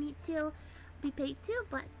longer need to be paid too,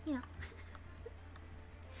 but you know.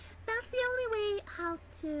 That's the only way how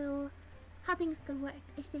things could work,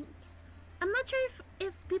 I think. I'm not sure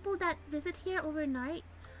if people that visit here overnight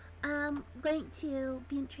going to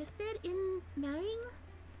be interested in marrying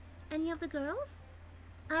any of the girls.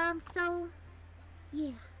 So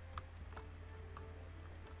yeah.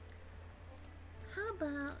 How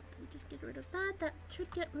about we just get rid of that? That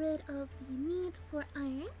should get rid of the need for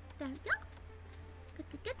iron. There we go.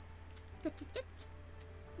 Good. There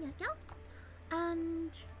we go.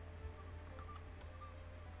 And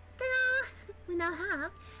ta-da! we now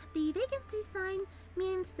have the vacancy sign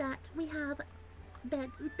means that we have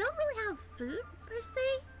beds. We don't really have food per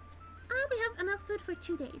se. We have enough food for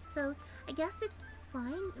 2 days, so I guess it's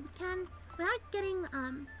fine. We are getting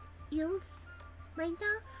eels right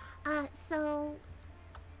now.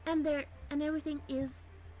 And everything is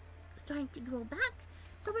starting to grow back,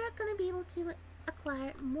 so we're gonna be able to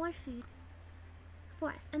acquire more food for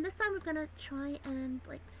us. And this time we're gonna try and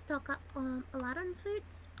like stock up on a lot on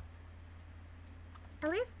foods. At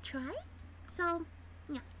least try. So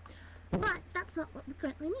yeah. But that's not what we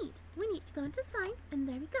currently need. We need to go into signs, and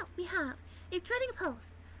there we go. We have a trading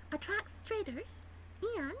post, attracts traders,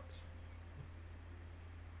 and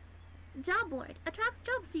job board, attracts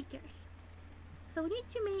job seekers. So we need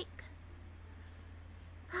to make...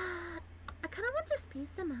 I kind of want to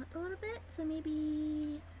space them out a little bit, so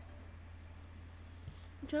maybe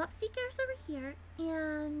job seekers over here,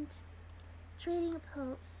 and trading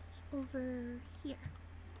post over here.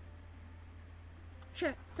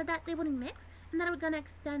 Sure, so that they wouldn't mix, and then we're gonna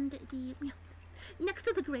extend the next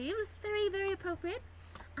to the graves. Very, very appropriate.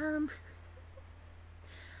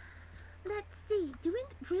 Let's see. Do we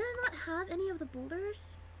really not have any of the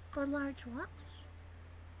boulders or large rocks?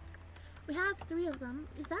 We have 3 of them.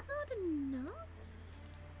 Is that not enough?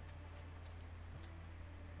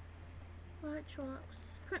 Large rocks.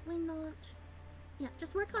 Currently not. Yeah,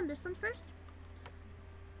 just work on this one first.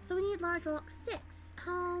 So we need large rocks 6.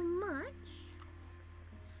 How much?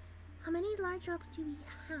 How many large rocks do we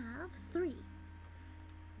have? 3.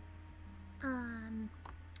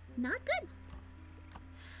 Not good.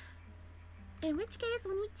 In which case,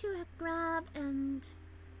 we need to grab and...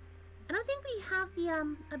 I don't think we have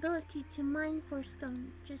the ability to mine for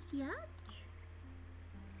stone just yet.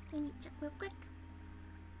 Let me check real quick.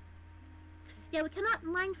 Yeah, we cannot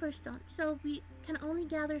mine for stone, so we can only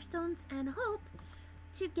gather stones and hope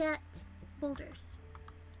to get boulders.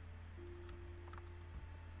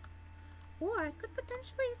 Or I could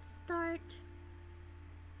potentially start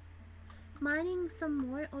mining some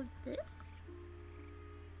more of this.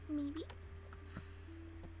 Maybe.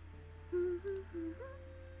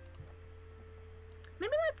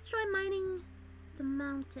 Maybe let's try mining the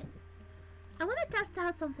mountain. I want to test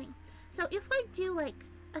out something. So if I do like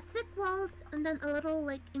a thick walls and then a little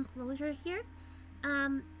like enclosure here,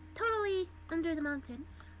 totally under the mountain,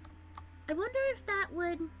 I wonder if that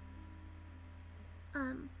would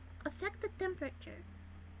affect the temperature.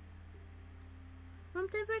 Room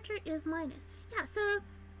temperature is minus. Yeah, so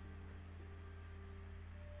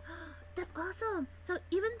that's awesome. So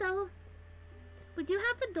even though we do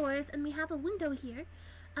have the doors and we have a window here,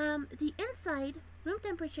 the inside room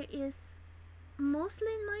temperature is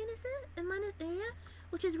mostly in minus area,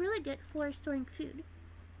 which is really good for storing food.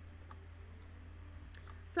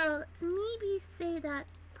 So let's maybe say that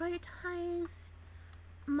prioritize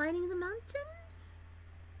mining the mountain.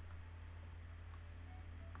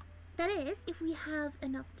 That is, if we have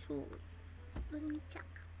enough tools. Let me check.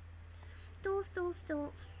 Tools.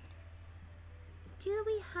 Do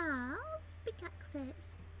we have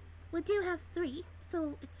pickaxes? We do have 3,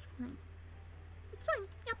 so it's fine. It's fine,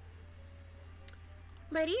 yep.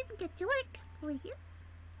 Ladies, get to work, please.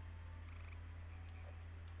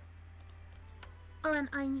 Oh, and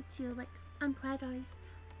I need to, like,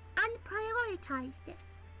 unprioritize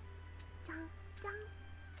this. Down.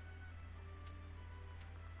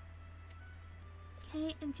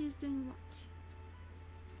 Okay, and she's doing what?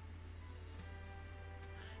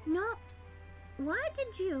 No. Why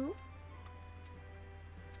did you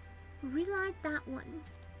relight that one?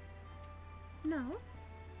 No.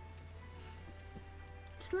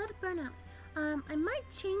 Just let it burn out. I might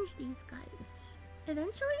change these guys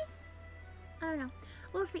eventually. I don't know.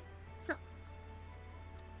 We'll see. So,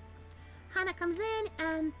 Hannah comes in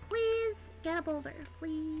and please get a boulder.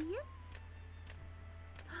 Please.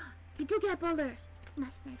 You do get boulders.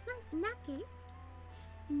 Nice. In that case,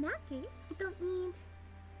 we don't need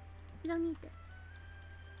this.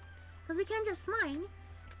 Because we can just mine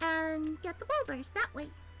and get the boulders that way.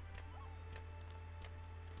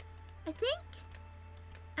 I think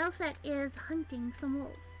Elfet is hunting some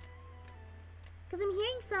wolves. Because I'm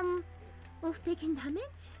hearing some wolf taking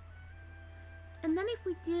damage. And then if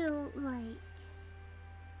we do, like,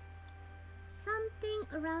 something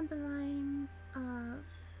around the lines of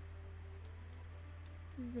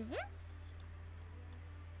this,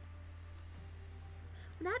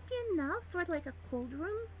 would that be enough for, like, a cold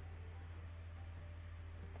room?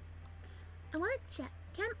 I want to check.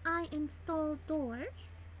 Can I install doors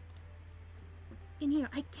in here?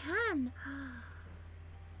 I can!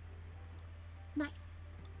 Nice.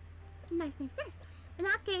 In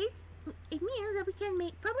that case, it means that we can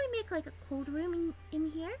probably make like a cold room in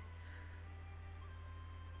here.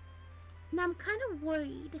 Now I'm kind of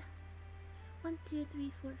worried. 1, 2,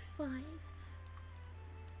 3, 4, 5.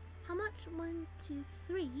 How much? 1, 2,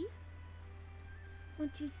 3.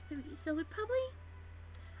 1, 2, 3. So I probably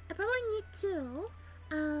need to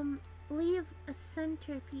leave a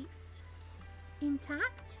centerpiece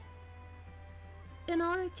intact in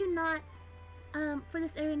order to not for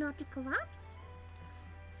this area not to collapse.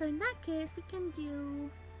 So in that case, we can do,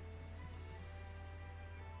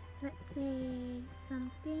 let's say,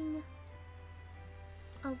 something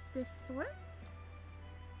of this sort.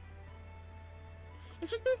 It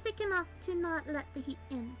should be thick enough to not let the heat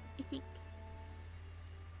in, I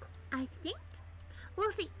think.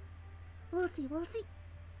 We'll see. We'll see.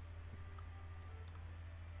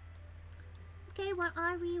 Okay, what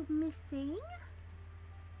are we missing?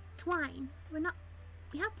 Twine. We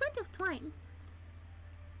have plenty of twine.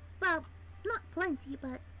 Well, not plenty,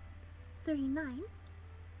 but 39.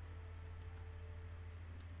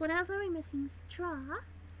 What else are we missing? Straw,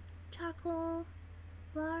 charcoal,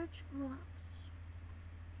 large rocks.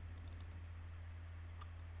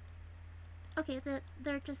 Okay,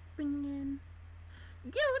 they're just bringing in...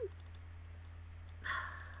 Dude!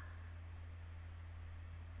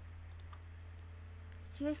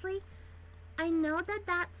 Seriously? I know that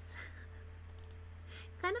that's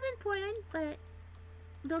kind of important, but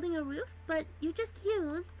building a roof, but you just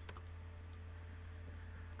used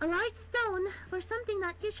a large stone for something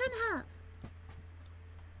that you shouldn't have.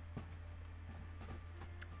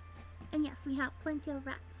 And yes, we have plenty of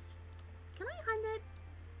rats. Can I hunt it?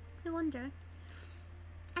 I wonder.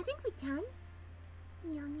 I think we can.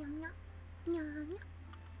 Yum, yum, yum. Yum, yum.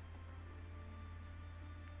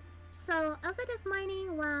 So, Alfred is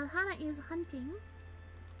mining while Hannah is hunting.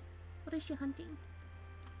 What is she hunting?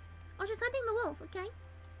 Oh, she's hunting the wolf, okay.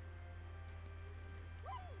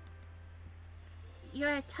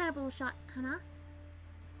 You're a terrible shot, Hannah.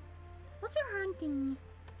 What's your hunting?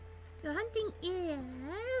 Your hunting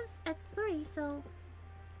is at 3, so...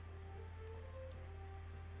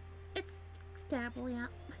 It's terrible, yeah.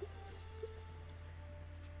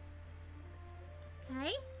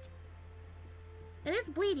 Okay. It is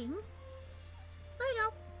bleeding. There we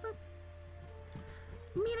go. Look.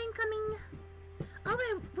 Meat incoming. Oh,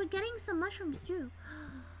 we're getting some mushrooms too.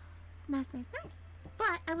 Nice.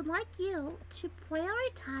 But I would like you to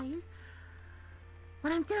prioritize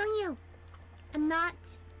what I'm telling you. And not...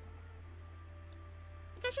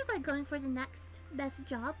 I guess just like going for the next best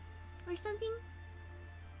job or something.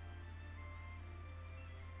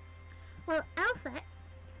 Well, Alpha,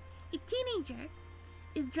 a teenager,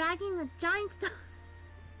 is dragging a giant stone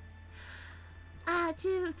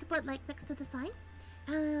to put like next to the sign.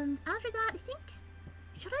 And after that, I think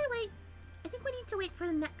we need to wait for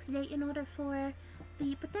the next day in order for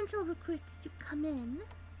the potential recruits to come in.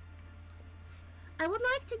 I would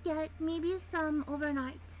like to get maybe some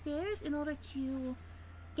overnight stays in order to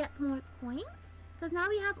get more coins, because now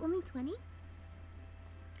we have only 20.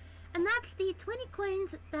 And that's the 20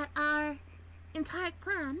 coins that our entire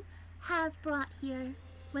clan has brought here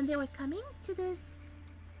when they were coming to this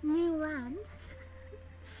new land.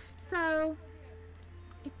 So,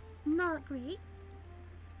 it's not great.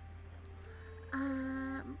 Do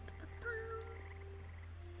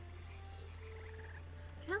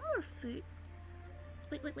you have more food?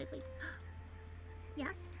 Wait.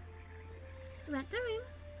 Yes. Rent the room.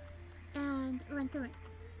 And rent the room.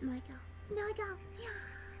 There we go. Yeah.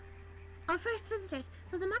 Our first visitors.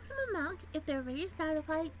 So the maximum amount, if they're really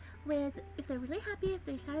satisfied with, if they're really happy, if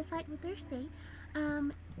they're satisfied with their stay,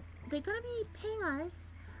 they're gonna be paying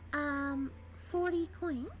us 40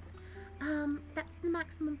 coins. That's the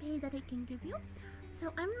maximum pay that I can give you.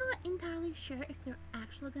 So I'm not entirely sure if they're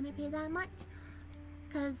actually gonna pay that much,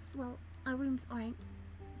 because, well, our rooms aren't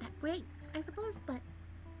that great, I suppose, but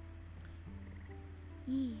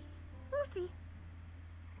yeah, we'll see.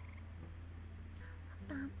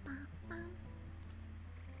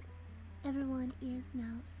 Everyone is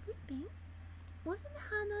now sleeping. Wasn't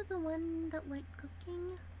Hannah the one that liked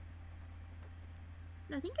cooking?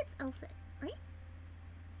 No, I think it's Elfit, right?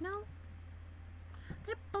 No?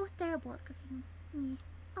 They're both terrible at cooking. Yeah.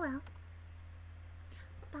 Oh well.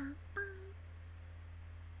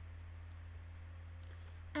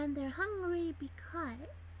 And they're hungry because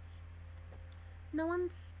no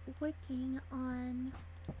one's working on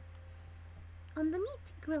the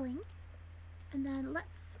meat grilling. And then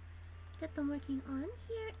let's get them working on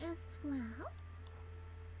here as well.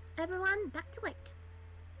 Everyone, back to work.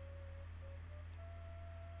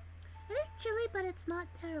 It is chilly, but it's not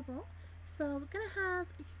terrible. So we're gonna have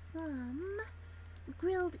some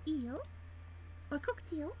grilled eel or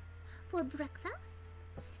cooked eel for breakfast,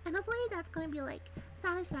 and hopefully that's going to be like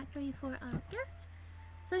satisfactory for our guests.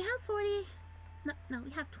 So we have 40. No,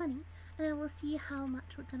 we have 20, and then we'll see how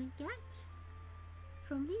much we're gonna get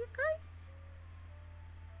from these guys.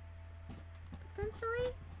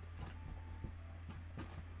 Potentially.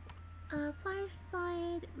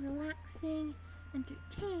 Fireside, relaxing,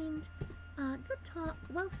 entertained, good talk,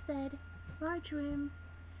 well fed, large room,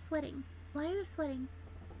 sweating. Why are you sweating?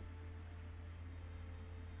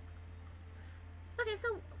 Okay,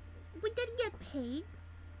 so we did get paid.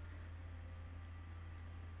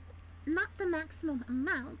 Not the maximum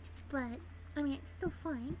amount, but I mean, it's still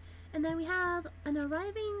fine. And then we have an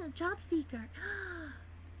arriving job seeker.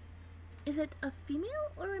 Is it a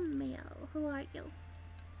female or a male? Who are you?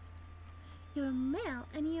 You're a male,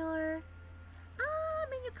 and you're... I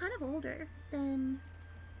mean, you're kind of older than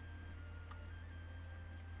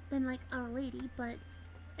like our lady, but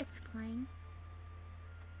it's fine.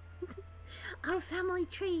 Our family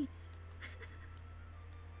tree.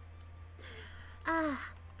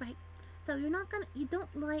 Right. So you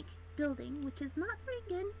don't like building, which is not very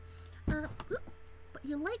good. But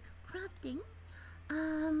you like crafting.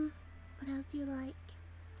 What else do you like?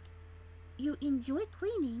 You enjoy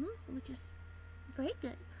cleaning, which is very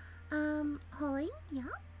good. Hauling, yeah.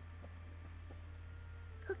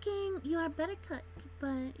 Cooking, you are a better cook,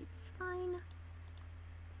 but it's fine.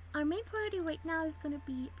 Our main priority right now is going to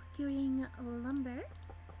be procuring lumber,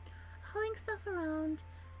 hauling stuff around,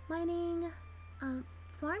 mining,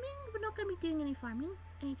 farming. We're not going to be doing any farming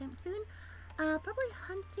anytime soon. Probably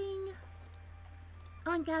hunting.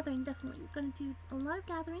 Oh, and gathering, definitely. We're going to do a lot of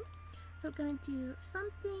gathering. So we're going to do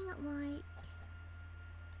something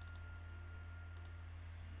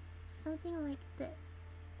like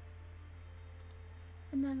this.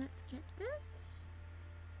 And then let's get this.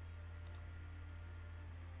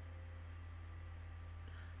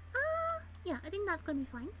 Yeah, I think that's gonna be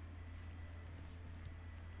fine.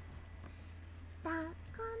 That's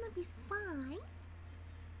gonna be fine.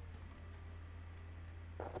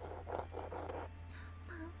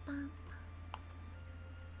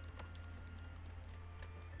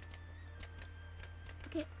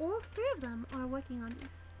 Okay, all three of them are working on this.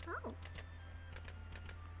 Oh.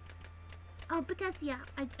 Oh, because yeah,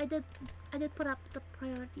 I did put up the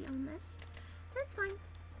priority on this, so it's fine.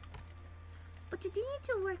 But you do need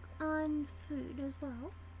to work on food as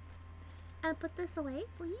well. And put this away,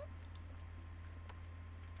 please,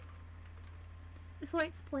 before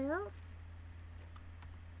it spoils.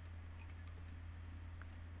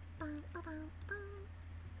 There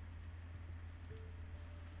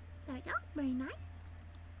we go. Very nice.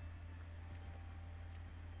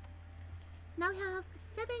 Now we have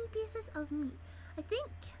 7 pieces of meat. I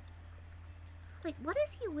think... Wait, what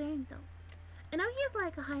is he wearing though? I know he's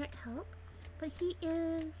like a hired help, but he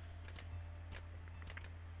is...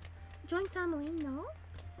 Joint family, no?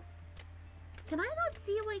 Can I not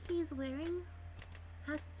see what he's wearing?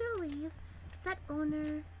 Has to leave. Set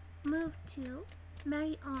owner. Move to.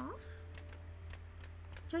 Marry off.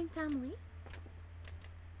 Joint family.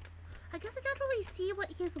 I guess I can't really see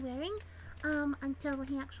what he's wearing until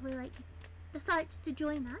he actually like decides to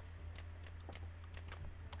join us.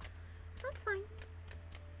 So it's fine.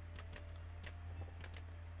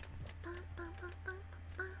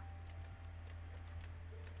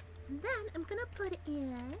 And then I'm gonna put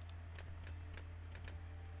in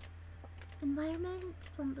environment,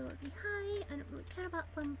 flammability high. I don't really care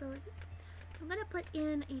about flammability. So I'm gonna put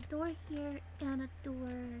in a door here and a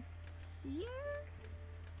door here.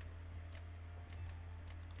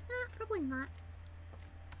 Probably not.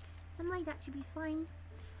 Something like that should be fine.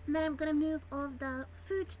 And then I'm gonna move all of the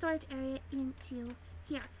food storage area into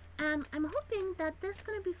here. And I'm hoping that this is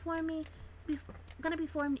gonna be formed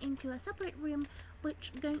into a separate room,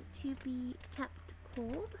 which is going to be kept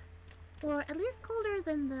cold, or at least colder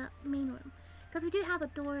than the main room, because we do have a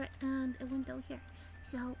door and a window here.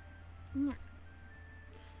 So, yeah.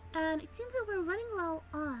 And it seems that we're running low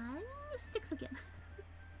on sticks again.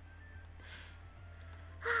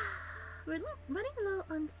 We're running low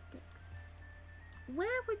on sticks.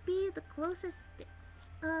 Where would be the closest sticks?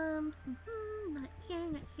 Not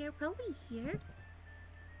here, probably here.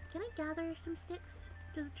 Can I gather some sticks?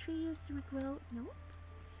 Do the trees regrow? Nope.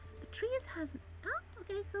 The trees has... Oh,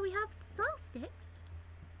 okay, so we have some sticks.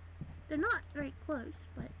 They're not very close,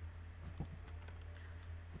 but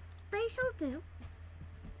they shall do.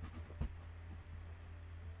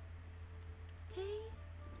 Okay.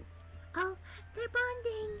 Oh, they're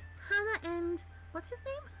bonding! Hannah and... what's his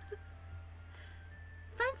name?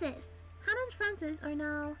 Francis! Hannah and Francis are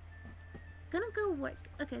now gonna go work.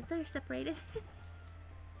 Okay, so they're separated.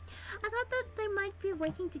 I thought that they might be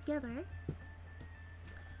working together.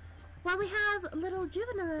 While we have little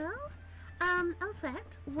juvenile,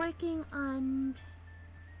 Alfred working on,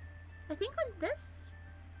 I think on this,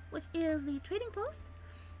 which is the trading post,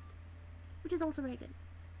 which is also very good.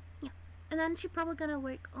 Yeah, and then she's probably gonna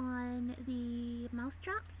work on the mouse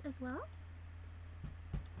traps as well.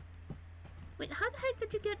 Wait, how the heck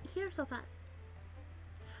did you get here so fast?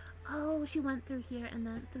 Oh, she went through here and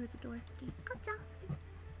then through the door. Okay, gotcha.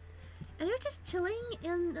 And you're just chilling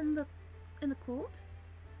in the cold.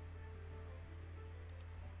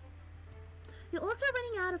 You're also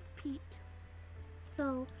running out of peat.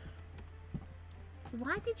 So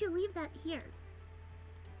why did you leave that here?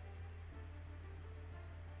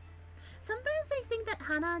 Sometimes I think that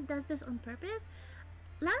Hannah does this on purpose.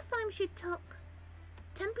 Last time she took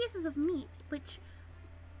 10 pieces of meat, which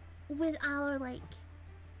with our, like,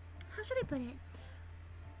 how should I put it?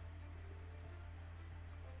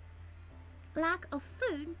 Lack of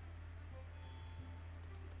food,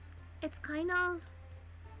 it's kind of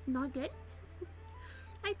not good,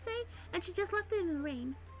 I'd say. And she just left it in the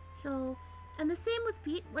rain. So, and the same with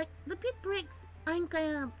peat. Like, the peat bricks aren't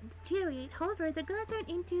gonna deteriorate. However, they're gonna turn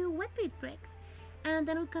into wet peat bricks. And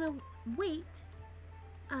then we're gonna wait.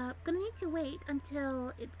 Gonna need to wait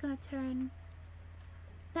until it's gonna turn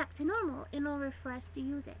back to normal in order for us to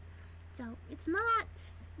use it. So, it's not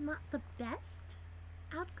the best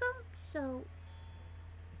outcome. So,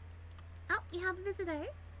 oh, we have a visitor.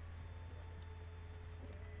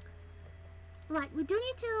 Right, we do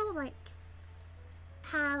need to, like,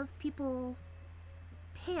 have people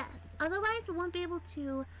pay us. Otherwise, we won't be able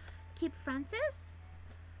to keep Francis.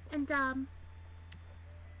 And,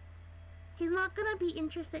 he's not gonna be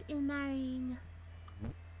interested in marrying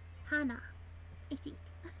Hannah, I think.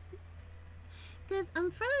 Because,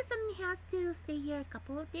 fairly certain he has to stay here a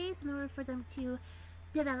couple of days in order for them to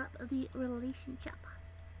develop the relationship.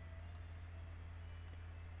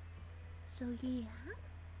 So, yeah.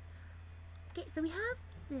 Okay, so we have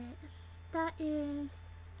this. That is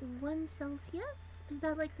 1 Celsius. Is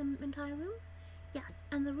that like the entire room? Yes,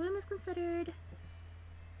 and the room is considered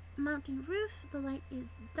mountain roof. The light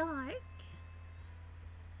is dark.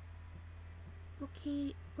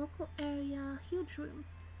 Okay, local area, huge room.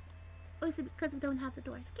 Oh, is it because we don't have the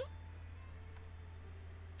doors, okay?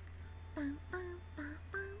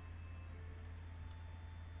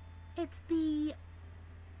 It's the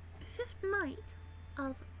 5th night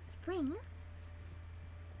of spring.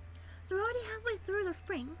 So we're already halfway through the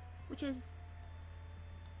spring, which is,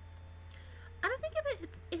 I don't think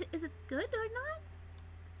is it good or not?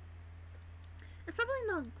 It's probably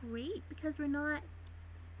not great because we're not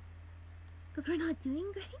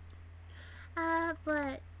doing great.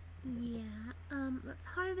 But yeah, let's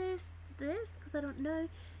harvest this because I don't know.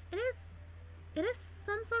 It is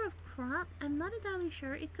some sort of crop. I'm not entirely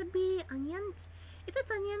sure. It could be onions. If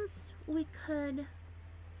it's onions, we could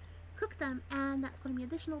cook them, and that's going to be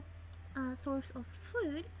additional source of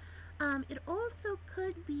food. It also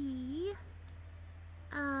could be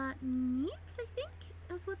neeps, I think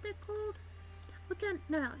is what they're called. We can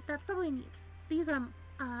no, that's probably neeps. These are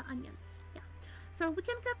onions. Yeah. So we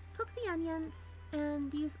can cook the onions,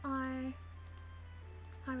 and these are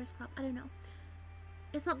harvest crop. I don't know.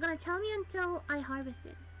 It's not gonna tell me until I harvest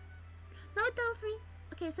it. No, it tells me.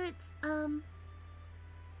 Okay, so it's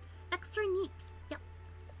extra neeps. Yep.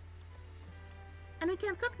 And we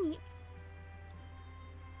can cook neeps.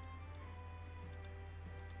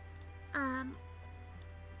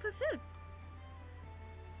 For food.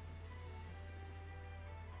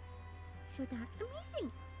 So that's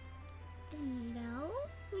amazing. Hello.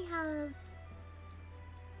 We have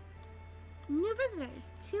new visitors.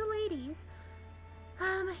 2 ladies.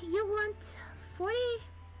 You want 40,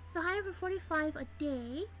 so hire for 45 a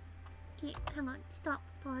day. Okay, hang on, stop,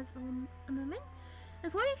 pause a moment.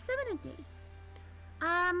 And 47 a day.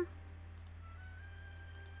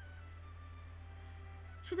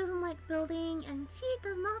 She doesn't like building, and she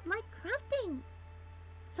does not like crafting.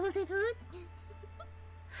 Someone say food?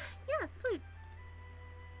 Yes, food.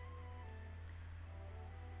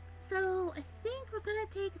 So, I think we're gonna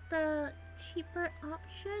take the cheaper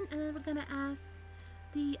option, and then we're gonna ask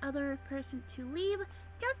the other person to leave,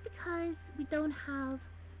 just because we don't have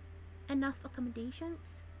enough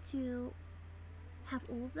accommodations to have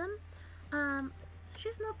all of them. So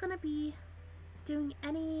she's not gonna be doing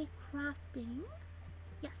any crafting.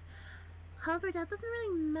 Yes. However, that doesn't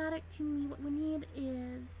really matter to me. What we need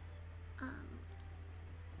is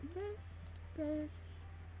this.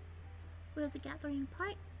 Where's the gathering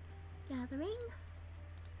part? Gathering,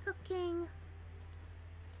 cooking,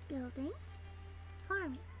 building,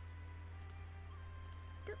 farming.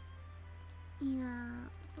 Yeah,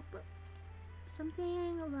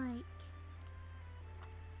 something like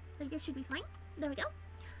this should be fine. There we go.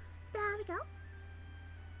 There we go.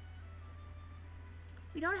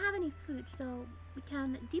 We don't have any food, so we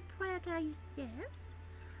can deprioritize this.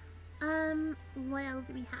 What else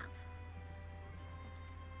do we have?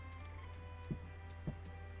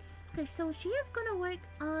 Okay, so she is gonna work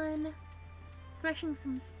on threshing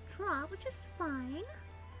some straw, which is fine.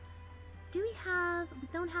 We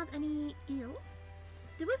don't have any eels?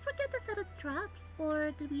 Did we forget to set up traps,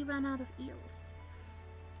 or did we run out of eels?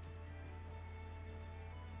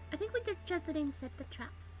 I think we just didn't set the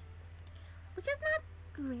traps. Which is not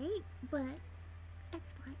great, but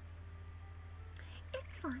it's fine.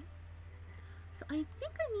 It's fine. So I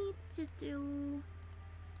think I need to do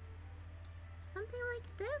something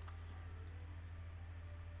like this.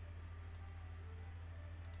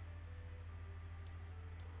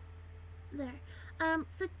 There.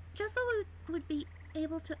 So just so we would be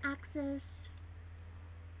able to access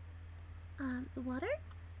the water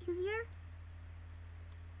easier.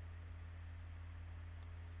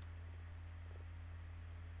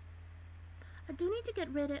 I do need to get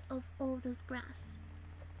rid of all those grass.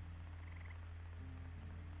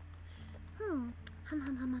 Hum.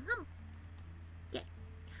 Okay.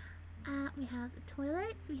 We have the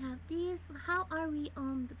toilets, we have these. How are we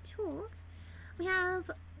on the tools? We have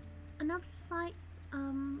enough scythe,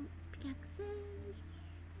 pickaxes.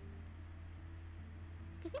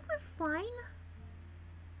 I think we're fine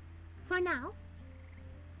for now.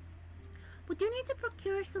 We do need to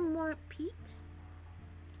procure some more peat,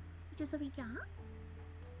 which is over here.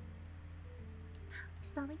 Which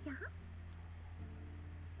is over here.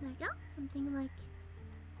 There we go. Something like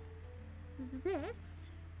this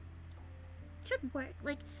should work.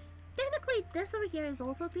 Like, technically this over here is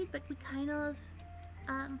also peat, but we kind of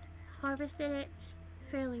harvested it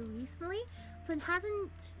fairly recently, so it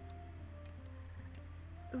hasn't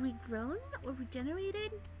regrown or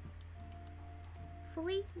regenerated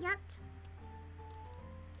fully yet.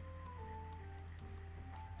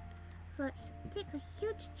 So let's take a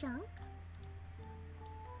huge chunk,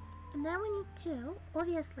 and then we need to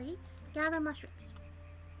obviously gather mushrooms.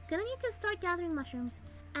 Gonna need to start gathering mushrooms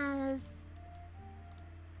as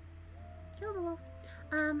kill the wolf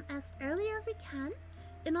as early as we can,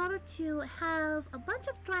 in order to have a bunch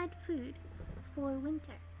of dried food for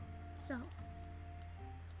winter. So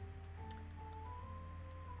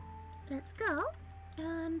let's go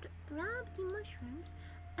and grab the mushrooms.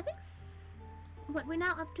 I think we're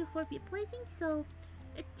now up to 4 people, I think, so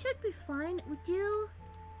it should be fine. We do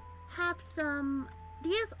have some,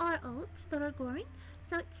 these are oats that are growing,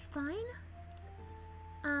 so it's fine.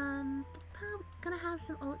 We're gonna have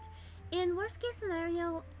some oats. In worst case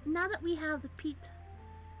scenario, now that we have the peat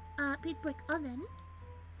brick oven,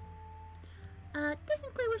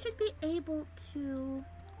 technically we should be able to,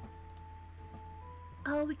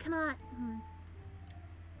 oh, we cannot,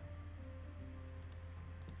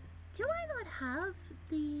 do I not have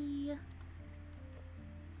the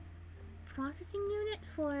processing unit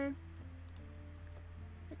for,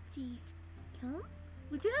 let's see, kiln?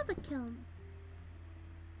 We do have the kiln.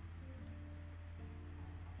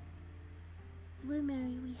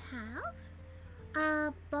 Blueberry we have.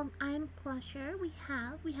 Bog iron crusher we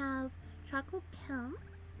have charcoal kiln.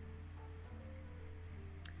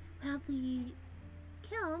 We have the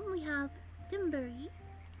kiln, we have timbery.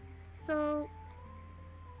 So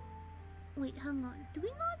wait, hang on. Do we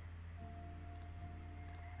not?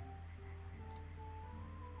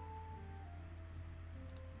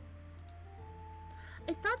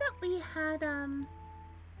 I thought that we had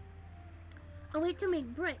a way to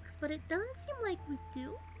make bricks, but it doesn't seem like we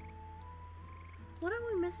do. What are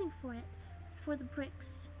we missing for it? For the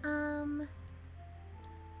bricks.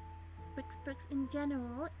 Bricks in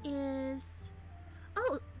general is...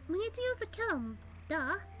 Oh, we need to use the kiln.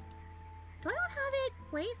 Duh. Do I not have it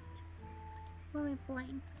placed? Or am I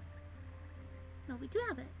blind? No, we do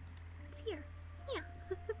have it. It's here. Yeah.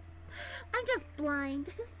 I'm just blind.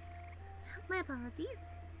 My apologies.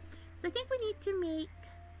 So I think we need to make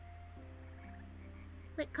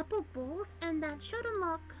like a couple bowls, and that should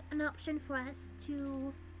unlock an option for us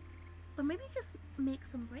to, or maybe just make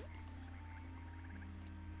some bricks.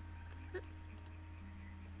 Oops.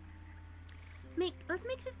 Let's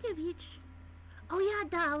make 50 of each. Oh yeah,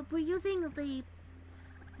 duh, we're using the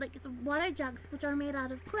water jugs, which are made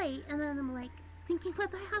out of clay, and then I'm like thinking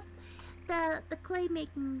whether I have the clay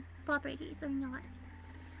making properties or not.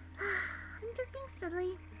 I'm just being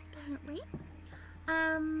silly, apparently.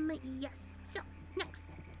 Yes. So next.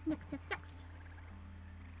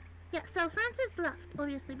 Yeah, so Francis left,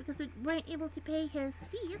 obviously, because we weren't able to pay his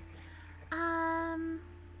fees.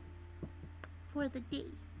 for the day.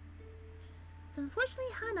 So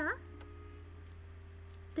unfortunately, Hannah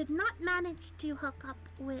did not manage to hook up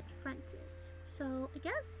with Francis. So I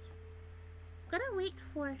guess I'm gonna wait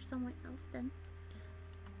for someone else then.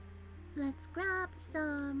 Let's grab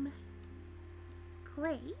some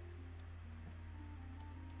clay.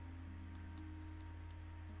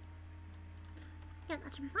 Yeah,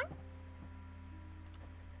 that should be fine.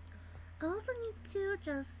 I also need to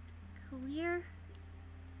just clear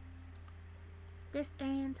this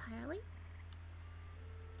area entirely.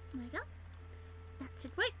 There we go. That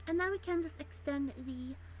should work. And then we can just extend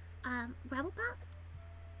the gravel path.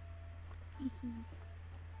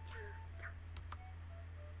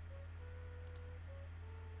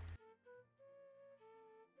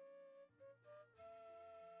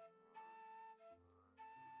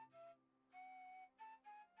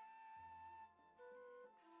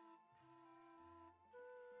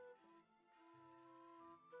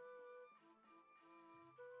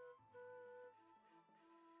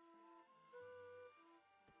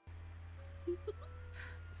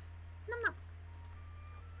 Num nums.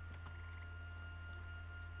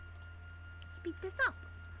 Speed this up.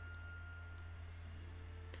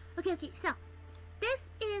 Okay, so this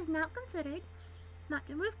is now considered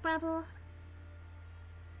mountain roof gravel.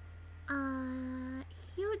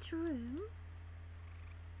 Huge room.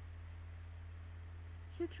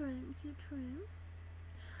 Huge room.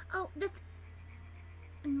 Oh, this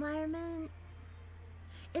environment.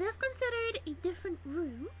 It is considered a different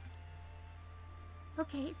room.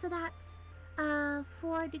 Okay, so that's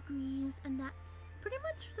 4 degrees, and that's pretty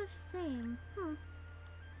much the same.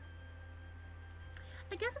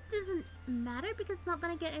 I guess it doesn't matter because it's not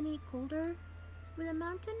gonna get any colder with a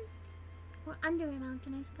mountain, or under a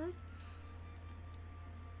mountain, I suppose.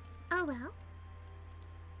 Oh well.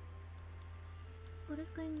 What is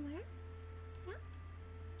going where? Yeah.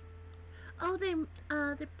 Oh, they're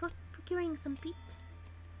procuring some peat.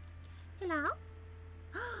 Hello.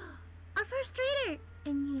 Our first trader!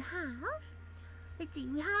 And you have... Let's see,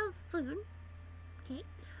 we have food. Okay.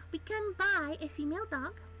 We can buy a female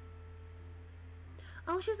dog.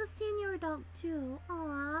 Oh, she's a senior dog too.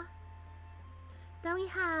 Aww. Then we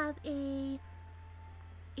have a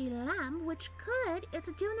lamb, which it's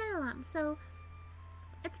a juvenile lamb, so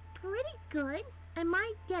it's pretty good. I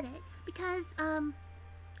might get it because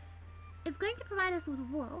it's going to provide us with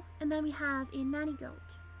wool, and then we have a nanny goat.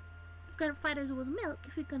 It's going to provide us with milk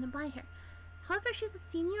if we're going to buy her. However, she's a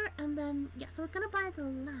senior, and then yeah, so we're going to buy the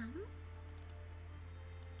lamb.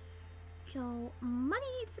 So money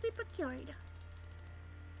needs to be procured.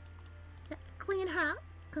 Let's clean her out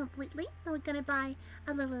completely. Then we're going to buy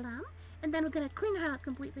a little lamb, and then we're going to clean her out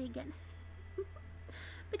completely again.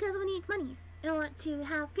 Because we need monies in order to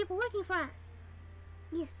have people working for us.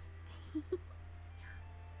 Yes.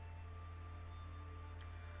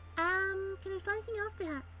 Can I sell anything else to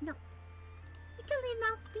her? No. You can leave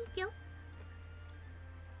now. Thank you.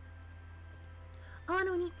 Oh, and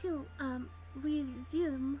we need to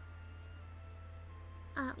resume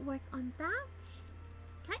work on that.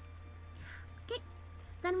 Okay. Okay.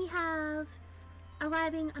 Then we have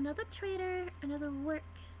arriving another trader, another work.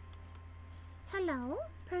 Hello,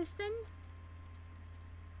 person.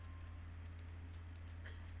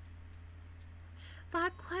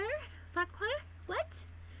 Farquhar? What?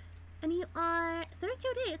 And you are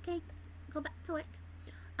 32 days. Okay, go back to work.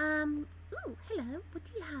 Ooh, hello. What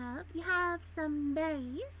do you have? You have some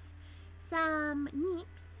berries, some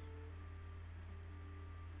nips,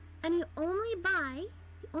 and you only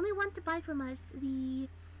want to buy from us the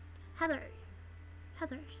heathers.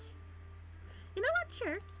 You know what?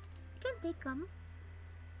 Sure, you can take them.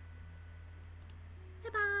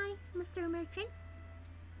 Bye-bye, Mr. Merchant.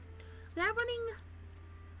 We are running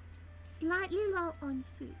slightly low on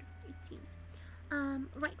food, it seems.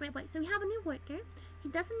 Right. So we have a new worker. He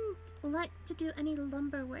doesn't like to do any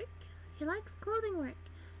lumber work. He likes clothing work,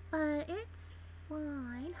 but it's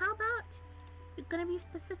fine. How about you're gonna be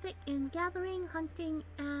specific in gathering, hunting,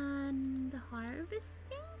 and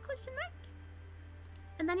harvesting? Question mark.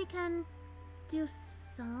 And then you can do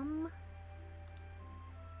some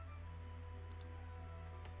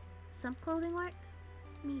clothing work,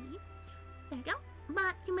 maybe. There you go.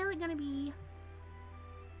 But you're mainly gonna be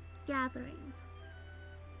gathering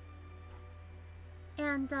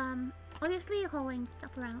and obviously hauling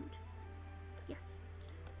stuff around. Yes.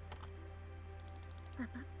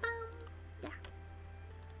 Yeah.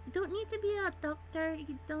 You don't need to be a doctor.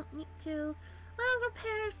 You don't need to. Well,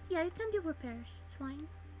 repairs. Yeah, you can do repairs. It's fine.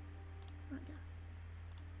 There we go.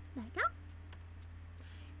 There you go.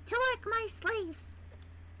 To work, my slaves.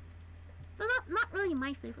 So not really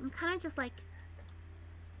my slaves. I'm kind of just like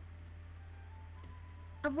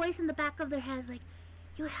voice in the back of their head is like,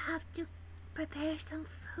 you have to prepare some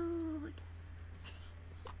food.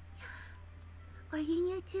 Or you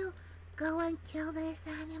need to go and kill this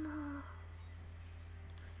animal.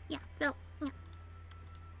 Yeah, so, yeah.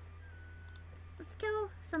 Let's kill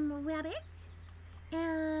some rabbits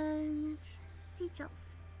and seashells.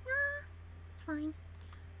 Yeah, it's fine.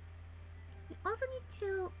 We also need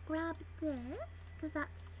to grab this, because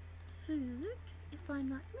that's food, if I'm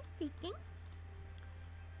not mistaken.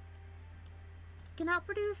 Cannot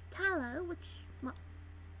produce tallow, which, well,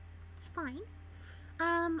 it's fine.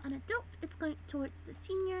 An adult, it's going towards the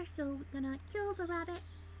senior, so we're gonna kill the rabbit.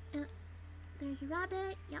 There's a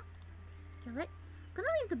rabbit, yep, kill it. I'm gonna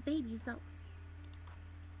leave the babies though,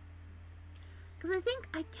 because I think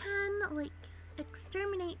I can, like,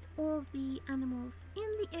 exterminate all of the animals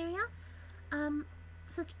in the area,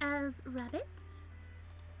 such as rabbits.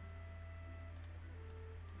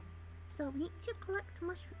 So we need to collect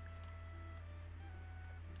mushrooms.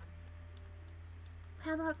 We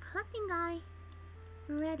have our collecting guy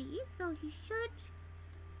ready, so he should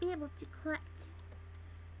be able to collect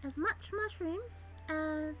as much mushrooms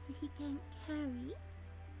as he can carry.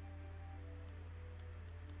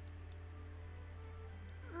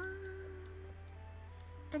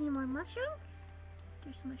 Any more mushrooms?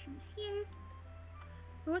 There's some mushrooms here.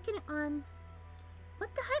 We're working on... What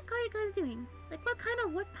the heck are you guys doing? Like, what kind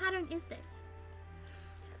of work pattern is this?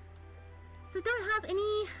 So don't have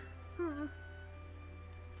any...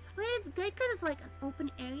 I mean, it's good because it's like an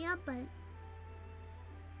open area, but...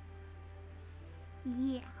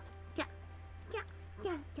 Yeah.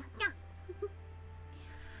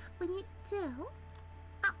 We need to...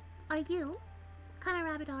 Oh, are you? What kind of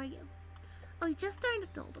rabbit are you? Oh, you just turned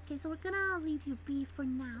adult. Okay, so we're gonna leave you be for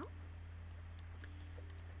now.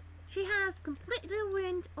 She has completely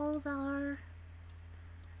ruined all of our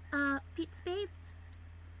peat spades.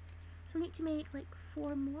 So we need to make like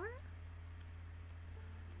 4 more.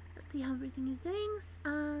 Let's see how everything is doing.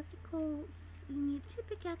 Sickles. We need 2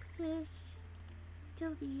 pickaxes, 2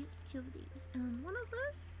 of these, 2 of these, and 1 of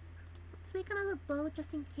those. Let's make another bow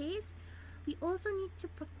just in case. We also need to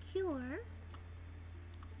procure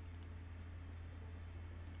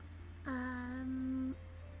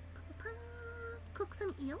cook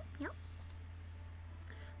some eel. Yep.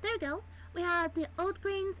 There we go. We have the oat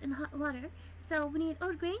grains and hot water. So we need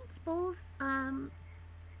oat grains, bowls,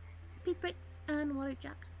 peat bricks, and water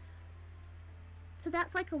jug. So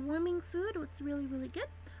that's like a warming food. It's really, really good.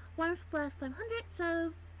 Warmth plus 500.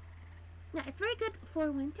 So yeah, it's very good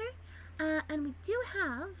for winter. And we do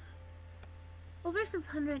have over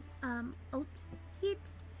 600 oats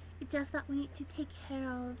seeds. It's just that we need to take care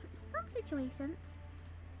of some situations.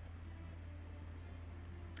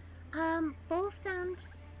 Bowl stand.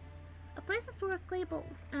 A place to store clay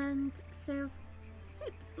bowls and serve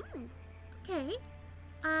soups. Ooh, okay.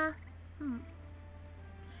 Where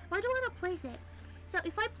do I want to place it? So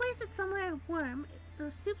if I place it somewhere warm,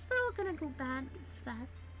 the soup's probably gonna go bad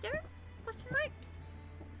faster? Question mark?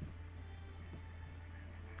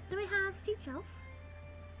 Do we have seashells?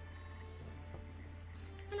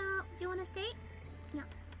 Hello, do you want to stay? Yeah.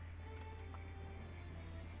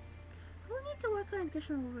 We'll need to work on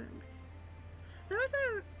additional rooms. There's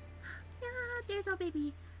our... Yeah, there's our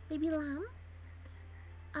baby lamb.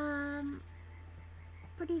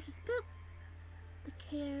 Produces poop. The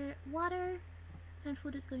care water. And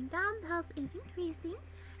food is going down. The health is increasing.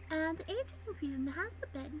 And the age is increasing. It has the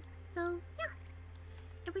bed. So, yes.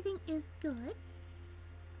 Everything is good.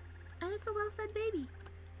 And it's a well-fed baby.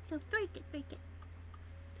 So, very good, very good.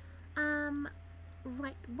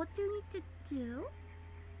 Right, what do you need to do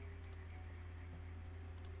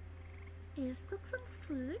is cook some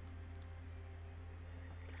food.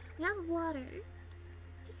 We have water,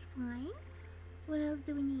 just fine. What else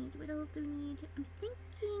do we need? What else do we need? I'm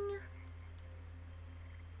thinking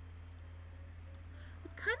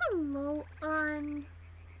we're kind of low on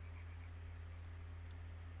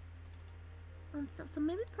stuff, so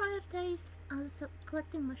maybe prioritize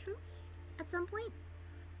collecting mushrooms at some point.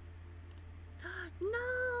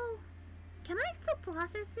 No! Can I still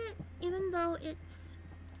process it even though it's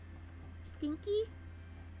stinky?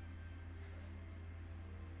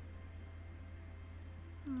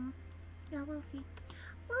 Yeah, we'll see.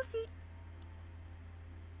 We'll see.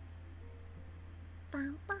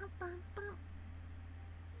 Bum, bum, bum, bum.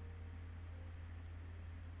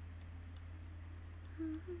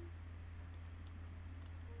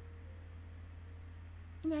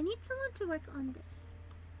 Yeah, I need someone to work on this.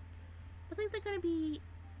 I think they're gonna be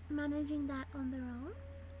managing that on their own.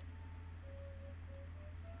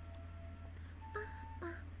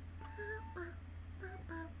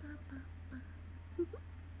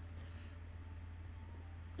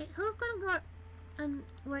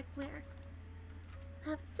 workwear. We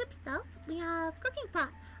have soup stuff. We have cooking pot,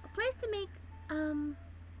 a place to make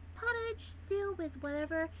pottage, stew with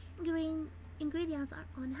whatever ingredients are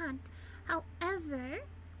on hand. However,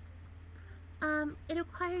 it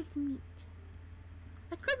requires meat.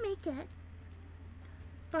 I could make it,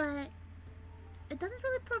 but it doesn't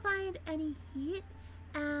really provide any heat,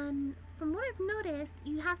 and from what I've noticed,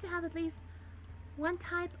 you have to have at least one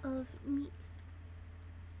type of meat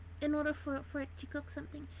in order for it to cook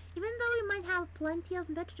something. Even though we might have plenty of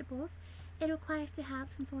vegetables, it requires to have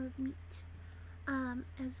some sort of meat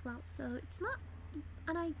as well. So it's not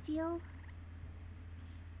an ideal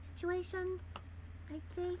situation, I'd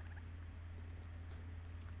say.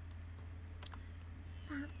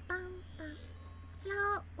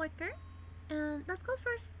 Hello, worker. And let's go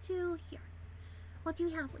first to here. What do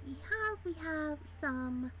we have? We have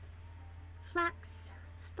some flax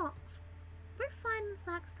stalks. We're fine with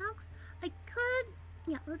flax stalks. I could,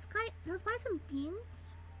 yeah, let's buy some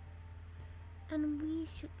beans. And we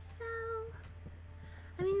should sell.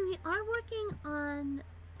 I mean, we are working on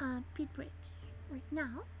peat bricks right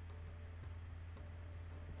now.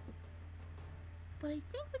 But I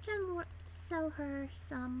think we can sell her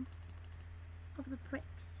some of the bricks,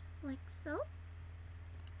 like so.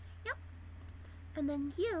 Yep. And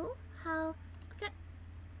then you have, okay,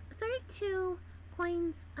 32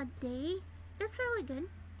 coins a day is fairly good.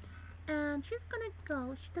 And she's gonna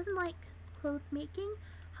go. She doesn't like clothes making.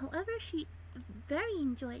 However, she very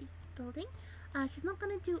enjoys building. She's not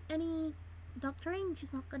gonna do any doctoring.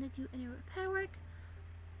 She's not gonna do any repair work.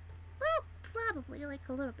 Well, probably like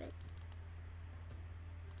a little bit.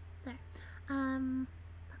 There.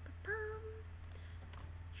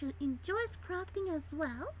 She enjoys crafting as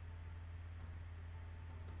well.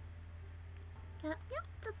 Yeah,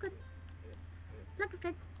 that's good. Looks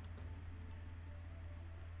good.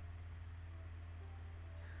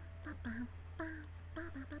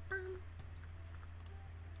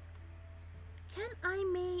 Can I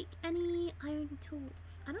make any iron tools?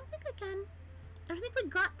 I don't think I can. I don't think we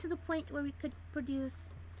got to the point where we could produce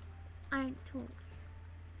iron tools.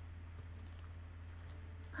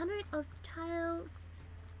 100 of tiles.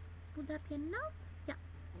 Would that be enough? Yeah.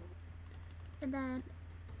 And then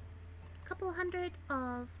a couple hundred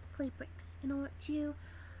of clay bricks in order to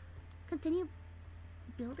continue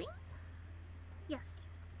building. Yes.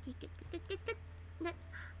 Okay, good.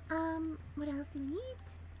 What else do we need?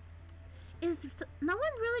 Is no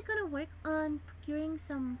one really gonna work on procuring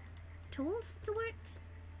some tools to work?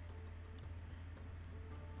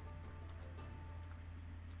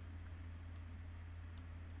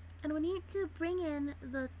 And we need to bring in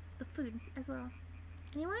the food as well.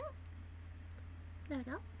 Anyone? There we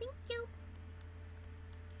go. Thank you.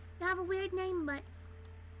 You have a weird name, but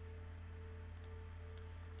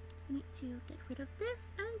we need to get rid of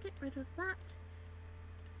this and get rid of that.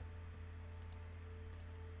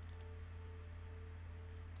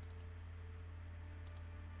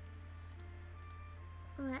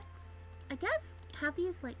 Let's, I guess, have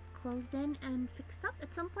these like closed in and fixed up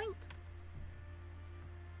at some point.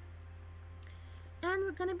 And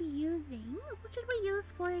we're gonna be using, what should we use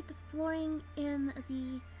for the flooring in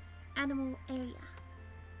the animal area?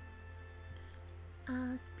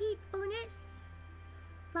 Speed bonus,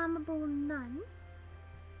 flammable none.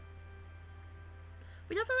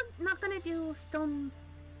 We're definitely not gonna do stone,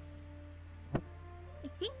 I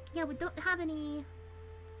think. Yeah, we don't have any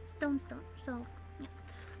stone, so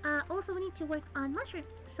yeah. Also we need to work on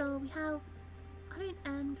mushrooms, so we have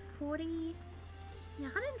 140, yeah,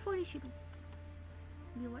 140 should be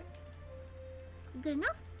work. Good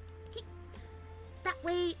enough? Okay. That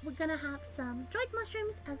way we're gonna have some dried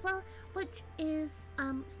mushrooms as well, which is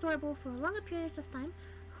storable for longer periods of time.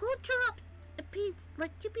 Who dropped a piece,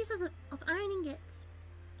 like 2 pieces of iron ingots?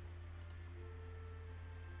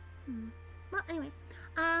 Well, anyways,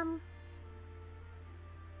 what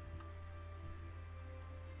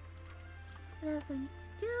else I need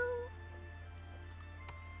to do?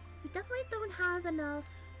 We definitely don't have enough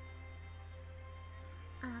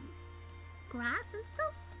grass and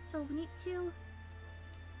stuff, so we need to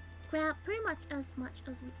grab pretty much as we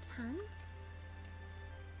can.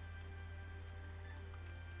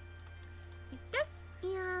 Like this,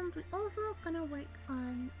 and we're also gonna work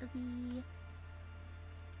on the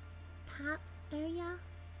path area,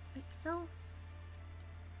 like so.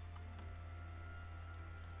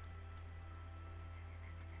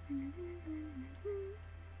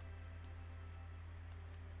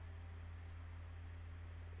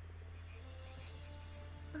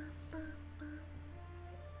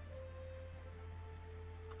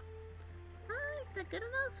 Is that good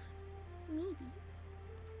enough? Maybe.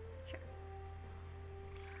 Sure.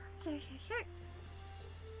 Sure.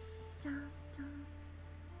 Dum, dum.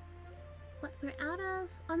 What, we're out of...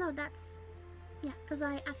 Oh no, that's... Yeah, because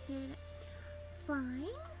I activated it. Fine.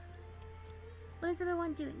 What is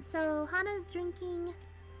everyone doing? So, Hana's drinking.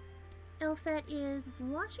 Elfette is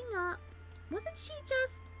washing up. Wasn't she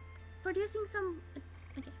just producing some...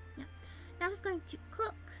 Okay, yeah. Now she's going to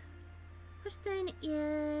cook. Kristen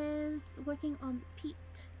is working on peat.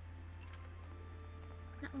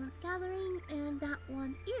 That one's gathering, and that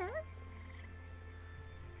one is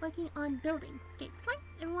working on building. Okay, it's fine.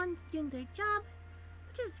 Everyone's doing their job,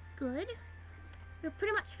 which is good. We're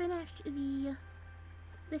pretty much finished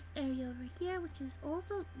this area over here, which is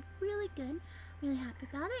also really good. Really happy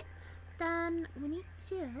about it. Then we need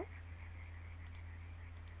to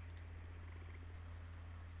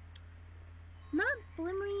not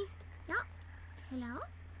Blimmery. Yeah. Hello.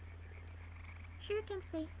 Sure, you can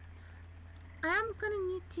stay. I am gonna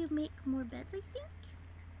need to make more beds, I think.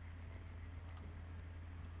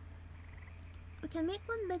 We can make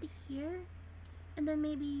one bed here, and then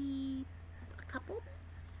maybe a couple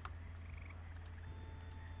beds,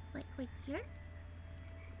 like right here.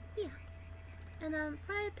 Yeah, and then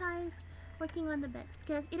prioritize working on the beds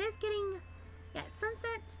because it is getting, yeah, it's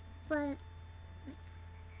sunset, but like,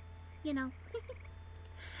 you know,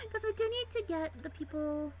 because we do need to get the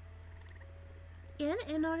people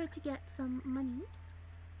in order to get some monies,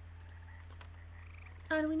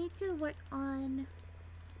 and we need to work on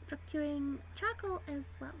procuring charcoal as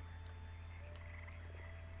well.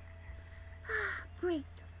 Great.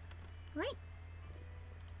 Right.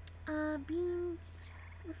 Beans.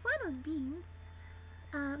 We're fine on beans.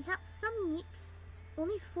 We have some meats.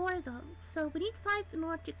 Only 4 though. So we need 5 in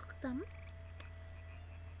order to cook them.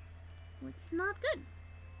 Which is not good.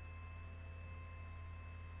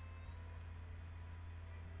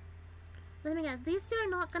 Let me guess. These two are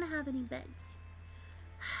not gonna have any beds.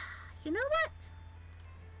 You know what?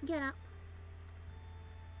 Get up.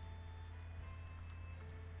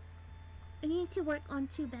 I need to work on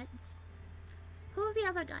 2 beds. Who's the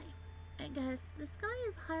other guy? I guess this guy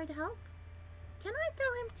is hired help. Can I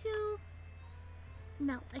tell him to...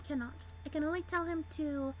 No, I cannot. I can only tell him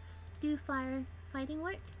to do firefighting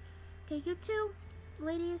work. Okay, you two,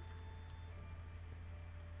 ladies.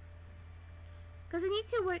 Because I need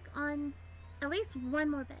to work on at least 1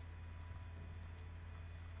 more bed.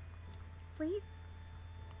 Please?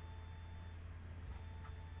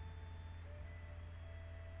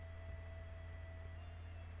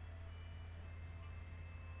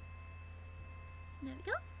 There we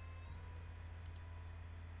go.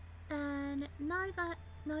 And now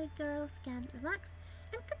you girls can relax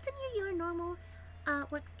and continue your normal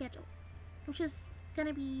work schedule, which is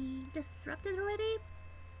gonna be disrupted already,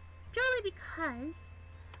 purely because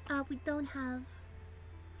we don't have.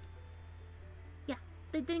 Yeah,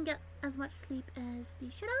 they didn't get as much sleep as they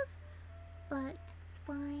should have, but it's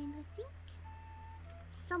fine, I think.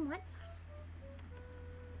 Somewhat.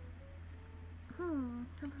 Can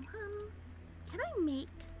I make...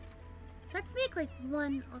 Let's make like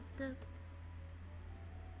 1 of the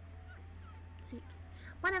soups.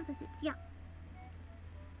 1 of the soups, yeah.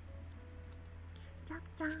 Chop,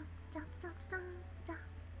 chop, chop, chop, chop, chop.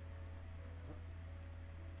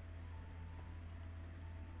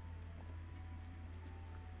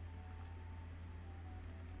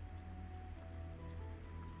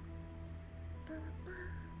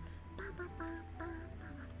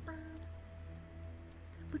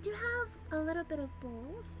 We do have a little bit of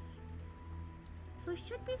bowls, so it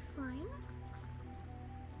should be fine.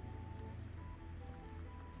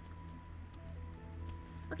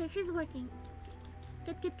 Okay, she's working.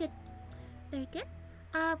 Good. Very good.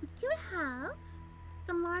 We do have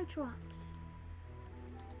some large rocks.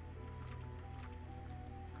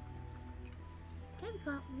 Okay, we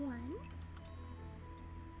got 1.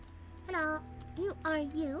 Hello, who are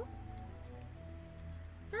you?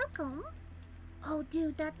 Welcome. Oh,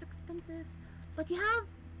 dude, that's expensive. But you have...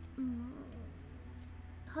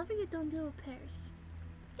 however, you don't do repairs.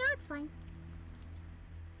 Yeah, it's fine.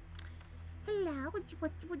 Hello, would you...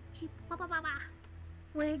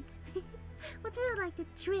 Words. Would you like to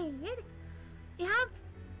trade? You have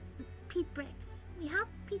peat bricks. We have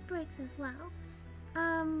peat bricks as well.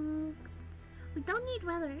 We don't need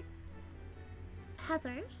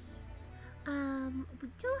heathers. We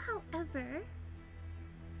do, however...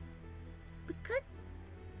 We could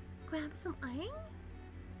grab some iron?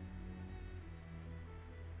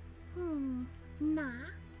 Nah.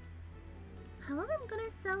 However, I'm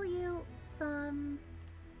gonna sell you some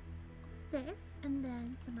of this and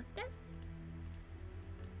then some of this.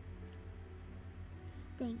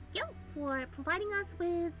 Thank you for providing us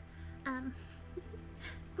with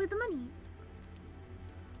for the monies.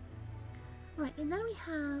 Right, and then we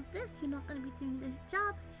have this. You're not gonna be doing this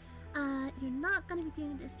job. You're not gonna be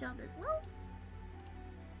doing this job as well.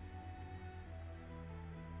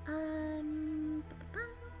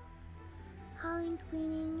 Hauling,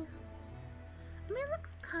 cleaning. I mean, it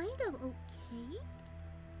looks kind of okay.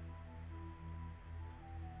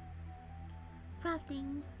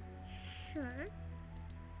 Crafting, sure.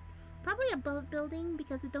 Probably above building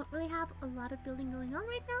because we don't really have a lot of building going on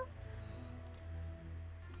right now.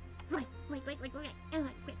 Right.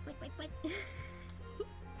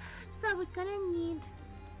 So we're gonna need...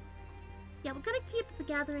 Yeah, we're gonna keep the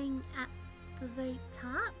gathering at the very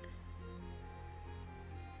top.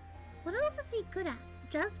 What else is he good at?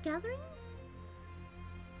 Just gathering?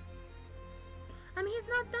 I mean, he's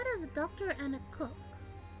not bad as a doctor and a cook.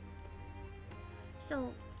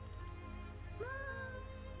 So...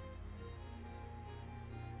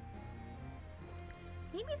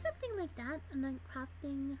 maybe something like that, and then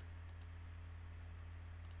crafting...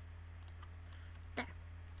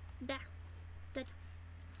 There. Good.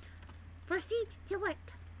 Proceed to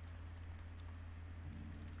work.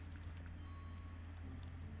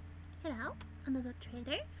 Hello, another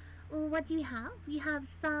trader. What do we have? We have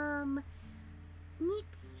some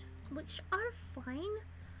meats, which are fine.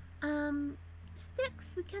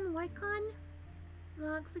 Sticks we can work on.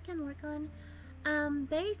 Logs we can work on.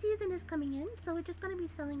 Berry season is coming in, so we're just gonna be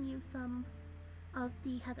selling you some of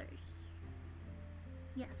the heathers.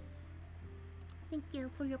 Yes. Thank you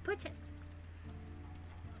for your purchase.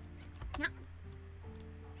 Yeah.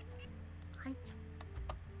 Hunt.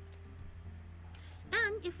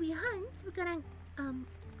 And if we hunt, we're gonna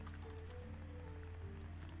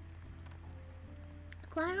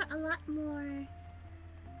acquire a lot more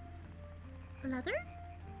leather.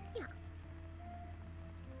 Yeah.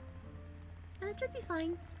 And it should be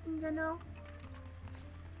fine in general.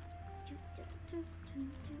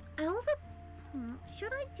 I also...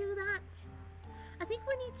 should I do that? I think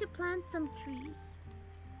we need to plant some trees.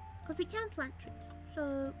 Because we can plant trees.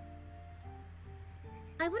 So...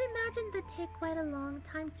 I would imagine they take quite a long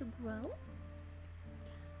time to grow.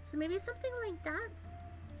 So maybe something like that.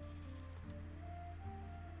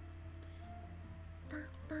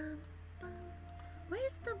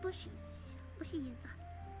 Where's the bushes? Bushes.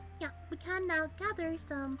 Yeah, we can now gather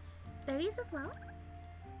some berries as well.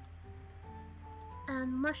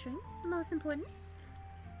 And mushrooms, most important.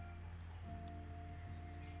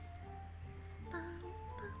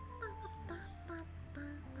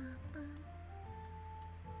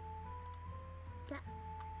 Yeah,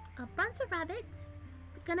 a bunch of rabbits.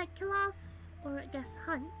 We're gonna kill off, or I guess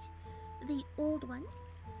hunt, the old one.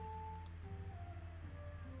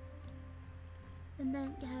 And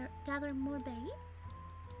then gather more berries.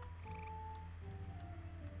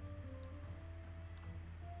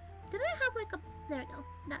 Did I have like a... there we go.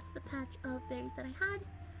 That's the patch of berries that I had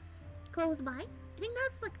close by. I think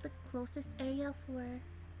that's like the closest area for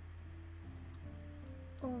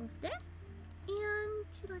all of this. And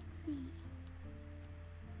let's see.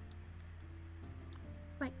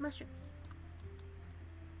 Right, mushrooms.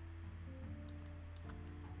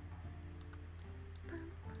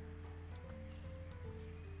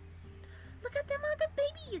 Look at the amount of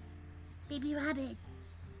babies! Baby rabbits.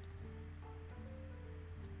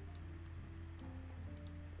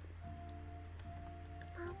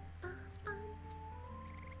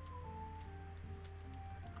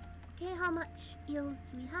 Okay, how much eels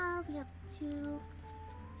do we have? We have 2.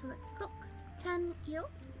 So let's cook 10 eels.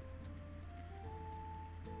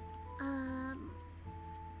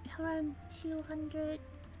 Around 200.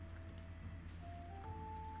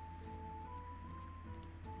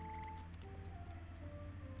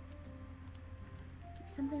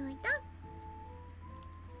 Something like that.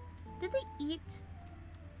 Did they eat?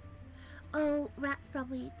 Oh, rats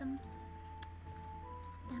probably ate them.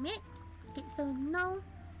 Damn it. Okay, so no,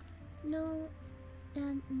 no,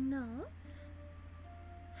 and no.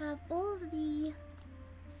 Have all of the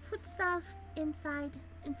foodstuffs inside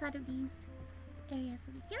of these areas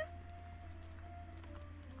over here.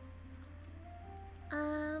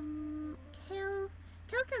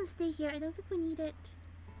 Kale can stay here. I don't think we need it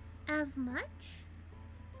as much.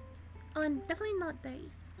 Oh, and definitely not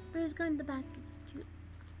berries. Berries go in the baskets too.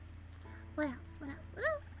 What else? What else? What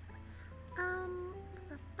else?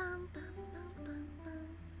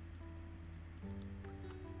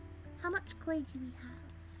 How much clay do we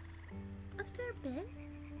have? A fair bit.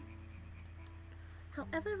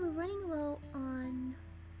 However, we're running low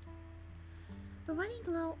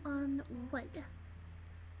on wood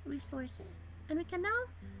resources. And we can now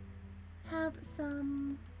have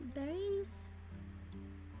some berries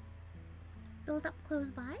build up close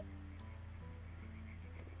by?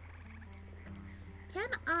 Can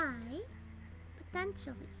I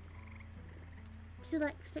potentially do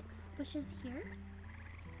like 6 bushes here?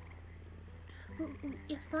 Ooh,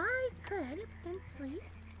 if I could potentially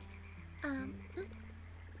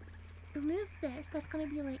remove this, that's gonna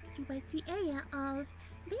be like 3x3 area of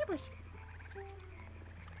baby bushes. There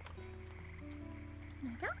we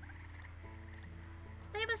go.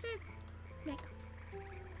 Baby bushes. There we go.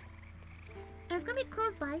 And it's gonna be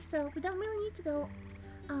close by, so we don't really need to go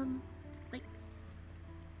like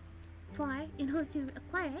far in order to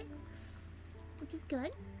acquire it, which is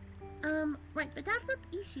good. Right, but that's not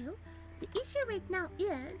the issue. The issue right now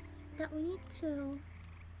is that we need to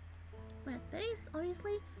rent base,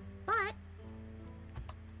 obviously, but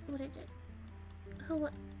what is it?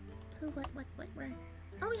 What, where?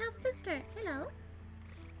 Oh, we have a visitor. Hello.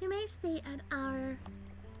 You may stay at our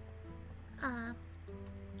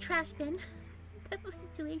trash bin type of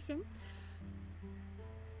situation.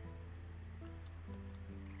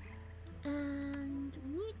 And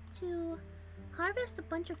we need to harvest a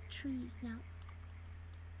bunch of trees now.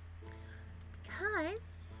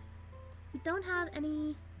 Because we don't have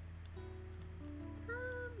any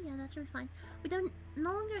yeah, that should be fine. We don't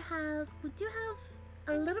no longer have we do have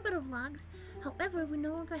a little bit of logs, however we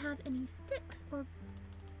no longer have any sticks or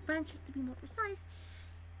branches to be more precise.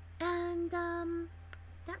 And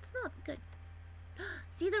that's not good.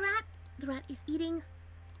 See the rat? The rat is eating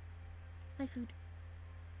my food.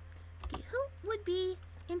 Okay, who would be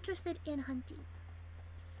interested in hunting?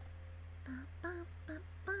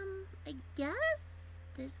 I guess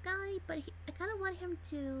this guy, but I kind of want him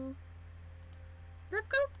to... Let's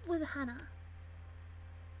go with Hannah.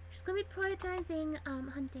 She's going to be prioritizing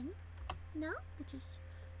hunting now, which is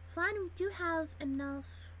fine. We do have enough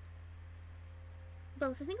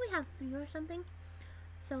bows. I think we have 3 or something.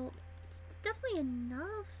 So, it's definitely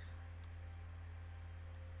enough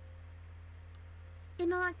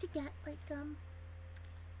in order to get, like,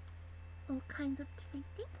 all kinds of different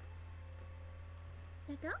things.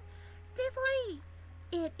 There we go. Day 40!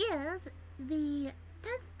 It is the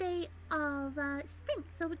 10th day of spring,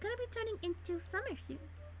 so we're gonna be turning into summer soon.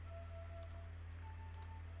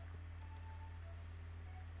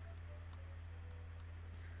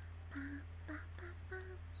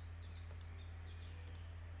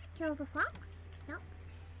 Kill the fox? Nope.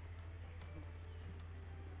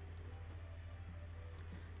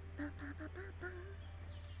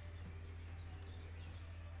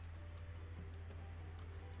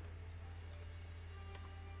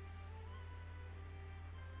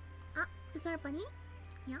 Is there a bunny?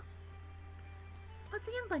 Yeah. Oh, it's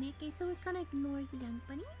a young bunny. Okay, so we're gonna ignore the young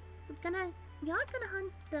bunnies. We are gonna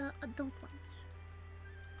hunt the adult ones.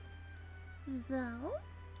 Though.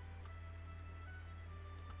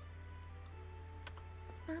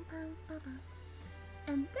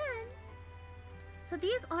 And then, so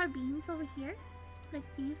these are beans over here, like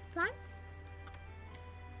these plants.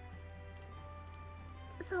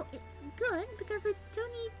 So it's good because we do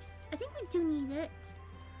need, I think we do need it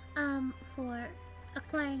for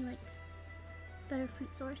acquiring like better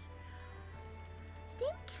fruit source. I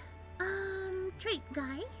think, trait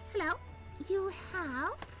guy, hello. You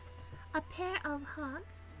have a pair of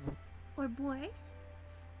hogs or boars,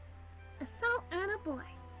 a sow and a boy.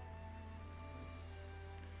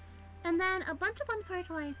 And then a bunch of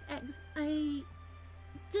unfertilized eggs. I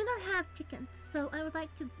do not have chickens, so I would like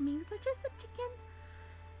to maybe purchase a chicken.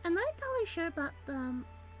 I'm not entirely sure about the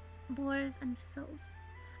boars and sows.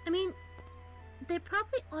 I mean, they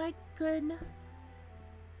probably are good.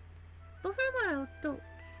 Both of them are adults.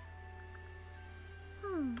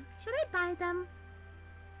 Should I buy them?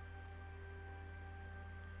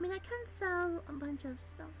 I mean, I can sell a bunch of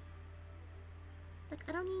stuff. Like,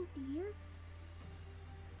 I don't need these.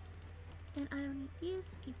 And I don't need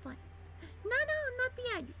these. Okay, fine. No, not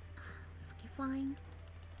the eggs. Okay, fine.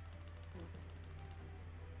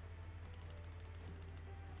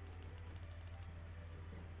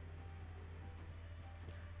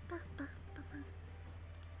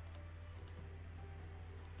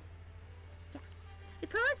 Yeah. We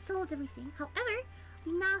pretty much sold everything. However,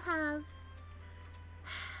 we now have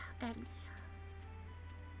eggs.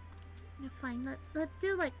 Yeah, fine. Let's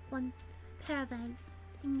do like one pair of eggs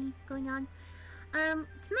thingy going on.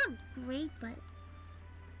 It's not great, but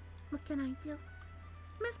what can I do?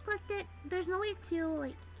 Misclicked it. There's no way to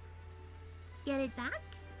like get it back,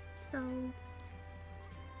 so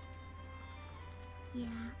yeah,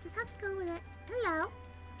 just have to go with it. Hello,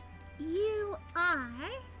 you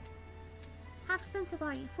are. How expensive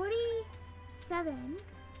are you? 47.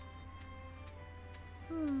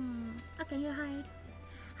 Okay, you're hired.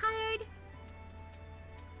 Hired.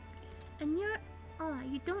 And you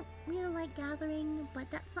don't really like gathering, but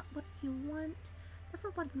that's not what you want. That's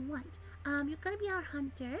not what we want. You're gonna be our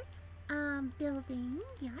hunter. Building,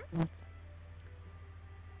 yes.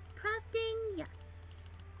 Crafting, yes.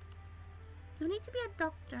 You need to be a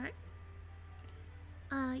doctor.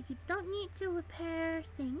 You don't need to repair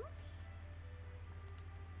things.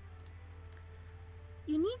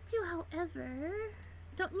 You need to, however,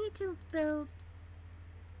 don't need to build,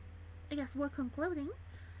 I guess, work on clothing.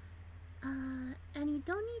 And you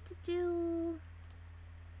don't need to do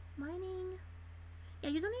mining. Yeah,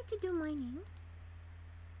 you don't need to do mining.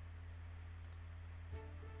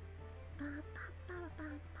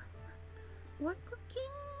 Or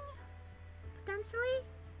cooking, potentially.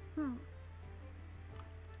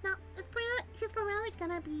 Now, he's probably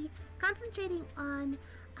gonna be concentrating on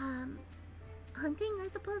hunting, I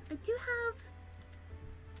suppose. I do have,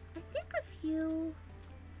 I think,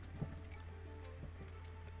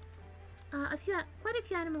 quite a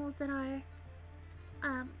few animals that are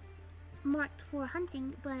marked for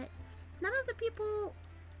hunting, but none of the people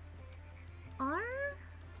are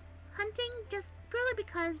hunting, just purely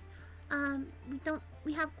because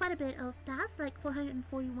we have quite a bit of tasks, like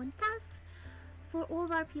 441 tasks for all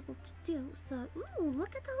of our people to do. So, ooh,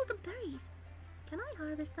 look at all the berries. Can I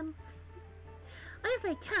harvest them?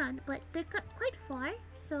 Obviously I can, but they're quite far,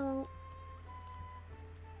 so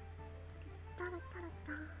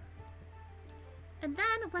and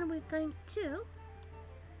then when we're going to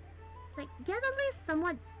get at least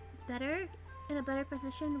somewhat better, in a better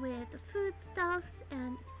position with the foodstuffs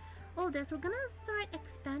and all this, we're gonna start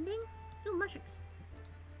expanding. Ooh, mushrooms.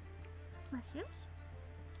 Mushrooms?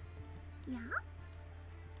 Yeah.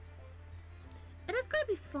 It is gonna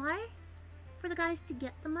be far for the guys to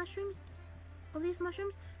get the mushrooms, all these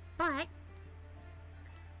mushrooms, but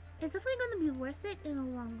it's definitely gonna be worth it in the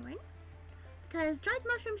long run, because dried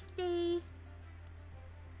mushrooms stay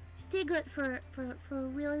good for a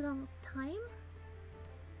really long time.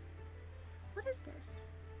 What is this?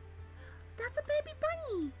 That's a baby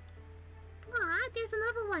bunny! Ah, there's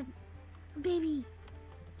another one! Baby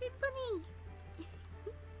bunny!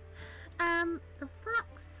 The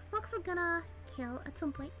fox we're gonna kill at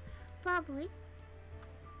some point, probably.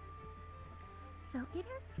 So it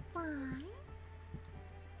is fine.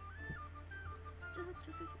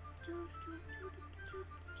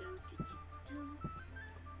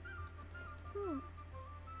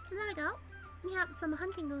 There we go. We have some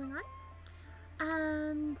hunting going on.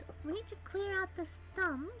 And we need to clear out the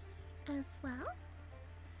stumps as well.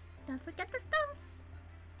 Don't forget the stumps.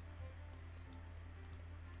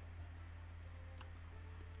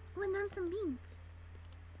 Oh, and then some beans.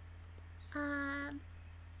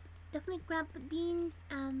 Definitely grab the beans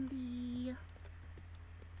and the...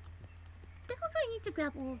 Definitely need to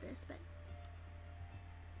grab all of this, but...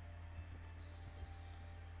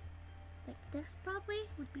 like this probably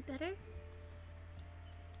would be better.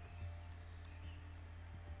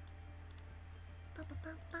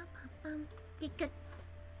 Okay, good.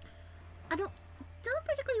 I don't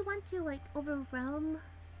particularly want to overwhelm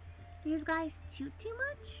these guys too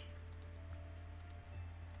much.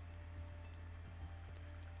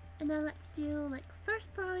 And then let's do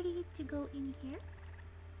first priority to go in here.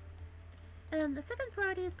 And then the second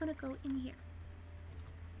priority is gonna go in here.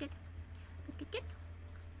 Good. Good.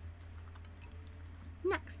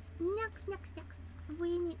 Next.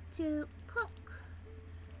 We need to cook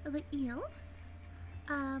the eels.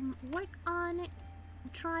 Work on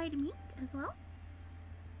dried meat as well.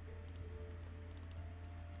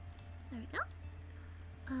 There we go.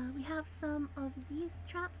 We have some of these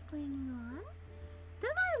traps going on. Did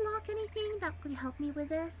I lock anything that could help me with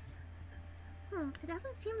this? It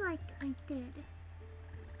doesn't seem like I did.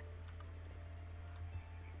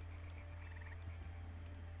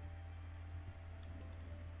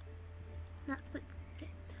 That's what. Okay,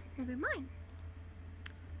 never mind.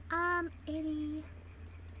 80.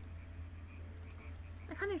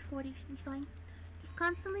 140 should be fine. Just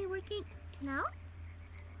constantly working. Now,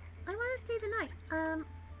 I want to stay the night.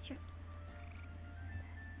 Sure.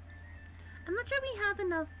 I'm not sure we have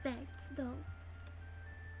enough beds though.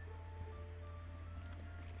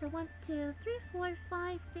 So 1, 2, 3, 4,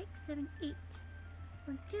 5, 6, 7, 8.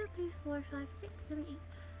 1, 2, 3, 4, 5, 6, 7, 8.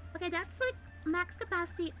 Okay, that's max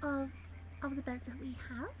capacity of the beds that we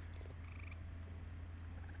have.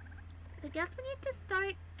 I guess we need to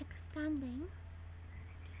start expanding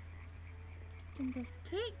in this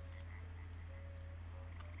case.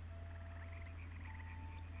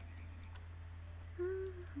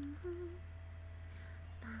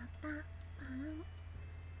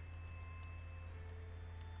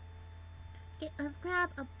 Okay, let's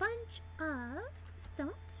grab a bunch of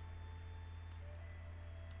stones.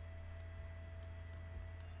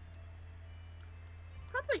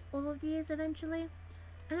 probably all of these eventually.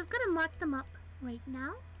 I'm just gonna mark them up right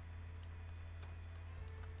now.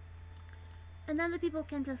 And then the people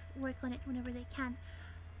can just work on it whenever they can.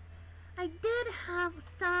 I did have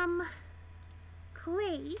some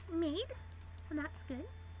clay made, so that's good.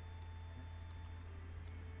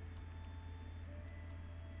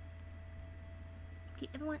 Okay,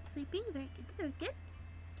 everyone's sleeping. Very good, very good.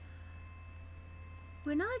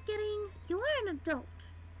 We're not getting... You are an adult.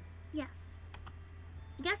 Yes.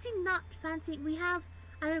 I'm guessing not fancy. We have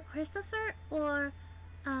either Christopher or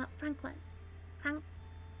Franquez.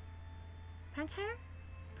 Frank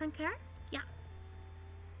hair? Yeah.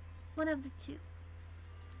 One of the two.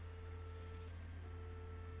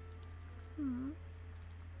 Hmm.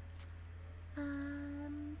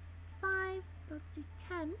 5, let's do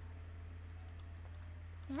 10.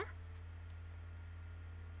 Yeah?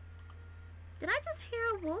 Did I just hear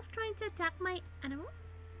a wolf trying to attack my animal?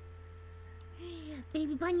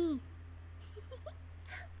 Baby bunny!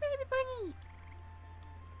 Baby bunny!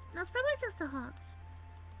 No, it's probably just the hogs.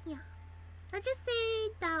 Yeah. Let's just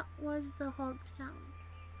say that was the hog sound.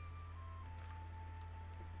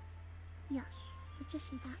 Yes, let's just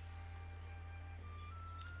say that.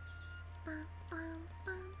 Bum, bum,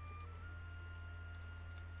 bum.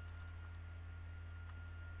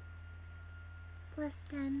 Plus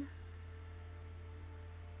 10.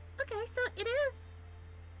 Okay, so it is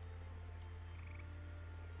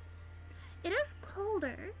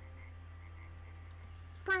colder.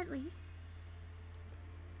 Slightly.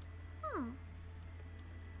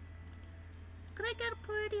 Could I get a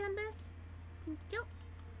priority on this? Thank you.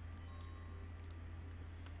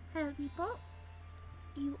 Hello people.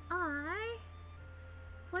 You are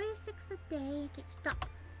 46 a day. Okay, stop.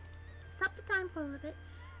 Stop the time for a little bit.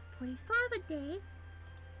 45 a day.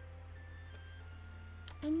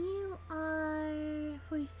 And you are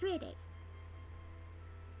 43 a day.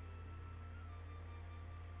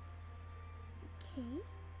 Okay.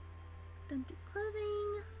 Don't do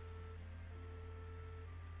clothing.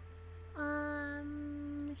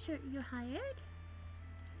 Sure, you're hired.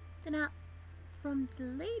 Then from the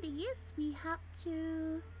ladies, we have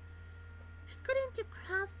to just get into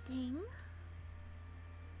crafting.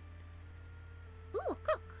 Ooh, a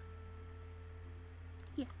cook.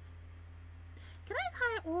 Yes. Can I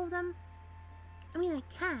hire all of them? I mean, I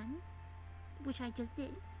can, which I just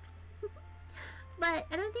did. But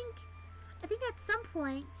I don't think. I think at some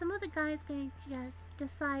point, some of the guys going to just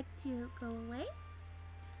decide to go away.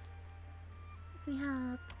 So we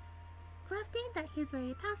have crafting that he's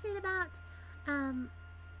very passionate about.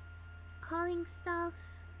 Hauling stuff.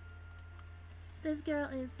 This girl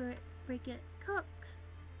is very, very good at cook.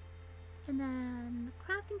 And then the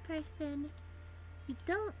crafting person. You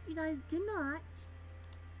guys do not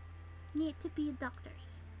need to be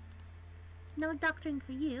doctors. No doctoring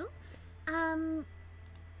for you.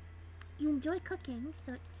 You enjoy cooking,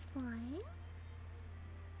 so it's fine.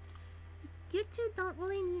 You two don't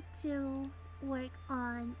really need to work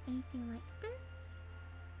on anything like this.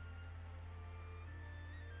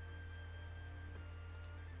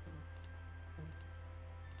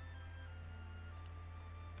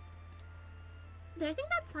 I think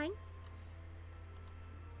that's fine.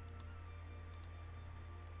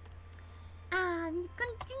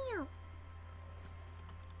 Continue.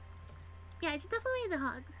 Yeah, it's definitely the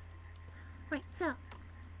hogs. Right, so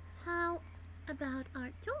how about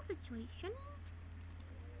our tool situation?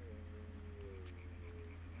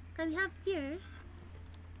 Okay, we have gears,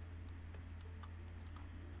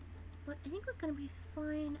 but I think we're gonna be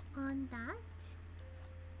fine on that.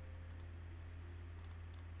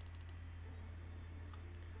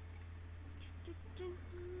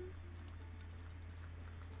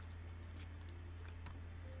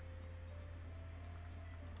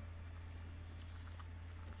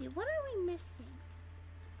 Okay, what are we missing?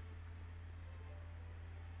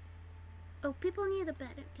 Oh, people need a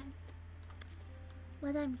bed, okay.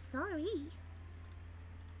 Well, I'm sorry.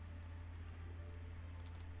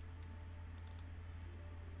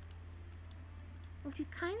 Well, you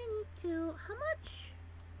kind of need to... How much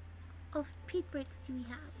of peat bricks do we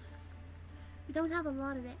have? We don't have a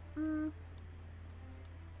lot of it. Could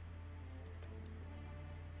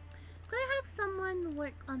I have someone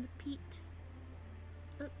work on the peat?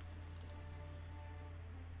 Oops.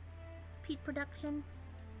 Peat production.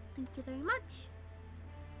 Thank you very much.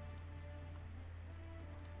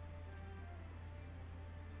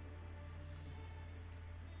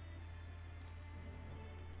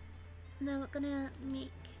 Now we're gonna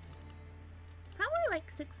make probably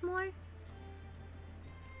like 6 more.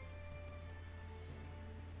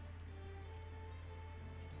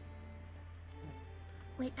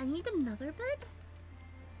 Wait, I need another bed?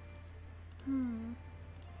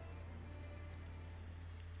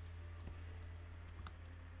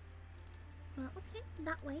 Well, okay,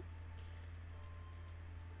 that way.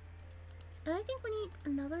 And I think we need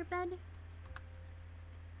another bed.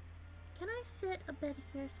 Can I fit a bed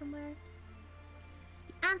here somewhere?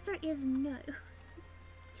 The answer is no.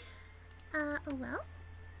 Oh well.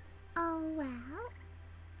 Oh well.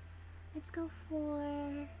 Let's go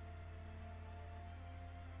for...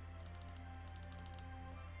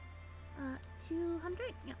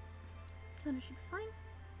 200? Yeah. 200 should be fine.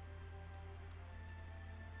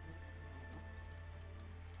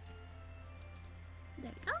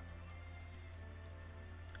 There we go.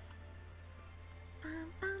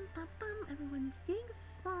 Everyone's doing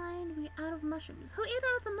fine. We're out of mushrooms. Who ate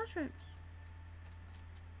all the mushrooms?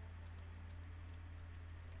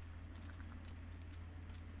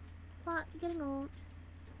 Well, it's getting old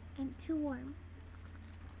and too warm.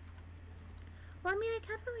 Well, I mean, I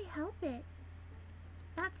can't really help it.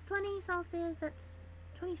 That's 20 Celsius, that's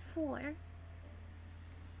 24.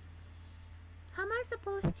 How am I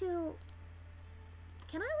supposed to...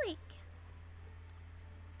 Can I, like...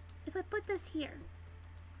 If I put this here,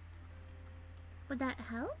 would that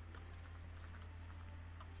help?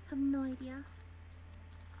 I have no idea.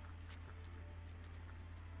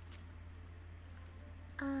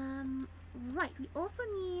 Right, we also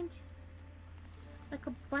need like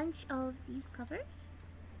a bunch of these covers.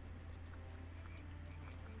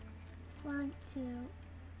 1, 2,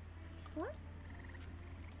 4.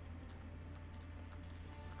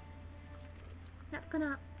 That's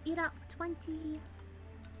gonna eat up 20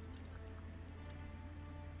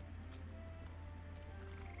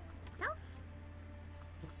 stuff.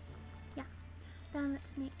 Yeah. Then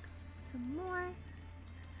let's make some more.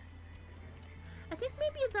 I think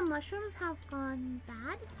maybe the mushrooms have gone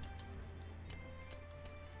bad.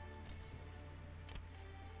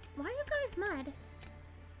 Why are you guys mad?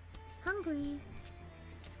 Hungry.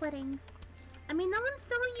 Sweating. I mean, no one's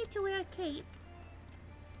telling you to wear a cape.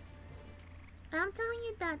 I'm telling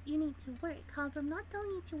you that you need to work. However, I'm not telling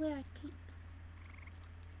you to wear a cape.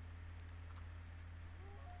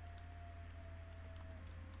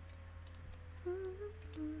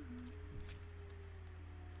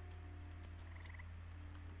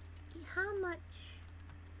 How much?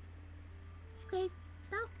 Okay,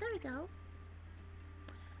 there we go.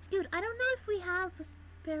 Dude, I don't know if we have a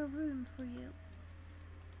spare room for you.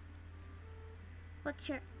 But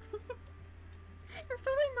sure. That's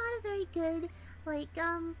probably not a very good, like,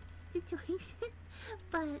 situation.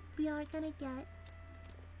 But we are gonna get,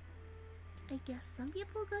 I guess, some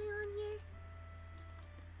people going on here.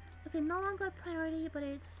 Okay, no longer a priority, but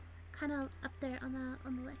it's kind of up there on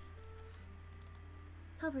the list.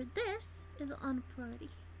 However, this is on priority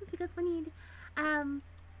because we need, you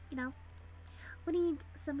know, we need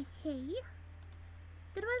some hay.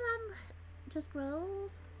 Did my lamb just grow?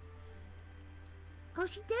 Oh,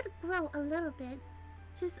 she did grow a little bit.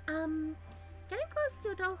 She's getting close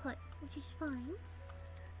to adulthood, which is fine.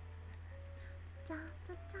 Da,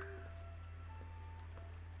 da, da.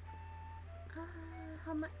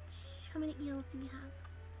 How many eels do we have?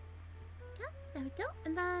 Yeah, there we go.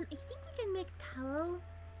 And then I think we can make tallow.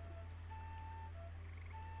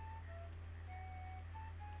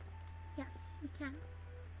 Yes, we can.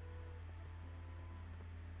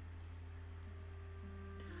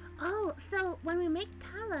 Oh, so when we make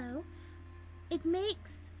tallow, it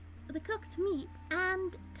makes the cooked meat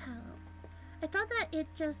and tallow. I thought that it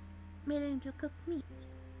just made it into cooked meat.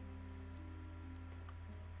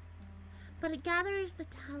 But it gathers the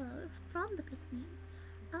tallow from the cooked meat.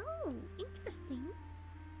 Oh, interesting.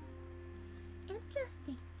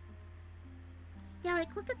 Interesting. Yeah,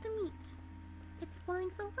 like look at the meat. It's spoiling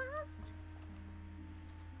so fast.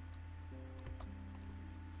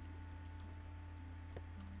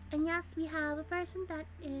 And yes, we have a person that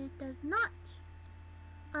does not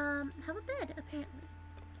have a bed, apparently.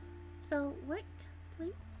 So, work,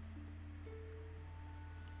 please.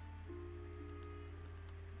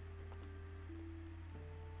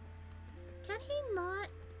 Can he not?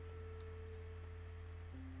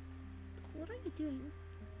 What are you doing?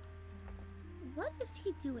 What is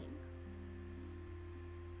he doing?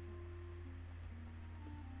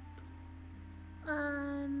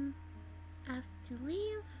 Asked to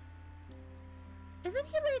leave. Isn't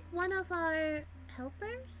he like one of our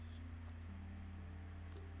helpers?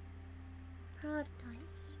 Prioritize.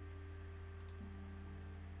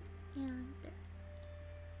 And there.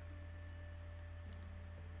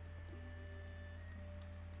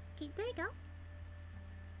 Okay, there you go.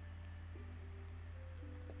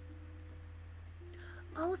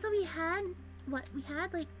 Oh, so we had what? We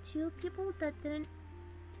had like 2 people that didn't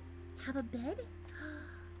have a bed.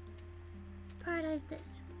 Prioritize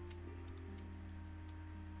this.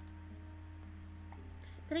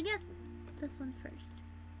 Then I guess this one first.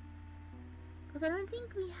 Because I don't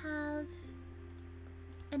think we have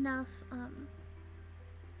enough,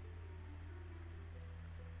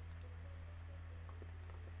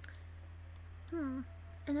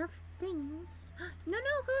 enough things. No,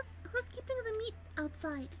 who's keeping the meat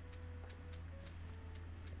outside?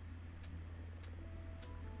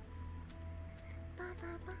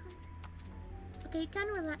 Okay, you can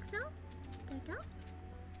relax now. There you go.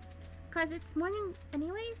 Cause it's morning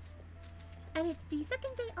anyways, and it's the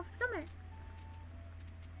second day of summer.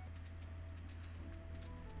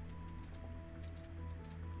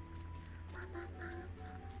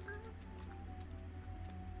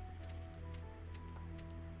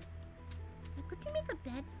 Could you make a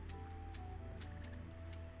bed?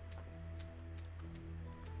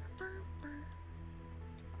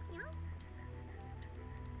 Yeah.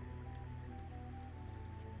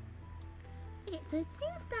 Okay, so it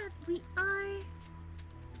seems that we are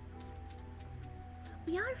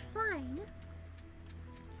fine.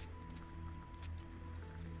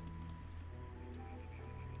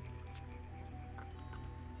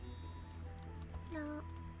 Now,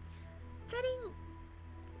 trading,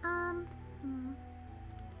 I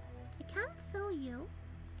can't sell you.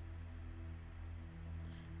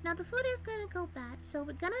 Now the food is gonna go bad, so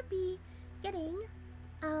we're gonna be getting,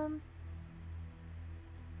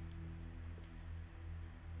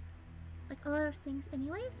 like a lot of things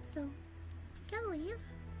anyways, so you can leave.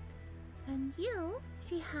 And you,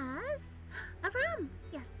 she has a ram.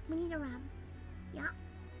 Yes, we need a ram. Yeah.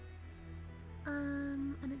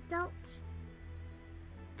 An adult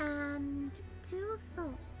and 2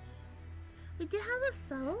 souls. We do have a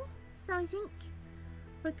soul, so I think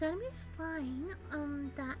we're gonna be fine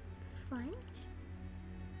on that front.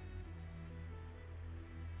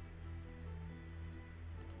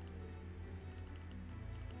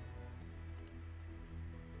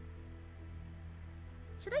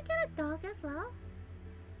 Should I get a dog as well?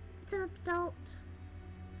 It's an adult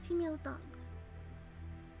female dog.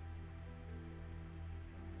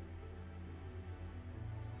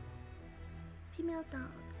 Female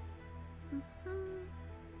dog.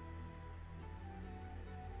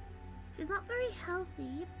 She's not very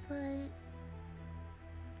healthy, but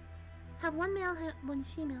have 1 male, 1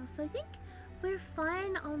 female, so I think we're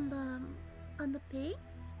fine on the pigs.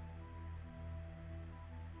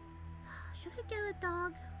 Should I get a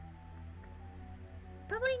dog?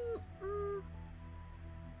 Probably.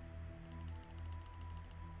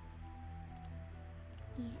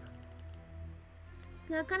 Yeah.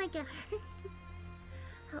 We're gonna get her.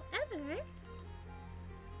 However,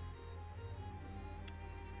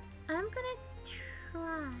 I'm gonna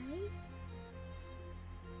try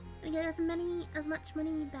to get as much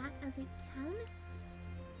money back as I can.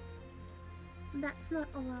 That's not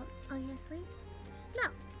allowed, obviously. No.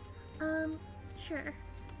 Sure.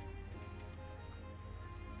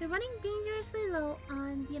 We're running dangerously low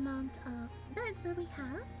on the amount of beds that we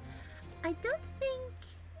have. I don't think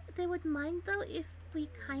they would mind though if we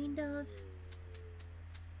kind of,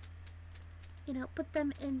 you know, put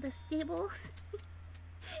them in the stables.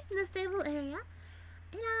 In the stable area.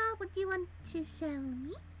 What do you want to sell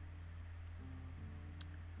me?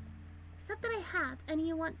 Stuff that I have, and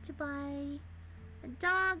you want to buy a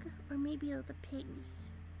dog or maybe the pigs.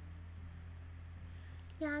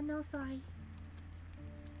 Yeah, no, sorry.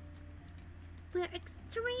 We're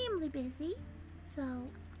extremely busy,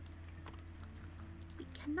 so we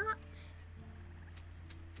cannot.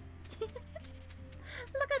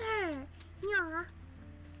 Look at her! Yeah,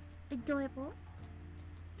 adorable.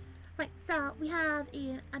 Right, so we have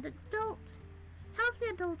an adult, healthy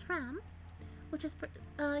adult ram, which is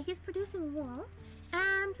he's producing wool,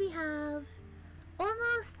 and we have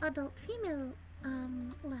almost adult female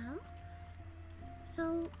lamb.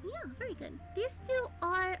 So yeah, very good. These 2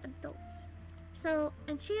 are adults. So,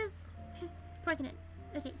 and she's pregnant.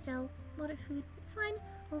 Okay, so water, food, it's fine,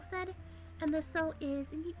 well fed, and the soul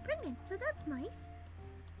is indeed pregnant. So that's nice.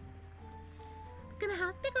 Gonna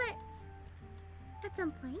have piglets at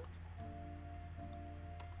some point.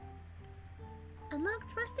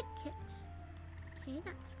 Unlocked rustic kit. Okay,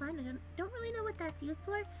 that's fine. I don't really know what that's used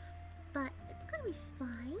for, but it's gonna be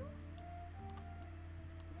fine.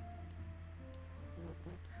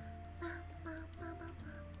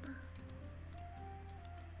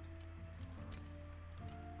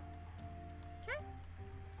 Okay.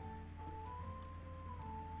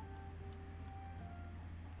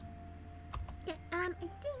 Okay, I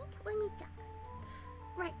think, let me check.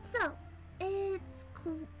 Right, so it's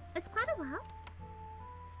quite a while.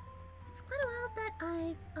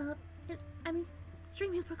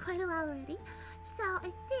 for quite a while already. So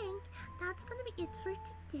I think that's gonna be it for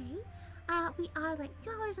today. We are like 2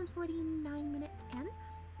 hours and 49 minutes in.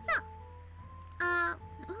 So,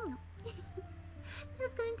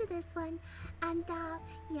 let's go into this one. And,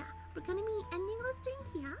 yeah, we're gonna be ending our stream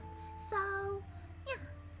here. So, yeah.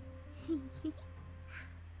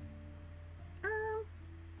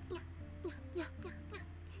 Yeah.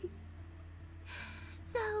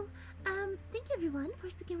 So, thank you everyone for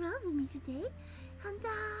sticking around with me today. And,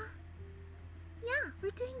 yeah,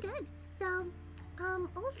 we're doing good. So,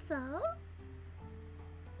 also,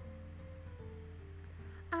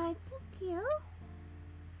 thank you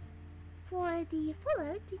for the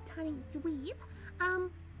follow to Tiny Dweeb,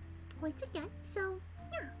 once again. So,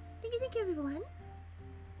 yeah, thank you everyone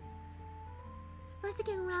for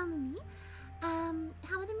sticking around with me.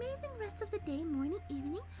 Have an amazing rest of the day, morning,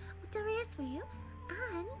 evening, whatever it is for you,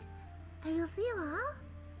 and I will see you all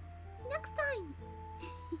next time.